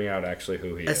figuring out actually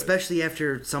who he is. especially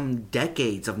after some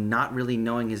decades of not really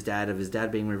knowing his dad, of his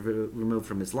dad being removed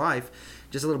from his life.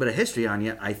 Just a little bit of history on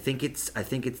you. I think it's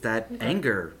that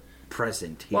anger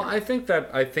present here. Well, I think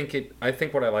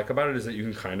what I like about it is that you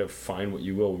can kind of find what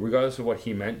you will, regardless of what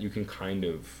he meant. You can kind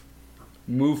of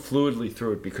move fluidly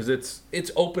through it because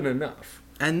it's open enough.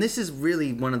 And this is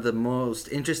really one of the most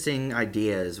interesting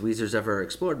ideas Weezer's ever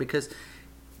explored, because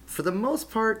for the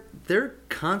most part, their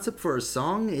concept for a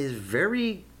song is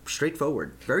very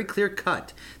straightforward, very clear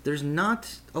cut. There's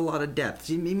not a lot of depth.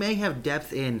 You may have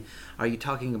depth in, are you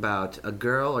talking about a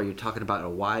girl, are you talking about a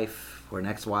wife or an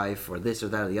ex-wife or this or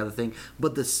that or the other thing,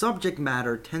 but the subject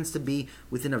matter tends to be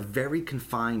within a very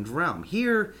confined realm.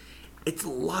 Here, it's a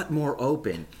lot more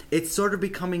open. It's sort of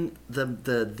becoming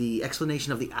the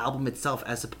explanation of the album itself,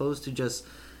 as opposed to just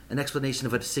an explanation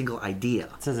of a single idea.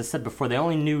 So as I said before, they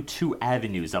only knew 2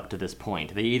 avenues up to this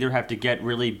point. They either have to get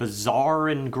really bizarre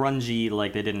and grungy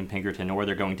like they did in Pinkerton, or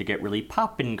they're going to get really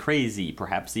poppin' crazy,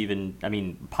 perhaps even,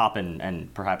 poppin'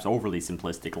 and perhaps overly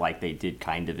simplistic like they did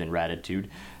kind of in Raditude,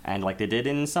 and like they did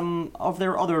in some of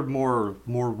their other more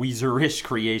Weezer-ish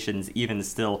creations. Even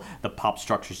still, the pop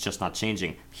structure's just not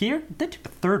changing. Here, they took the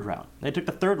third route. They took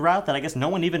the third route that I guess no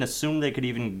one even assumed they could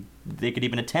even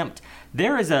attempt.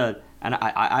 There is and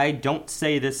I don't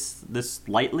say this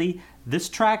lightly, this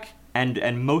track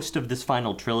and most of this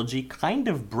final trilogy kind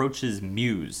of broaches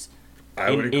Muse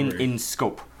in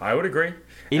scope. I would agree.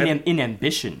 In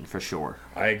ambition, for sure.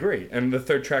 I agree. And the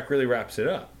third track really wraps it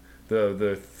up.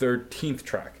 The 13th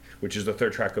track, which is the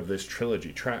third track of this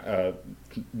trilogy,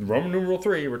 Roman numeral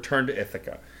 3, Return to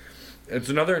Ithaca. It's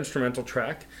another instrumental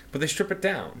track, but they strip it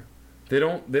down. They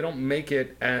don't make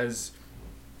it as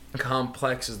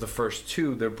complex as the first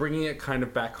 2. They're bringing it kind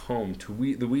of back home to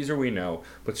the Weezer we know,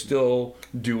 but still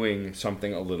doing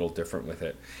something a little different with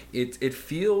it. It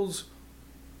feels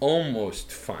almost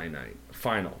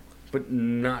final, but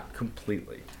not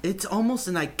completely. It's almost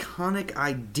an iconic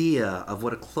idea of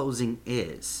what a closing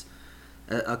is.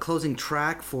 A closing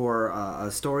track for a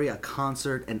story, a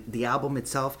concert, and the album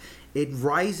itself. It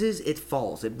rises, it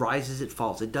falls. It rises, it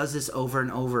falls. It does this over and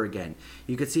over again.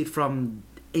 You could see it from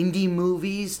indie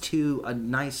movies to a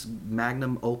nice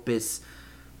magnum opus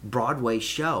Broadway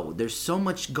show. There's so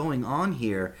much going on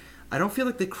here. I don't feel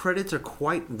like the credits are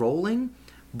quite rolling,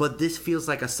 but this feels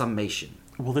like a summation.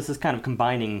 Well, this is kind of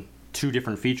combining 2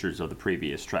 different features of the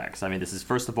previous tracks. I mean, this is,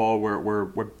 first of all,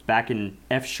 we're back in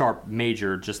F sharp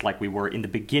major, just like we were in the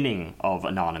beginning of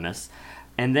Anonymous.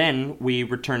 And then we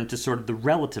return to sort of the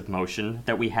relative motion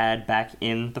that we had back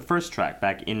in the first track,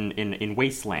 back in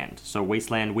Wasteland. So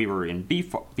Wasteland, we were in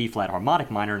B-flat harmonic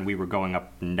minor, and we were going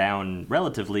up and down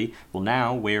relatively. Well,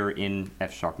 now we're in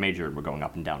F-sharp major, and we're going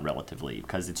up and down relatively,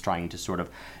 because it's trying to sort of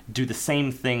do the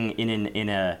same thing in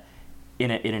an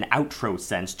outro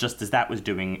sense, just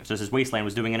as Wasteland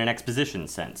was doing in an exposition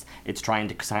sense. It's trying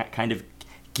to kind of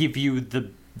give you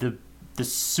the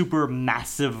super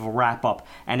massive wrap up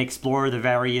and explore the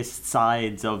various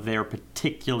sides of their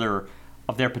particular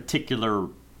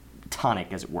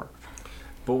tonic, as it were.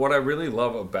 But what I really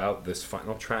love about this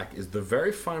final track is the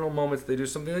very final moments they do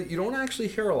something that you don't actually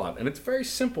hear a lot, and it's very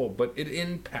simple, but it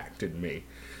impacted me.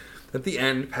 At the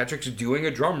end, Patrick's doing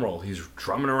a drum roll. He's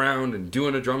drumming around and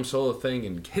doing a drum solo thing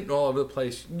and hitting all over the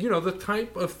place. You know, the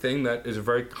type of thing that is a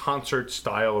very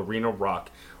concert-style arena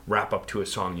rock wrap-up to a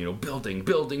song. You know, building,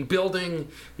 building, building.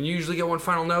 And you usually get one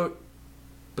final note,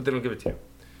 but they don't give it to you.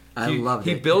 I love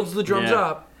it. He builds the drums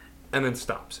up and then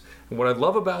stops. And what I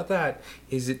love about that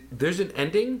is there's an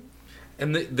ending,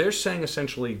 and they're saying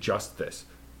essentially just this.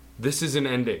 This is an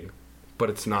ending, but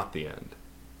it's not the end.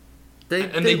 They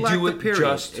do it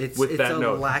just with that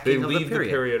note. They leave the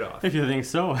period off. If you think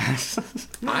so.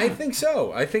 I think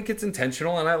so. I think it's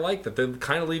intentional, and I like that. They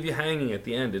kind of leave you hanging at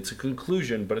the end. It's a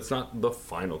conclusion, but it's not the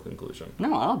final conclusion.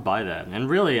 No, I'll buy that. And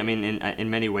really, I mean, in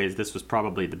many ways, this was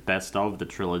probably the best of the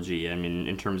trilogy. I mean,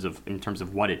 in terms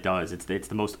of what it does, it's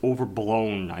the most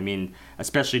overblown. I mean,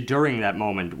 especially during that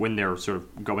moment when they're sort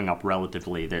of going up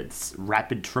relatively, that's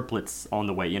rapid triplets on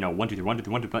the way. You know, 1 2 3 1 2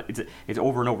 3 1 2. But it's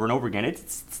over and over and over again.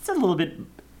 It's a little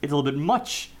bit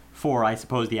much for, I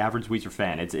suppose, the average Weezer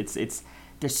fan.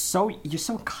 You're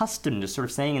so accustomed to sort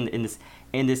of saying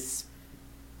in this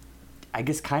I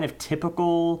guess kind of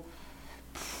typical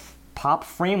pop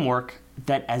framework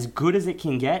that as good as it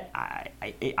can get,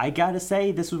 I gotta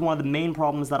say this was one of the main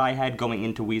problems that I had going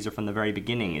into Weezer from the very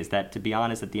beginning, is that, to be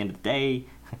honest, at the end of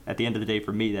the day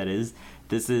for me, that is,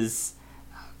 this is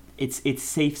it's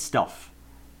safe stuff.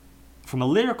 From a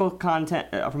lyrical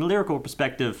from a lyrical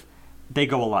perspective, they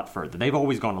go a lot further. They've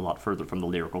always gone a lot further from the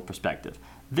lyrical perspective.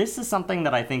 This is something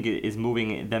that I think is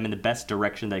moving them in the best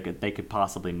direction they could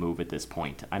possibly move at this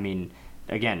point. I mean,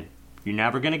 again, you're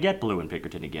never gonna get Blue in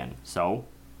Pinkerton again, so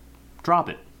drop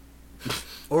it.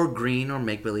 Or Green, or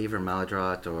Make Believe, or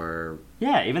Maladrot, or...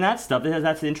 Yeah, even that stuff,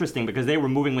 that's interesting because they were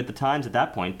moving with the times at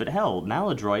that point. But hell,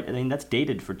 Maladroit, I mean, that's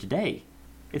dated for today.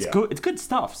 It's good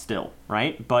stuff still,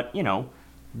 right? But, you know,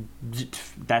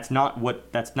 that's not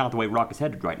the way rock is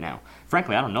headed right now.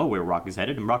 Frankly, I don't know where rock is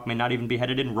headed, and rock may not even be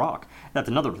headed in rock. That's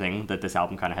another thing that this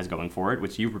album kind of has going for it,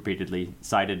 which you've repeatedly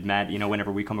cited, Matt. You know,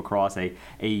 whenever we come across a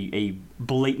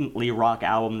blatantly rock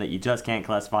album that you just can't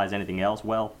classify as anything else,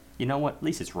 well, you know what? At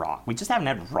least it's rock. We just haven't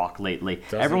had rock lately.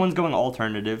 Everyone's going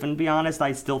alternative, and to be honest,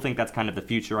 I still think that's kind of the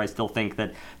future. I still think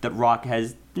that rock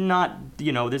has not,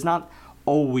 you know, there's not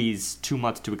always too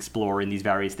much to explore in these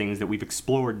various things that we've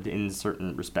explored in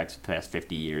certain respects for the past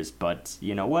 50 years. But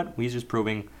you know what? Weezer's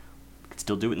proving we can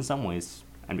still do it in some ways,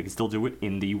 and we can still do it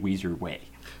in the Weezer way.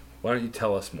 Why don't you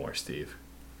tell us more, Steve?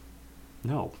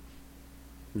 No.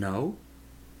 No?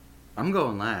 I'm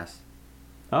going last.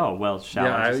 Oh, well, shall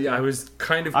I? I was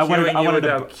kind of cueing you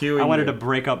without cueing you. I wanted to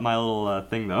break up my little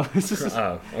thing, though.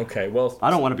 Oh, okay. Well,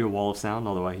 I don't want to be a wall of sound,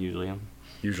 although I usually am.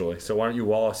 Usually. So why don't you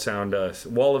wall of sound us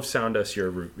your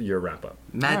wrap-up.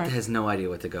 Matt has no idea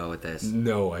what to go with this.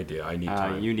 No idea. I need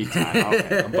time. You need time.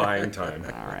 Okay. I'm buying time. All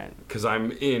right. Because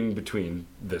I'm in between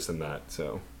this and that,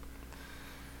 so.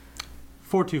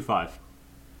 4.25.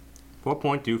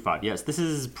 4.25. Yes, this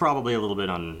is probably a little bit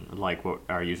unlike what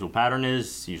our usual pattern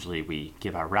is. Usually we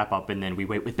give our wrap-up and then we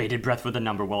wait with bated breath for the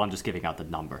number. Well, I'm just giving out the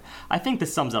number. I think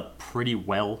this sums up pretty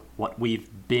well what we've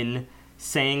been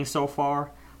saying so far.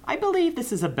 I believe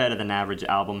this is a better than average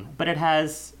album, but it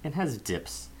has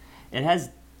dips. It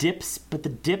has dips, but the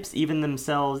dips even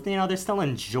themselves, you know, they're still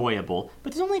enjoyable.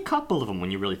 But there's only a couple of them when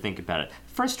you really think about it.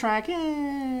 First track,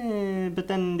 but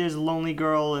then there's Lonely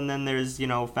Girl, and then there's, you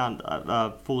know,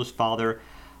 Foolish Father.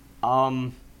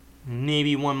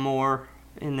 Maybe one more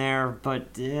in there,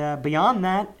 but beyond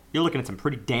that, you're looking at some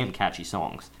pretty damn catchy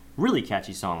songs. Really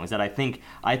catchy songs that I think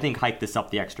hike this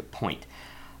up the extra point.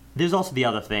 There's also the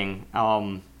other thing,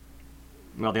 the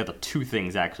other two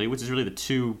things, actually, which is really the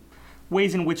two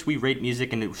ways in which we rate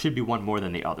music, and it should be one more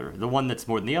than the other. The one that's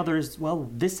more than the other is, well,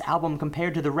 this album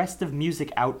compared to the rest of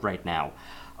music out right now.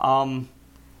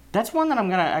 That's one that I'm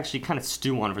going to actually kind of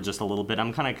stew on for just a little bit.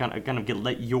 I'm kind of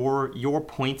let your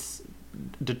points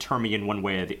deter me in one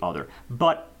way or the other.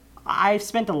 But I've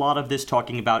spent a lot of this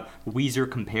talking about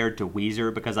Weezer compared to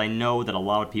Weezer, because I know that a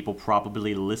lot of people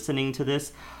probably listening to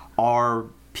this are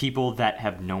people that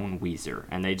have known Weezer,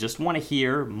 and they just want to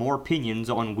hear more opinions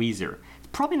on Weezer. It's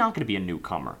probably not going to be a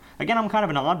newcomer. Again, I'm kind of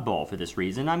an oddball for this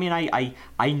reason. I mean,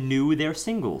 I knew their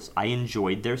singles. I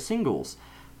enjoyed their singles.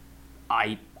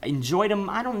 I enjoyed them.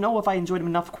 I don't know if I enjoyed them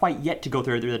enough quite yet to go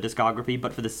through the discography,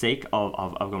 but for the sake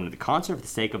of going to the concert, for the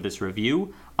sake of this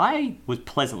review, I was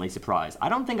pleasantly surprised. I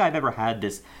don't think I've ever had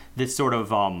this sort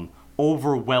of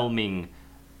overwhelming,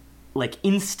 like,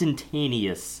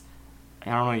 instantaneous, I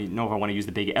don't really know if I want to use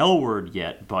the big L word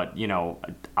yet, but, you know,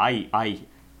 I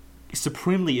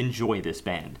supremely enjoy this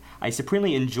band. I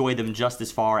supremely enjoy them just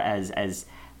as far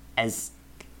as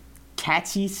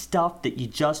catchy stuff that you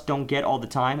just don't get all the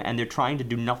time, and they're trying to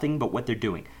do nothing but what they're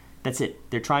doing. That's it.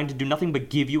 They're trying to do nothing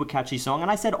but give you a catchy song, and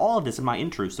I said all of this in my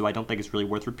intro, so I don't think it's really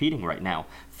worth repeating right now.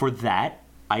 For that,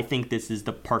 I think this is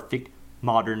the perfect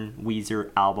modern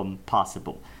Weezer album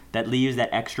possible. That leaves that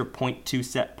extra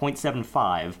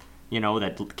 0.75, you know,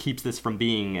 that keeps this from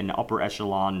being an upper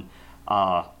echelon,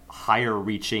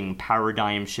 higher-reaching,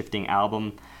 paradigm-shifting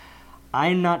album.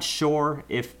 I'm not sure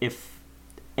if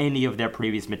any of their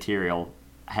previous material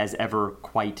has ever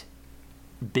quite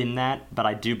been that, but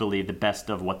I do believe the best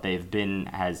of what they've been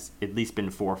has at least been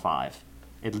 4 or 5.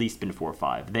 At least been 4 or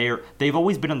 5. They've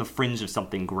always been on the fringe of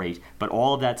something great, but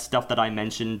all of that stuff that I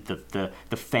mentioned, the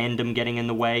fandom getting in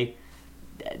the way,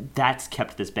 that's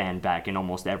kept this band back in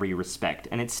almost every respect,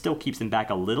 and it still keeps them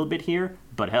back a little bit here,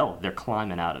 but hell, they're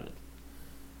climbing out of it.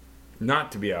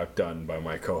 Not to be outdone by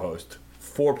my co-host,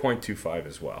 4.25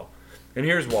 as well. And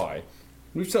here's why.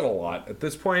 We've said a lot at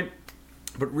this point,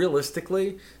 but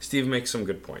realistically, Steve makes some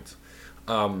good points.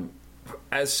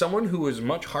 As someone who is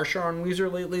much harsher on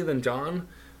Weezer lately than John,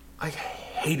 I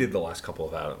hated the last couple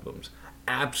of albums.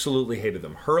 Absolutely hated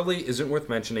them. Hurley isn't worth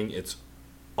mentioning. It's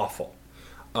awful.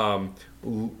 Death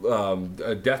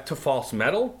to False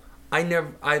Metal,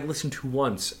 I listened to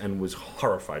once and was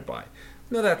horrified by.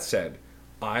 Now that said,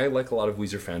 I, like a lot of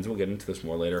Weezer fans, we'll get into this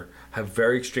more later, have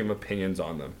very extreme opinions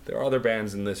on them. There are other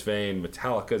bands in this vein,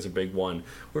 Metallica is a big one,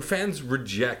 where fans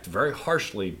reject very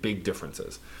harshly big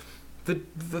differences.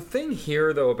 The thing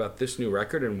here, though, about this new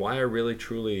record and why I really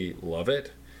truly love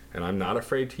it, and I'm not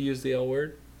afraid to use the L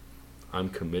word, I'm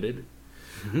committed.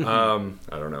 I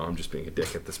don't know, I'm just being a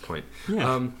dick at this point.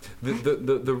 Yeah.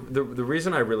 The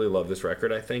reason I really love this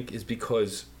record, I think, is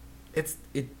because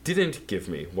it didn't give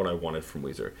me what I wanted from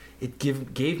Weezer. It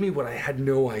gave me what I had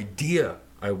no idea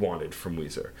I wanted from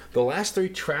Weezer. The last 3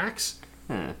 tracks,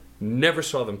 never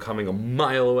saw them coming a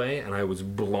mile away, and I was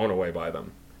blown away by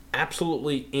them.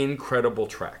 Absolutely incredible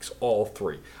tracks, all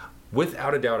 3.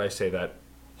 Without a doubt, I say that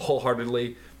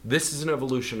wholeheartedly. This is an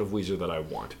evolution of Weezer that I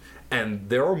want. And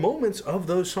there are moments of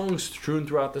those songs strewn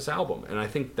throughout this album. And I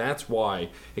think that's why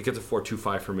it gets a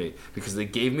 4.25 for me. Because they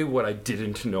gave me what I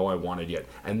didn't know I wanted yet.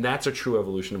 And that's a true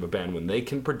evolution of a band, when they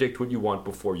can predict what you want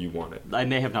before you want it. I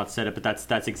may have not said it, but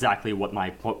that's exactly what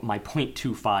my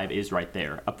 0.25 is right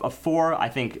there. A 4, I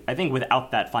think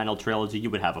without that final trilogy, you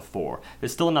would have a 4.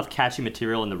 There's still enough catchy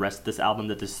material in the rest of this album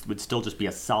that this would still just be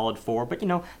a solid 4. But,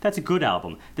 that's a good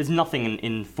album. There's nothing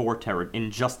in 4 in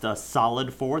just a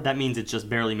solid 4. That means it just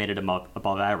barely made it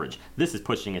above average. This is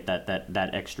pushing it that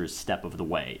extra step of the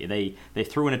way. They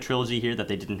threw in a trilogy here that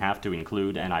they didn't have to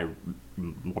include, and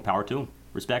more power to them.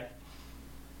 Respect.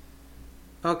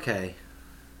 Okay.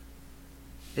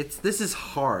 This is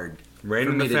hard. Rein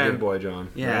in the fanboy, John.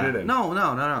 Yeah. Rein it in.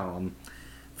 No.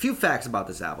 Few facts about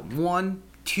this album. 1,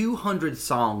 200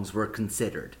 songs were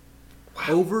considered.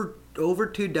 Wow. Over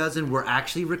 2 dozen were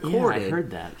actually recorded. Yeah, I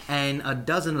heard that. And a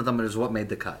dozen of them is what made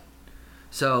the cut.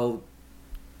 So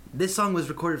this song was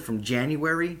recorded from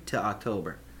January to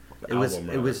October. It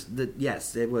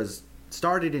was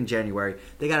started in January.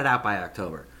 They got it out by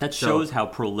October. That shows how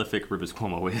prolific Rivers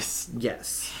Cuomo is.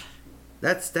 Yes.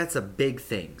 That's a big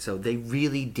thing. So they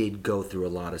really did go through a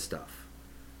lot of stuff.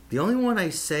 The only one I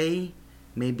say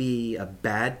may be a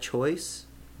bad choice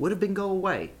would have been Go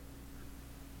Away.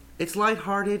 It's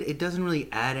lighthearted. It doesn't really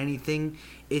add anything.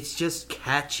 It's just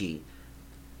catchy.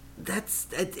 That's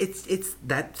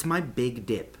my big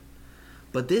dip.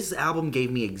 But this album gave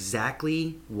me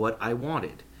exactly what I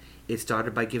wanted. It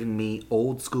started by giving me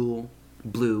old school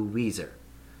blue Weezer,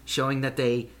 showing that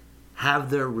they have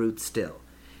their roots still.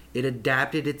 It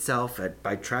adapted itself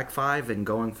by track 5 and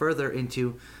going further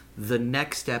into the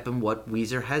next step in what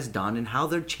Weezer has done and how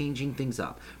they're changing things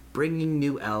up, bringing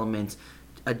new elements,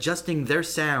 adjusting their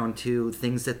sound to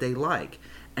things that they like,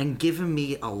 and giving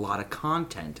me a lot of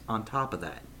content on top of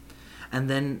that. And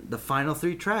then the final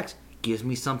 3 tracks gives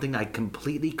me something I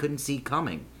completely couldn't see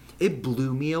coming. It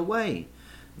blew me away.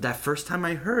 That first time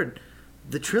I heard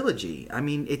the trilogy,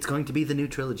 it's going to be the new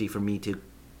trilogy for me to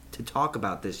talk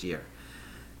about this year.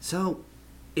 So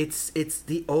it's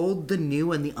the old, the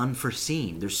new, and the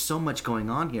unforeseen. There's so much going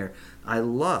on here I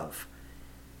love.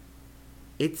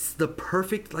 It's the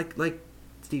perfect, like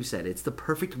Steve said, it's the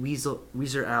perfect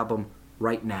Weezer album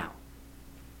right now.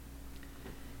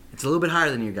 It's a little bit higher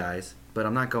than you guys, but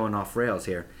I'm not going off rails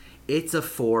here. It's a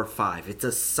 4.5. It's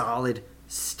a solid,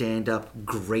 stand-up,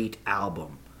 great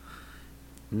album.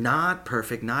 Not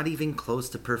perfect, not even close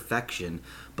to perfection,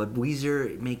 but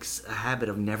Weezer makes a habit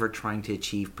of never trying to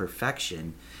achieve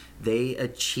perfection. They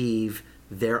achieve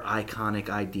their iconic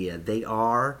idea. They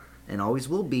are, and always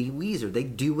will be, Weezer. They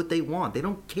do what they want. They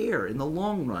don't care in the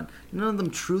long run. None of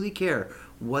them truly care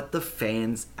what the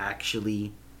fans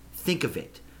actually think of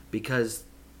it, because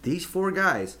these 4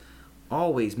 guys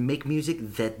always make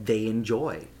music that they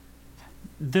enjoy.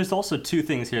 There's also 2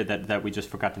 things here that we just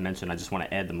forgot to mention. I just want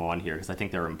to add them on here because I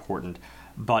think they're important.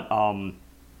 But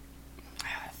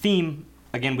theme,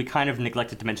 again, we kind of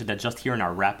neglected to mention that just here in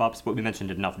our wrap-ups, but we mentioned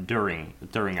enough during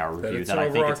our review. It's an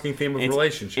overarching theme of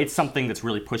relationships. It's something that's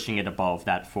really pushing it above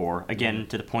that 4. Again,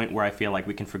 to the point where I feel like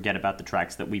we can forget about the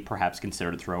tracks that we perhaps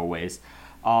considered throwaways.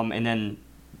 And then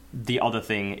the other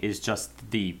thing is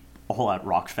just the all-out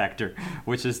rock factor,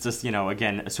 which is just,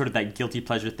 again, sort of that guilty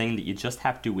pleasure thing that you just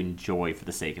have to enjoy for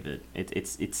the sake of it.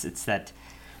 It's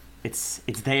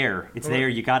there. It's there.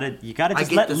 You gotta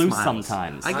just let loose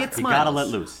sometimes. I get smiles. You gotta let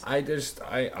loose. I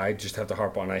just have to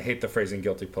harp on. I hate the phrasing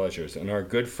guilty pleasures. And our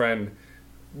good friend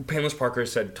Painless Parker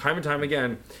said time and time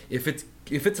again, if it's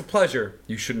a pleasure,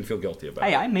 you shouldn't feel guilty about it.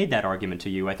 Hey, I made that argument to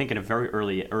you, I think, in a very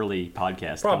early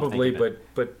podcast. Probably,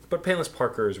 but Painless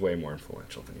Parker is way more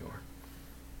influential than you are.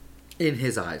 In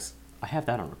his eyes. I have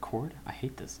that on record? I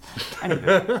hate this.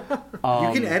 Anyway.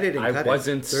 You can edit and cut it. I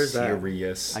wasn't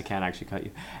serious. I can't actually cut you.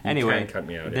 Anyway. You can cut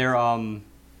me out.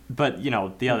 But,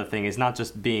 the other thing is not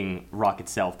just being rock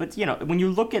itself, but, when you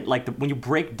look at, when you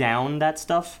break down that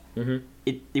stuff,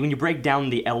 when you break down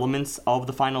the elements of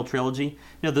the final trilogy,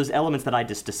 those elements that I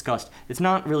just discussed, it's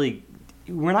not really,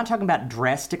 we're not talking about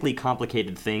drastically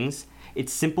complicated things.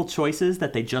 It's simple choices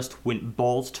that they just went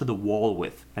balls to the wall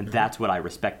with, and that's what I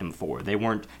respect them for. They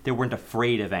weren't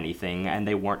afraid of anything, and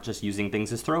they weren't just using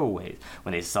things as throwaways.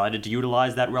 When they decided to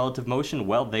utilize that relative motion,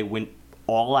 well, they went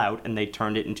all out, and they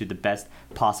turned it into the best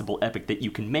possible epic that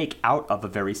you can make out of a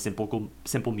very simple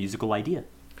musical idea.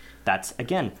 That's,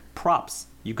 again, props.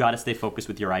 You gotta stay focused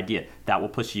with your idea. That will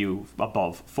push you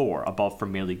above 4, above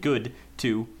from merely good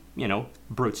to,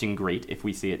 broaching great, if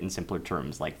we see it in simpler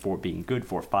terms, like 4 being good,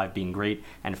 4, 5 being great,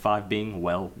 and 5 being,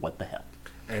 well, what the hell.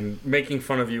 And making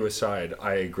fun of you aside,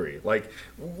 I agree. Like,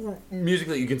 music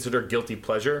that you consider guilty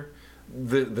pleasure,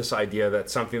 this idea that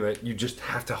something that you just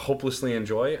have to hopelessly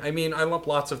enjoy. I mean, I lump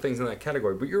lots of things in that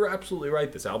category, but you're absolutely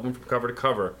right. This album from cover to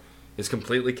cover is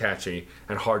completely catchy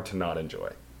and hard to not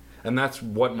enjoy. And that's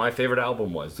what my favorite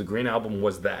album was. The Green Album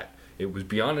was that. It was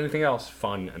beyond anything else,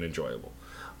 fun and enjoyable.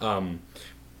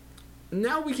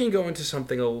 Now we can go into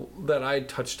something that I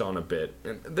touched on a bit.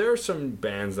 And there are some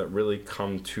bands that really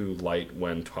come to light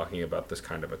when talking about this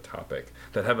kind of a topic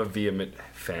that have a vehement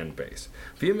fan base.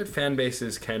 Vehement fan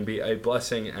bases can be a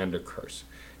blessing and a curse.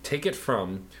 Take it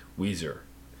from Weezer,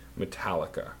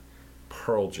 Metallica,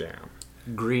 Pearl Jam,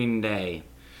 Green Day.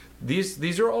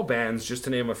 These are all bands, just to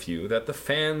name a few, that the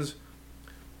fans,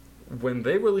 when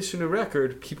they release a new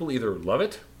record, people either love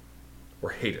it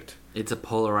or hate it. It's a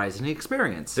polarizing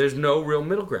experience. There's no real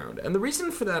middle ground. And the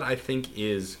reason for that, I think,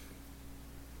 is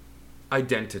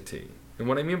identity. And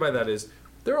what I mean by that is,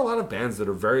 there are a lot of bands that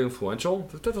are very influential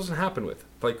that doesn't happen with.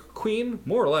 Like Queen,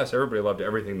 more or less, everybody loved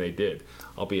everything they did,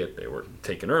 albeit they were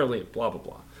taken early, blah, blah,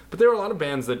 blah. But there are a lot of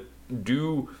bands that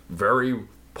do very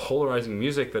polarizing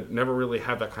music that never really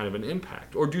have that kind of an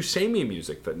impact, or do samey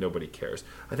music that nobody cares.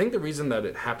 I think the reason that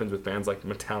it happens with bands like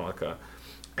Metallica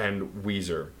and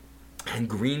Weezer and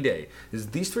Green Day is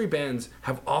these 3 bands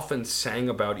have often sang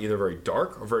about either very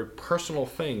dark or very personal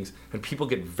things, and people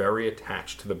get very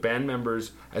attached to the band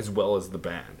members as well as the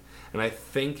band. And I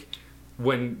think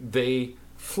when they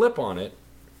flip on it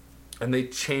and they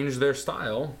change their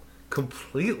style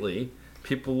completely,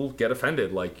 people get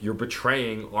offended, like, you're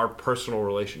betraying our personal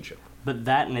relationship. But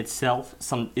that in itself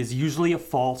is usually a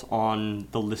fault on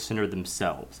the listener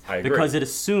themselves. I agree. Because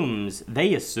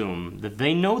they assume that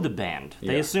they know the band.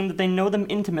 Yeah. They assume that they know them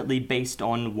intimately based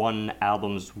on one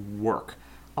album's work.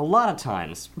 A lot of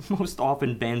times, most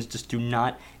often, bands just do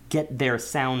not get their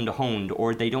sound honed,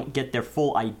 or they don't get their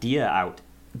full idea out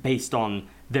based on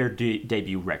their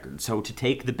debut record. So to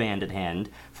take the band at hand,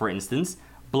 for instance,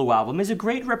 Blue Album is a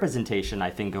great representation, I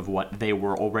think, of what they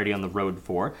were already on the road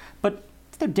for, but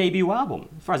it's their debut album.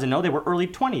 As far as I know, they were early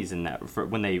 20s in that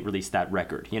when they released that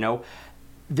record,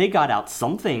 They got out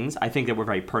some things, I think, that were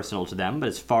very personal to them, but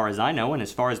as far as I know, and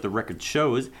as far as the record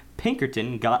shows,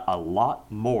 Pinkerton got a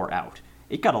lot more out.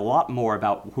 It got a lot more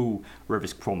about who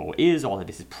Rivers Cuomo is, all of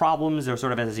his problems, or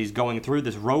sort of as he's going through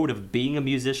this road of being a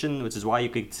musician, which is why you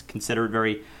could consider it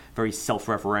very, very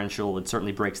self-referential. It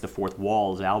certainly breaks the fourth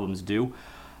wall, as albums do.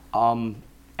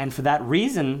 And for that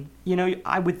reason,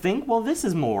 I would think, well, this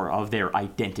is more of their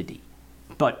identity.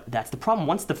 But that's the problem.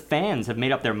 Once the fans have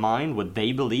made up their mind what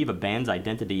they believe a band's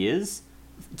identity is,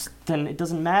 then it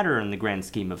doesn't matter in the grand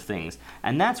scheme of things.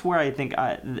 And that's where I think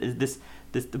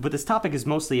this topic is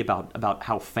mostly about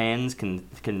how fans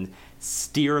can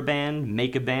steer a band,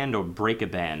 make a band, or break a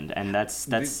band, and that's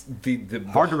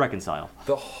hard to reconcile.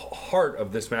 The heart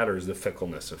of this matter is the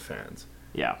fickleness of fans.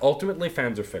 Yeah. Ultimately,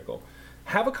 fans are fickle.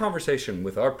 Have a conversation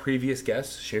with our previous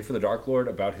guest, Schaefer the Dark Lord,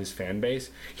 about his fan base.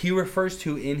 He refers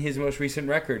to, in his most recent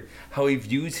record, how he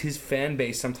views his fan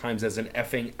base sometimes as an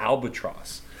effing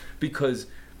albatross. Because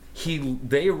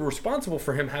they are responsible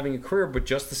for him having a career, but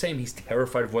just the same, he's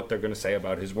terrified of what they're going to say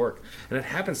about his work. And it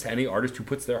happens to any artist who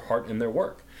puts their heart in their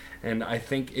work. And I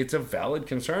think it's a valid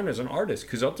concern as an artist,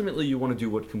 because ultimately you want to do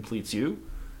what completes you.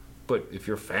 But if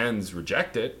your fans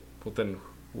reject it, well then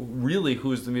really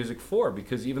who's the music for?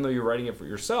 Because even though you're writing it for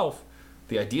yourself,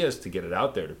 the idea is to get it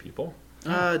out there to people.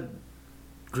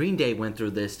 Green Day went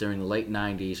through this during the late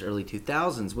 90s, early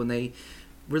 2000s when they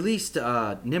released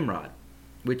Nimrod,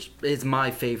 which is my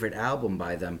favorite album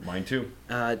by them. Mine too.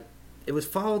 It was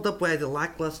followed up by the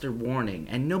lackluster Warning,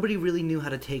 and nobody really knew how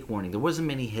to take Warning. There wasn't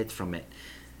many hits from it.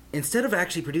 Instead of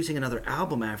actually producing another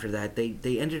album after that,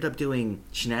 they ended up doing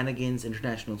Shenanigans,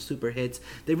 International Super Hits.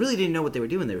 They really didn't know what they were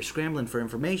doing. They were scrambling for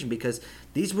information because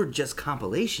these were just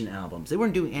compilation albums. They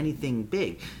weren't doing anything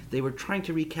big. They were trying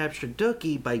to recapture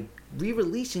Dookie by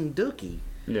re-releasing Dookie.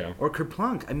 Yeah. Or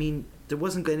Kerplunk. I mean, there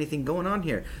wasn't anything going on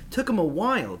here. Took them a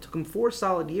while. Took them 4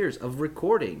 solid years of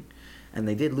recording. and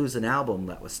they did lose an album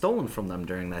that was stolen from them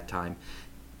during that time,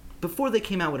 before they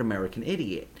came out with American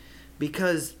Idiot.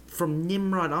 Because from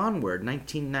Nimrod onward,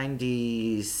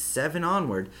 1997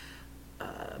 onward,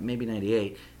 maybe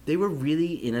 98, they were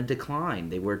really in a decline.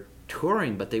 They were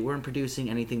touring, but they weren't producing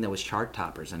anything that was chart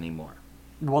toppers anymore.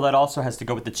 Well, that also has to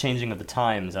go with the changing of the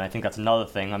times, and I think that's another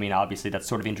thing. I mean, obviously, that's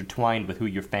sort of intertwined with who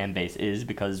your fan base is,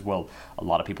 because, well, a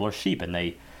lot of people are sheep, and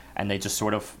they just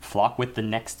sort of flock with the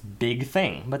next big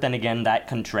thing. But then again, that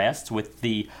contrasts with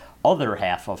the other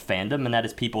half of fandom, and that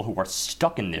is people who are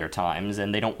stuck in their times,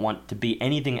 and they don't want to be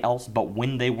anything else but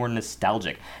when they were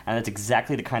nostalgic. And that's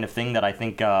exactly the kind of thing that I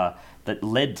think that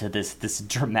led to this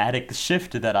dramatic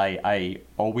shift that I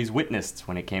always witnessed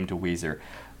when it came to Weezer.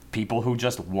 People who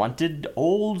just wanted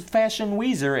old-fashioned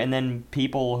Weezer, and then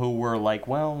people who were like,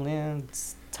 well, yeah,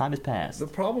 time has passed. The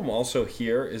problem also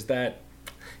here is that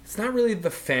it's not really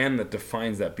the fan that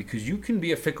defines that, because you can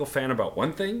be a fickle fan about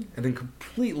one thing and then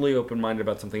completely open-minded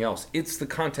about something else. It's the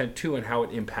content, too, and how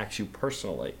it impacts you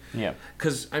personally. Yeah.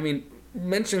 Because, I mean,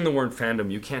 mentioning the word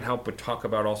fandom, you can't help but talk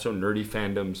about also nerdy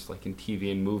fandoms, like in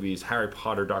TV and movies. Harry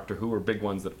Potter, Doctor Who are big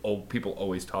ones that old people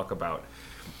always talk about.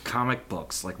 Comic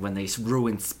books, like when they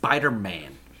ruined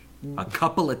Spider-Man a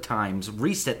couple of times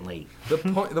recently.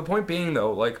 The point being,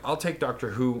 though, like, I'll take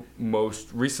Doctor Who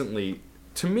most recently.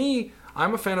 To me,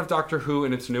 I'm a fan of Doctor Who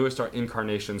in its newest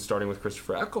incarnation, starting with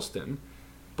Christopher Eccleston,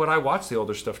 but I watch the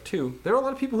older stuff too. There are a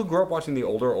lot of people who grew up watching the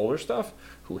older stuff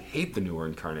who hate the newer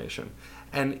incarnation.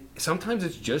 And sometimes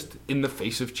it's just in the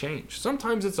face of change.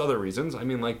 Sometimes it's other reasons. I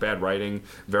mean, like bad writing,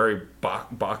 very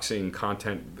boxing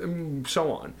content,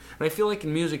 so on. And I feel like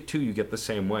in music, too, you get the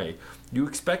same way. You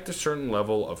expect a certain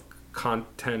level of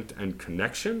content and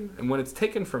connection, and when it's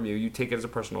taken from you, you take it as a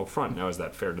personal affront. Now, is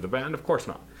that fair to the band? Of course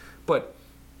not. But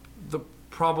the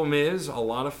problem is, a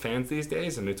lot of fans these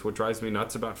days, and it's what drives me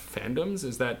nuts about fandoms,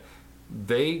 is that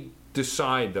they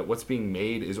decide that what's being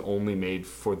made is only made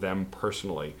for them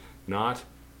personally, not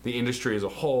the industry as a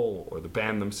whole or the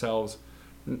band themselves.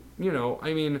 You know,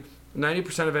 I mean,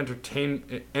 90% of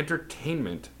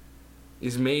entertainment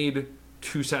is made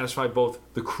to satisfy both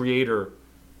the creator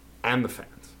and the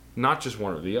fans, not just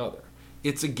one or the other.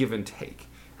 It's a give and take.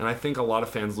 And I think a lot of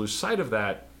fans lose sight of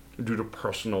that due to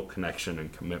personal connection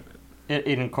and commitment. It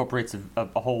incorporates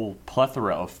a whole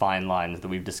plethora of fine lines that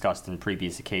we've discussed in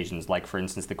previous occasions, like, for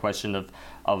instance, the question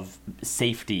of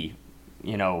safety,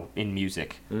 you know, in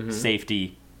music. Mm-hmm.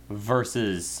 Safety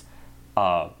versus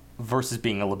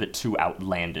being a little bit too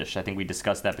outlandish. I think we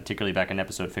discussed that particularly back in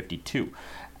episode 52.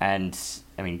 And,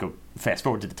 I mean, go fast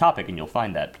forward to the topic and you'll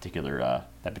find that particular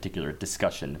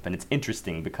discussion. And it's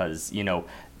interesting because, you know,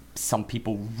 some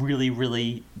people really,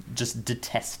 really just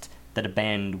detest that a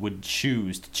band would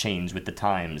choose to change with the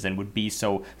times and would be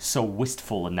so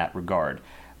wistful in that regard.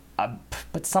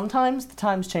 But sometimes the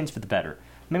times change for the better.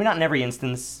 Maybe not in every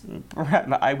instance.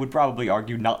 I would probably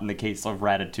argue not in the case of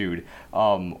Raditude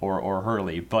or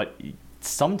Hurley, but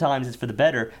sometimes it's for the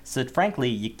better. So frankly,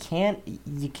 you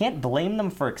can't blame them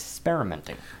for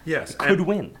experimenting. Yes, it could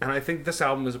win. And I think this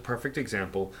album is a perfect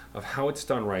example of how it's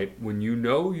done right when you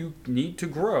know you need to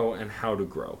grow and how to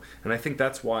grow. And I think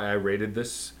that's why I rated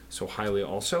this so highly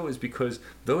also, is because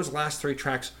those last 3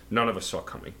 tracks, none of us saw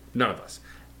coming. None of us.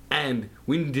 And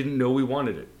we didn't know we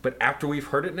wanted it. But after we've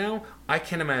heard it now, I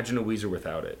can't imagine a Weezer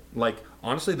without it. Like,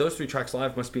 honestly, those 3 tracks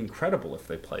live must be incredible if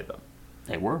they played them.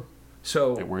 They were.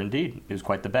 So they were indeed. It was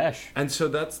quite the bash. And so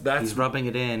that's he's rubbing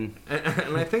it in.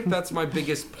 And I think that's my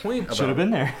biggest point about... Should have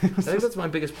been there. I think that's my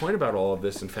biggest point about all of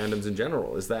this and fandoms in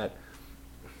general, is that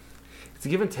it's a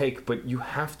give and take, but you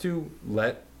have to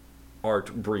let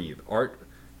art breathe. Art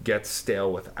gets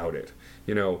stale without it.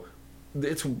 You know,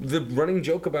 it's the running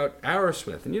joke about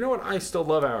Aerosmith. And you know what? I still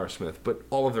love Aerosmith, but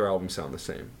all of their albums sound the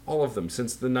same. All of them.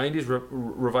 Since the 90s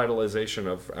revitalization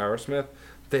of Aerosmith,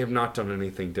 they have not done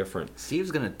anything different. Steve's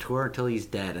going to tour till he's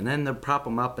dead, and then they'll prop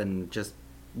him up and just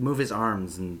move his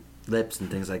arms and lips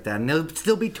and things like that, and they'll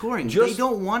still be touring. They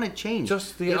don't want to change.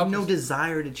 They have no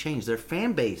desire to change. Their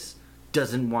fan base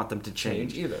doesn't want them to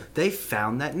change either. They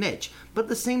found that niche. But at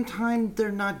the same time, they're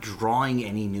not drawing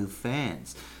any new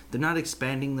fans. They're not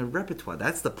expanding their repertoire.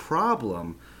 That's the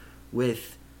problem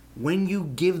with when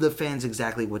you give the fans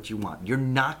exactly what you want. You're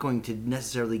not going to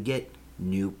necessarily get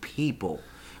new people.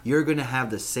 You're going to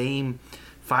have the same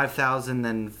 5,000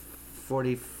 and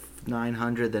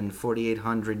 4,900 and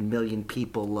 4,800 million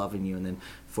people loving you, and then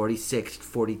 46,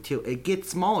 42. It gets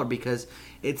smaller because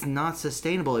it's not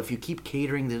sustainable if you keep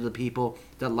catering to the people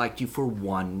that liked you for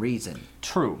one reason.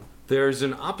 True. There's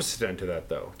an opposite end to that,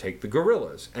 though. Take the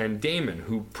Gorillaz and Damon,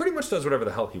 who pretty much does whatever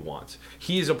the hell he wants.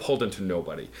 He is beholden to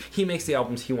nobody. He makes the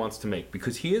albums he wants to make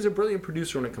because he is a brilliant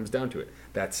producer when it comes down to it.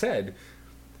 That said,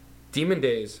 Demon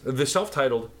Days, the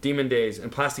self-titled Demon Days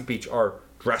and Plastic Beach are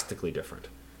drastically different.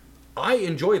 I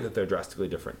enjoy that they're drastically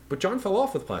different, but John fell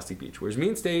off with Plastic Beach, whereas me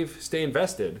and Dave stay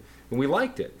invested, and we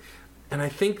liked it. And I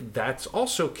think that's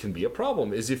also can be a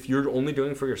problem, is if you're only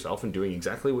doing it for yourself and doing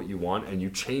exactly what you want and you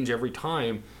change every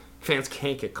time, fans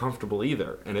can't get comfortable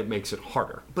either, and it makes it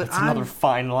harder. But It's another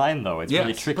fine line, though. It's Yes,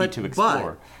 really tricky to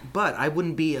explore. But I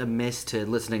wouldn't be amiss to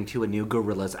listening to a new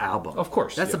Gorillaz album. Of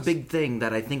course, That's a yes. big thing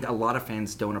that I think a lot of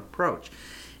fans don't approach.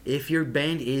 If your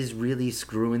band is really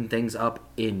screwing things up,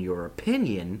 in your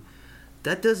opinion,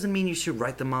 that doesn't mean you should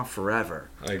write them off forever.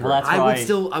 I agree. Well, that's I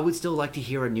why- would still like to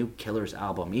hear a new Killers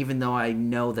album, even though I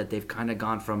know that they've kind of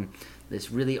gone from this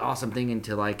really awesome thing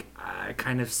into like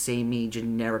kind of samey,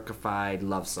 genericified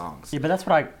love songs. Yeah, but that's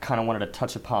what I kind of wanted to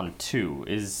touch upon too.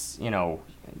 Is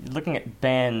looking at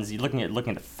bands, you're looking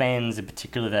at fans in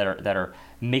particular that are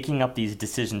making up these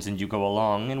decisions as you go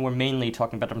along, and we're mainly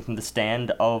talking about them from the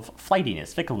stand of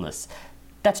flightiness, fickleness.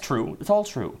 That's true. It's all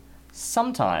true.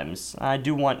 Sometimes I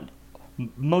do want.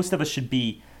 Most of us should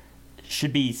be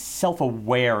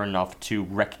self-aware enough to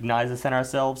recognize this in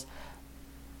ourselves.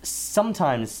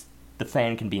 Sometimes the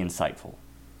fan can be insightful.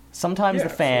 Sometimes Yeah,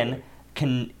 the fan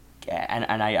absolutely. can,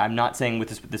 and I'm not saying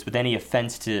this with any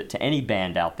offense to any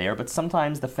band out there, but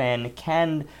sometimes the fan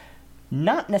can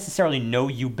not necessarily know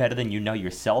you better than you know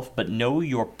yourself, but know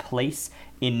your place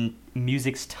in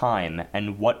music's time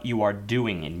and what you are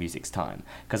doing in music's time.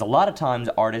 Because a lot of times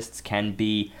artists can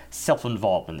be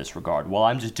self-involved in this regard. Well,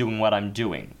 I'm just doing what I'm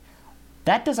doing.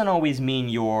 That doesn't always mean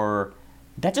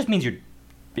that just means you're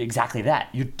exactly that.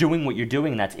 You're doing what you're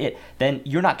doing, and that's it. Then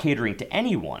you're not catering to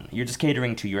anyone. You're just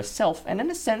catering to yourself, and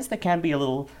in a sense, that can be a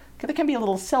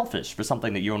little selfish for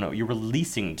something that you're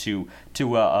releasing to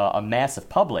a massive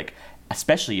public,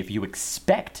 especially if you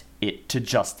expect it to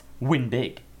just win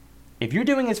big. If you're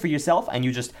doing this for yourself and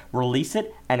you just release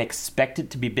it and expect it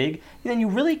to be big, then you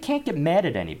really can't get mad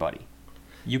at anybody.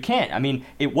 You can't. I mean,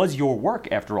 it was your work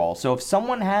after all. So if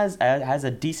someone has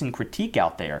a decent critique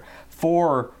out there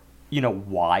for,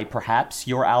 why perhaps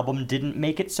your album didn't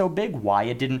make it so big, why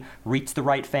it didn't reach the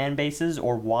right fan bases,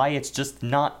 or why it's just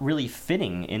not really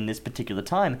fitting in this particular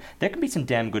time, there can be some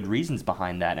damn good reasons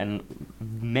behind that. And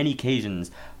many occasions,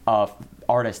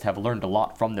 artists have learned a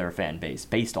lot from their fan base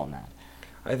based on that.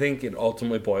 I think it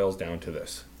ultimately boils down to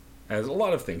this, as a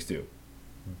lot of things do: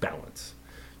 balance.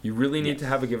 You really need to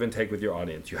have a give and take with your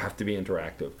audience. You have to be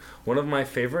interactive. One of my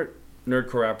favorite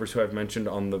nerdcore rappers who I've mentioned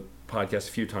on the podcast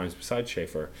a few times besides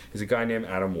Schaefer is a guy named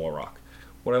Adam Warrock.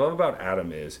 What I love about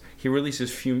Adam is he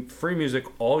releases free music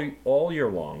all year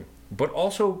long, but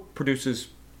also produces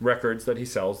records that he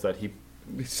sells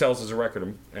as a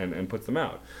record and puts them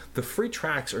out. The free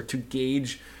tracks are to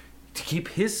keep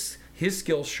his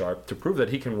skills sharp, to prove that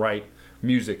he can write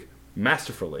music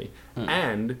masterfully,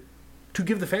 and to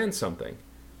give the fans something.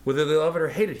 Whether they love it or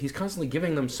hate it, he's constantly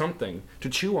giving them something to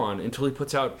chew on until he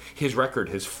puts out his record,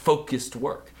 his focused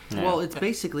work. Yeah. Well, it's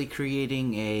basically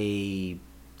creating a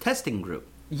testing group.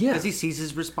 Yeah. Because he sees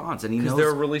his response and he Because knows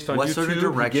they're released on what YouTube. sort of He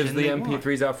direction gives the they want.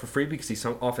 MP3s out for free because he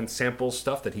often samples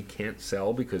stuff that he can't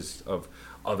sell because of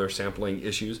other sampling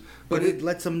issues. But it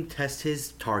lets him test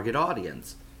his target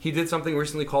audience. He did something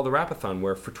recently called the Rapathon,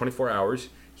 where for 24 hours,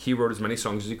 he wrote as many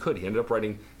songs as he could. He ended up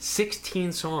writing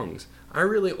 16 songs. I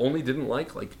really only didn't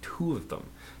like 2 of them.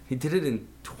 He did it in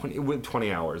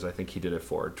 20 hours, I think he did it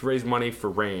for, to raise money for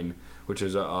RAIN, which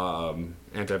is a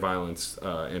anti-violence,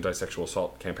 anti-sexual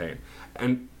assault campaign.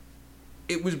 And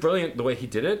it was brilliant the way he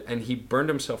did it, and he burned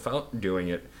himself out doing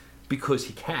it because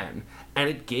he can. And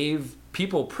it gave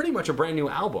people pretty much a brand new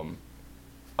album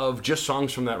of just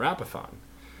songs from that Rapathon.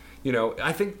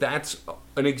 I think that's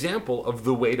an example of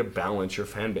the way to balance your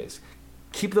fan base.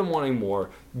 Keep them wanting more,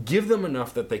 give them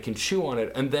enough that they can chew on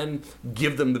it, and then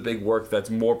give them the big work that's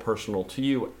more personal to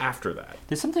you after that.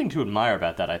 There's something to admire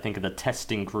about that, I think, of the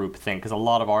testing group thing, because a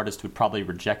lot of artists would probably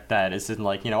reject that. It's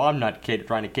like, I'm not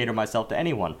trying to cater myself to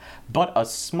anyone. But a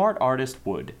smart artist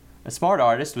would. A smart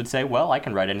artist would say, well, I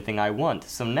can write anything I want.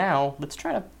 So now, let's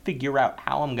try to figure out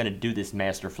how I'm going to do this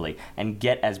masterfully and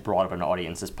get as broad of an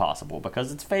audience as possible. Because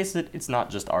let's face it, it's not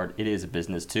just art, it is a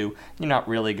business too. You're not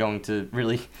really going to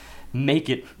make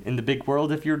it in the big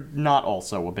world if you're not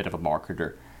also a bit of a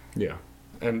marketer. Yeah.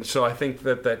 And so I think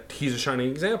that he's a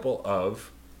shining example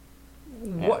of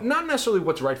not necessarily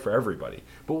what's right for everybody,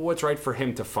 but what's right for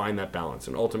him to find that balance.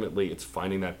 And ultimately, it's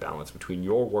finding that balance between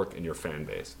your work and your fan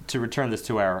base. To return this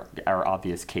to our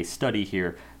obvious case study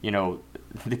here, the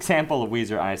example of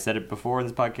Weezer, I said it before in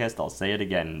this podcast, I'll say it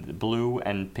again. Blue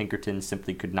and Pinkerton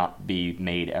simply could not be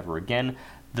made ever again.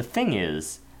 The thing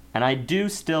is, and I do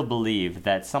still believe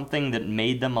that something that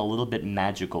made them a little bit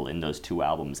magical in those two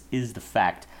albums is the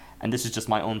fact, and this is just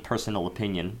my own personal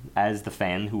opinion, as the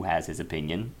fan who has his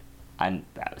opinion, and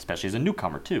especially as a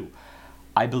newcomer too,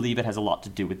 I believe it has a lot to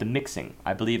do with the mixing.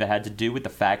 I believe it had to do with the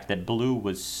fact that Blue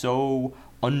was so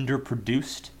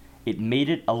underproduced, it made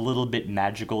it a little bit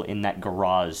magical in that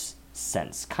garage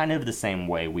sense. Kind of the same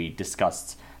way we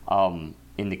discussed in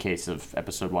the case of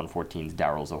episode 114's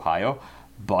Daryl's Ohio,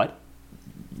 but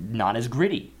not as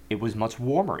gritty. It was much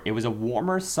warmer. It was a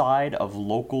warmer side of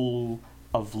local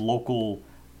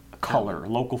color,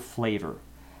 local flavor.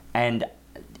 And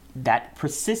that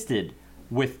persisted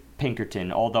with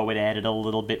Pinkerton, although it added a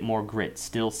little bit more grit.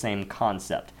 Still same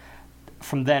concept.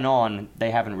 From then on,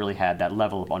 they haven't really had that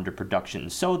level of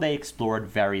underproduction, so they explored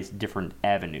various different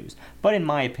avenues. But in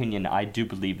my opinion, I do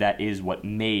believe that is what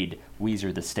made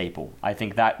Weezer the staple. I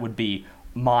think that would be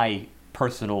my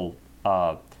personal,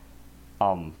 I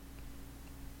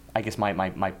guess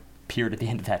my period at the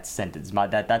end of that sentence.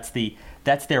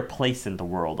 That's their place in the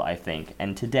world, I think.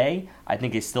 And today, I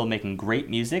think is still making great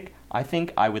music. I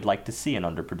think I would like to see an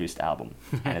underproduced album.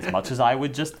 And as much as I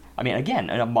would again,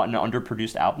 an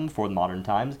underproduced album for modern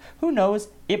times, who knows,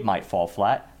 it might fall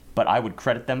flat, but I would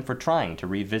credit them for trying to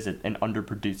revisit an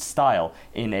underproduced style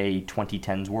in a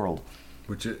 2010s world.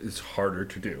 Which is harder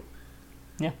to do.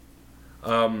 Yeah.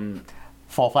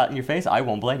 Fall flat in your face, I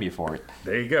won't blame you for it.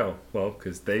 There you go. Well,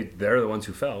 because they're the ones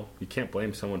who fell. You can't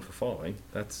blame someone for falling.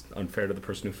 That's unfair to the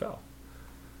person who fell.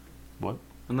 What?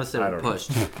 Unless they were pushed.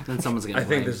 Then someone's going to I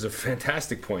think this is a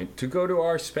fantastic point to go to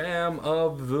our spam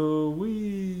of the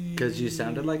week. Because you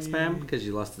sounded like spam? Because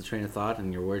you lost the train of thought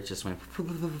and your words just went...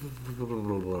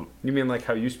 You mean like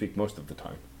how you speak most of the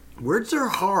time? Words are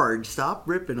hard. Stop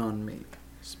ripping on me.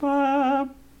 Spam.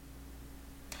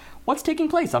 What's taking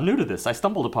place? I'm new to this. I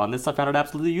stumbled upon this. I found it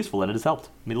absolutely useful, and it has helped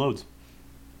me loads.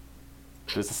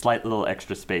 There's a slight little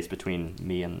extra space between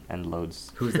me and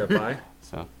loads. Who's that by?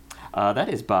 So, that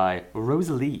is by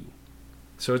Rosalie.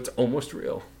 So it's almost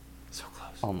real. So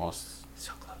close. Almost.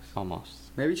 So close. Almost.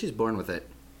 Maybe she's born with it.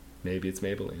 Maybe it's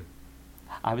Maybelline.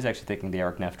 I was actually thinking the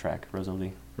Eric Neff track,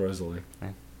 Rosalie. Rosalie.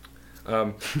 Yeah.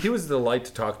 He was a delight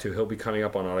to talk to. He'll be coming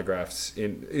up on Autographs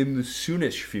in the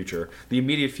soonish future. The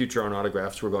immediate future on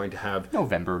Autographs, we're going to have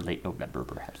late November,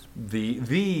 perhaps.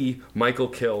 The Michael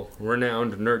Kill,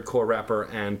 renowned nerdcore rapper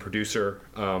and producer,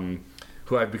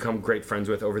 who I've become great friends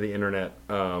with over the internet.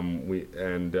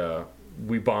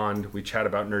 We bond. We chat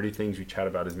about nerdy things. We chat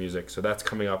about his music. So that's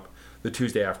coming up the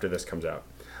Tuesday after this comes out.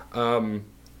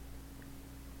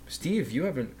 Steve, you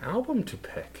have an album to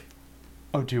pick.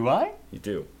 Oh, do I? You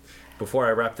do. Before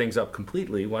I wrap things up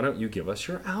completely, why don't you give us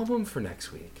your album for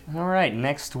next week? All right,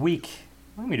 next week,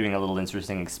 I'm going to be doing a little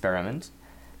interesting experiment.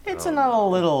 It's another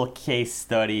little case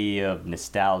study of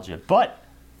nostalgia, but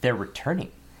they're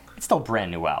returning. It's still a brand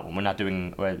new album. We're not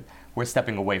doing... We're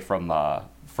stepping away from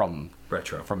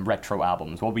retro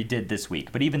albums. Well, we did this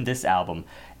week, but even this album,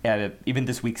 even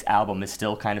this week's album is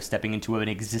still kind of stepping into an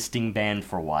existing band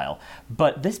for a while.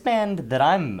 But this band that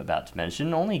I'm about to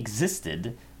mention only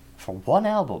existed for one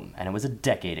album, and it was a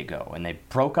decade ago, and they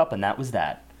broke up, and that was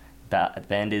that. That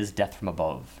band is Death from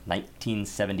Above,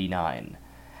 1979.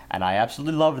 And I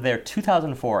absolutely loved their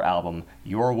 2004 album,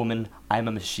 You're a Woman, I'm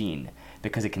a Machine,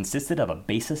 because it consisted of a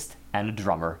bassist and a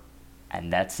drummer,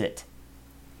 and that's it.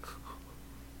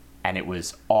 And it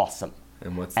was awesome.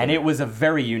 And it was a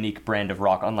very unique brand of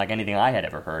rock, unlike anything I had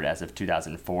ever heard as of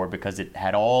 2004, because it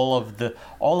had all of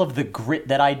the grit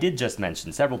that I did just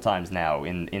mention several times now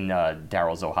in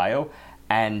Daryl's Ohio,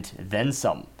 and then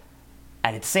some.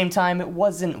 And at the same time, it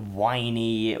wasn't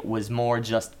whiny. It was more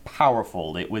just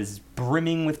powerful. It was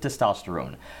brimming with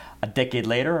testosterone. A decade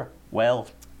later, well,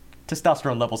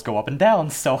 testosterone levels go up and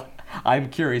down. So I'm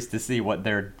curious to see what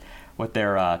their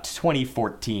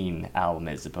 2014 album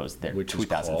is, opposed to their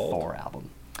 2004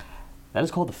 album. That is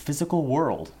called The Physical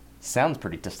World. Sounds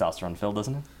pretty testosterone-filled,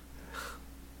 doesn't it?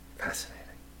 Fascinating.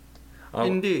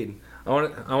 Indeed. I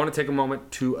want to take a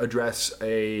moment to address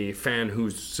a fan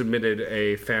who's submitted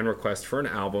a fan request for an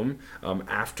album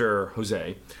after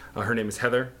Jose. Her name is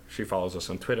Heather. She follows us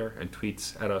on Twitter and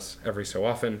tweets at us every so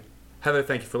often. Heather,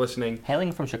 thank you for listening.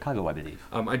 Hailing from Chicago, I believe.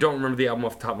 I don't remember the album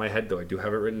off the top of my head, though I do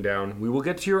have it written down. We will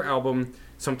get to your album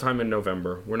sometime in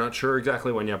November. We're not sure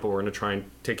exactly when yet, but we're going to try and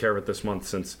take care of it this month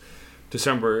since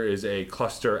December is a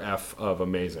cluster F of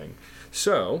amazing.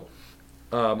 So,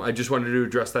 I just wanted to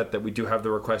address that we do have the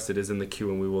request. It is in the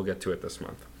queue, and we will get to it this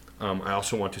month. I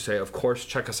also want to say, of course,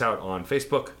 check us out on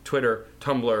Facebook, Twitter,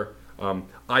 Tumblr.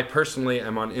 I personally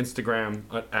am on Instagram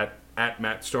at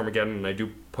Matt Stormageddon, and I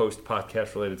do post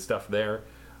podcast-related stuff there.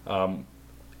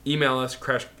 Email us,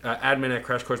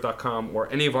 admin@crashcourse.com,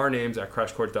 or any of our names at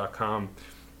crashcourse.com.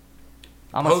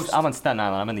 I'm on Staten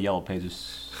Island. I'm in the yellow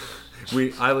pages.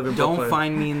 I live in Don't Brooklyn.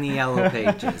 find me in the yellow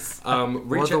pages.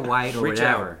 Or the white or reach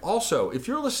whatever. out. Also, if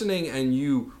you're listening and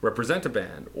you represent a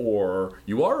band, or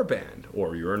you are a band,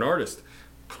 or you're an artist,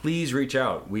 please reach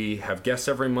out. We have guests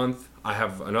every month. I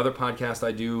have another podcast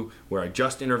I do where I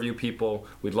just interview people.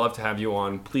 We'd love to have you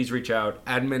on. Please reach out.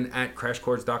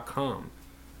 admin@crashcourse.com.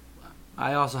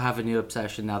 I also have a new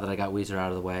obsession now that I got Weezer out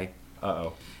of the way.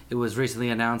 Uh-oh. It was recently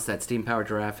announced that Steam Powered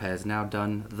Giraffe has now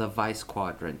done the Vice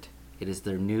Quadrant. It is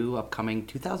their new upcoming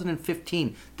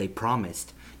 2015, they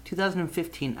promised,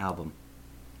 2015 album.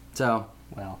 So,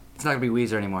 Well, it's not going to be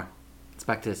Weezer anymore. It's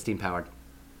back to Steam Powered.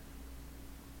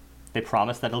 they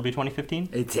promised that it'll be 2015.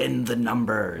 It's in the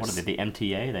numbers. What are they? The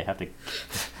MTA? They have to.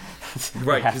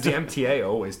 Right, because the have MTA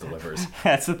always delivers.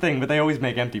 That's the thing, but they always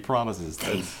make empty promises.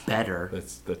 They better.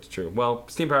 That's true. Well,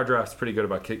 Steam Power Draft's pretty good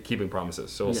about keeping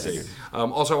promises, so we'll Yes. see.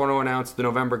 Also, I want to announce the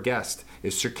November guest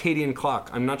is Circadian Clock.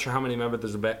 I'm not sure how many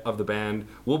members of the band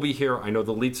will be here. I know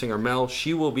the lead singer, Mel,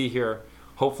 she will be here.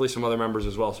 Hopefully some other members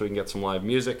as well, so we can get some live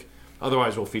music.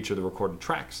 Otherwise, we'll feature the recorded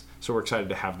tracks, so we're excited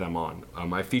to have them on.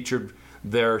 I featured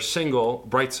their single,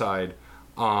 Brightside,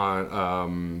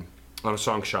 on a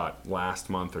Song Shot last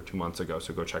month or 2 months ago,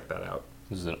 so go check that out.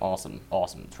 This is an awesome,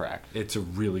 awesome track, It's a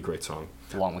really great song.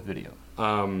 along with video.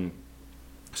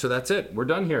 So that's it. We're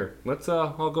done here. Let's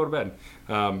all go to bed.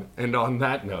 And on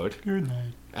that note, Good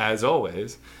night. as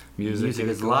always, music Music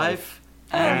is is life,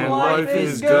 and life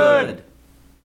is good.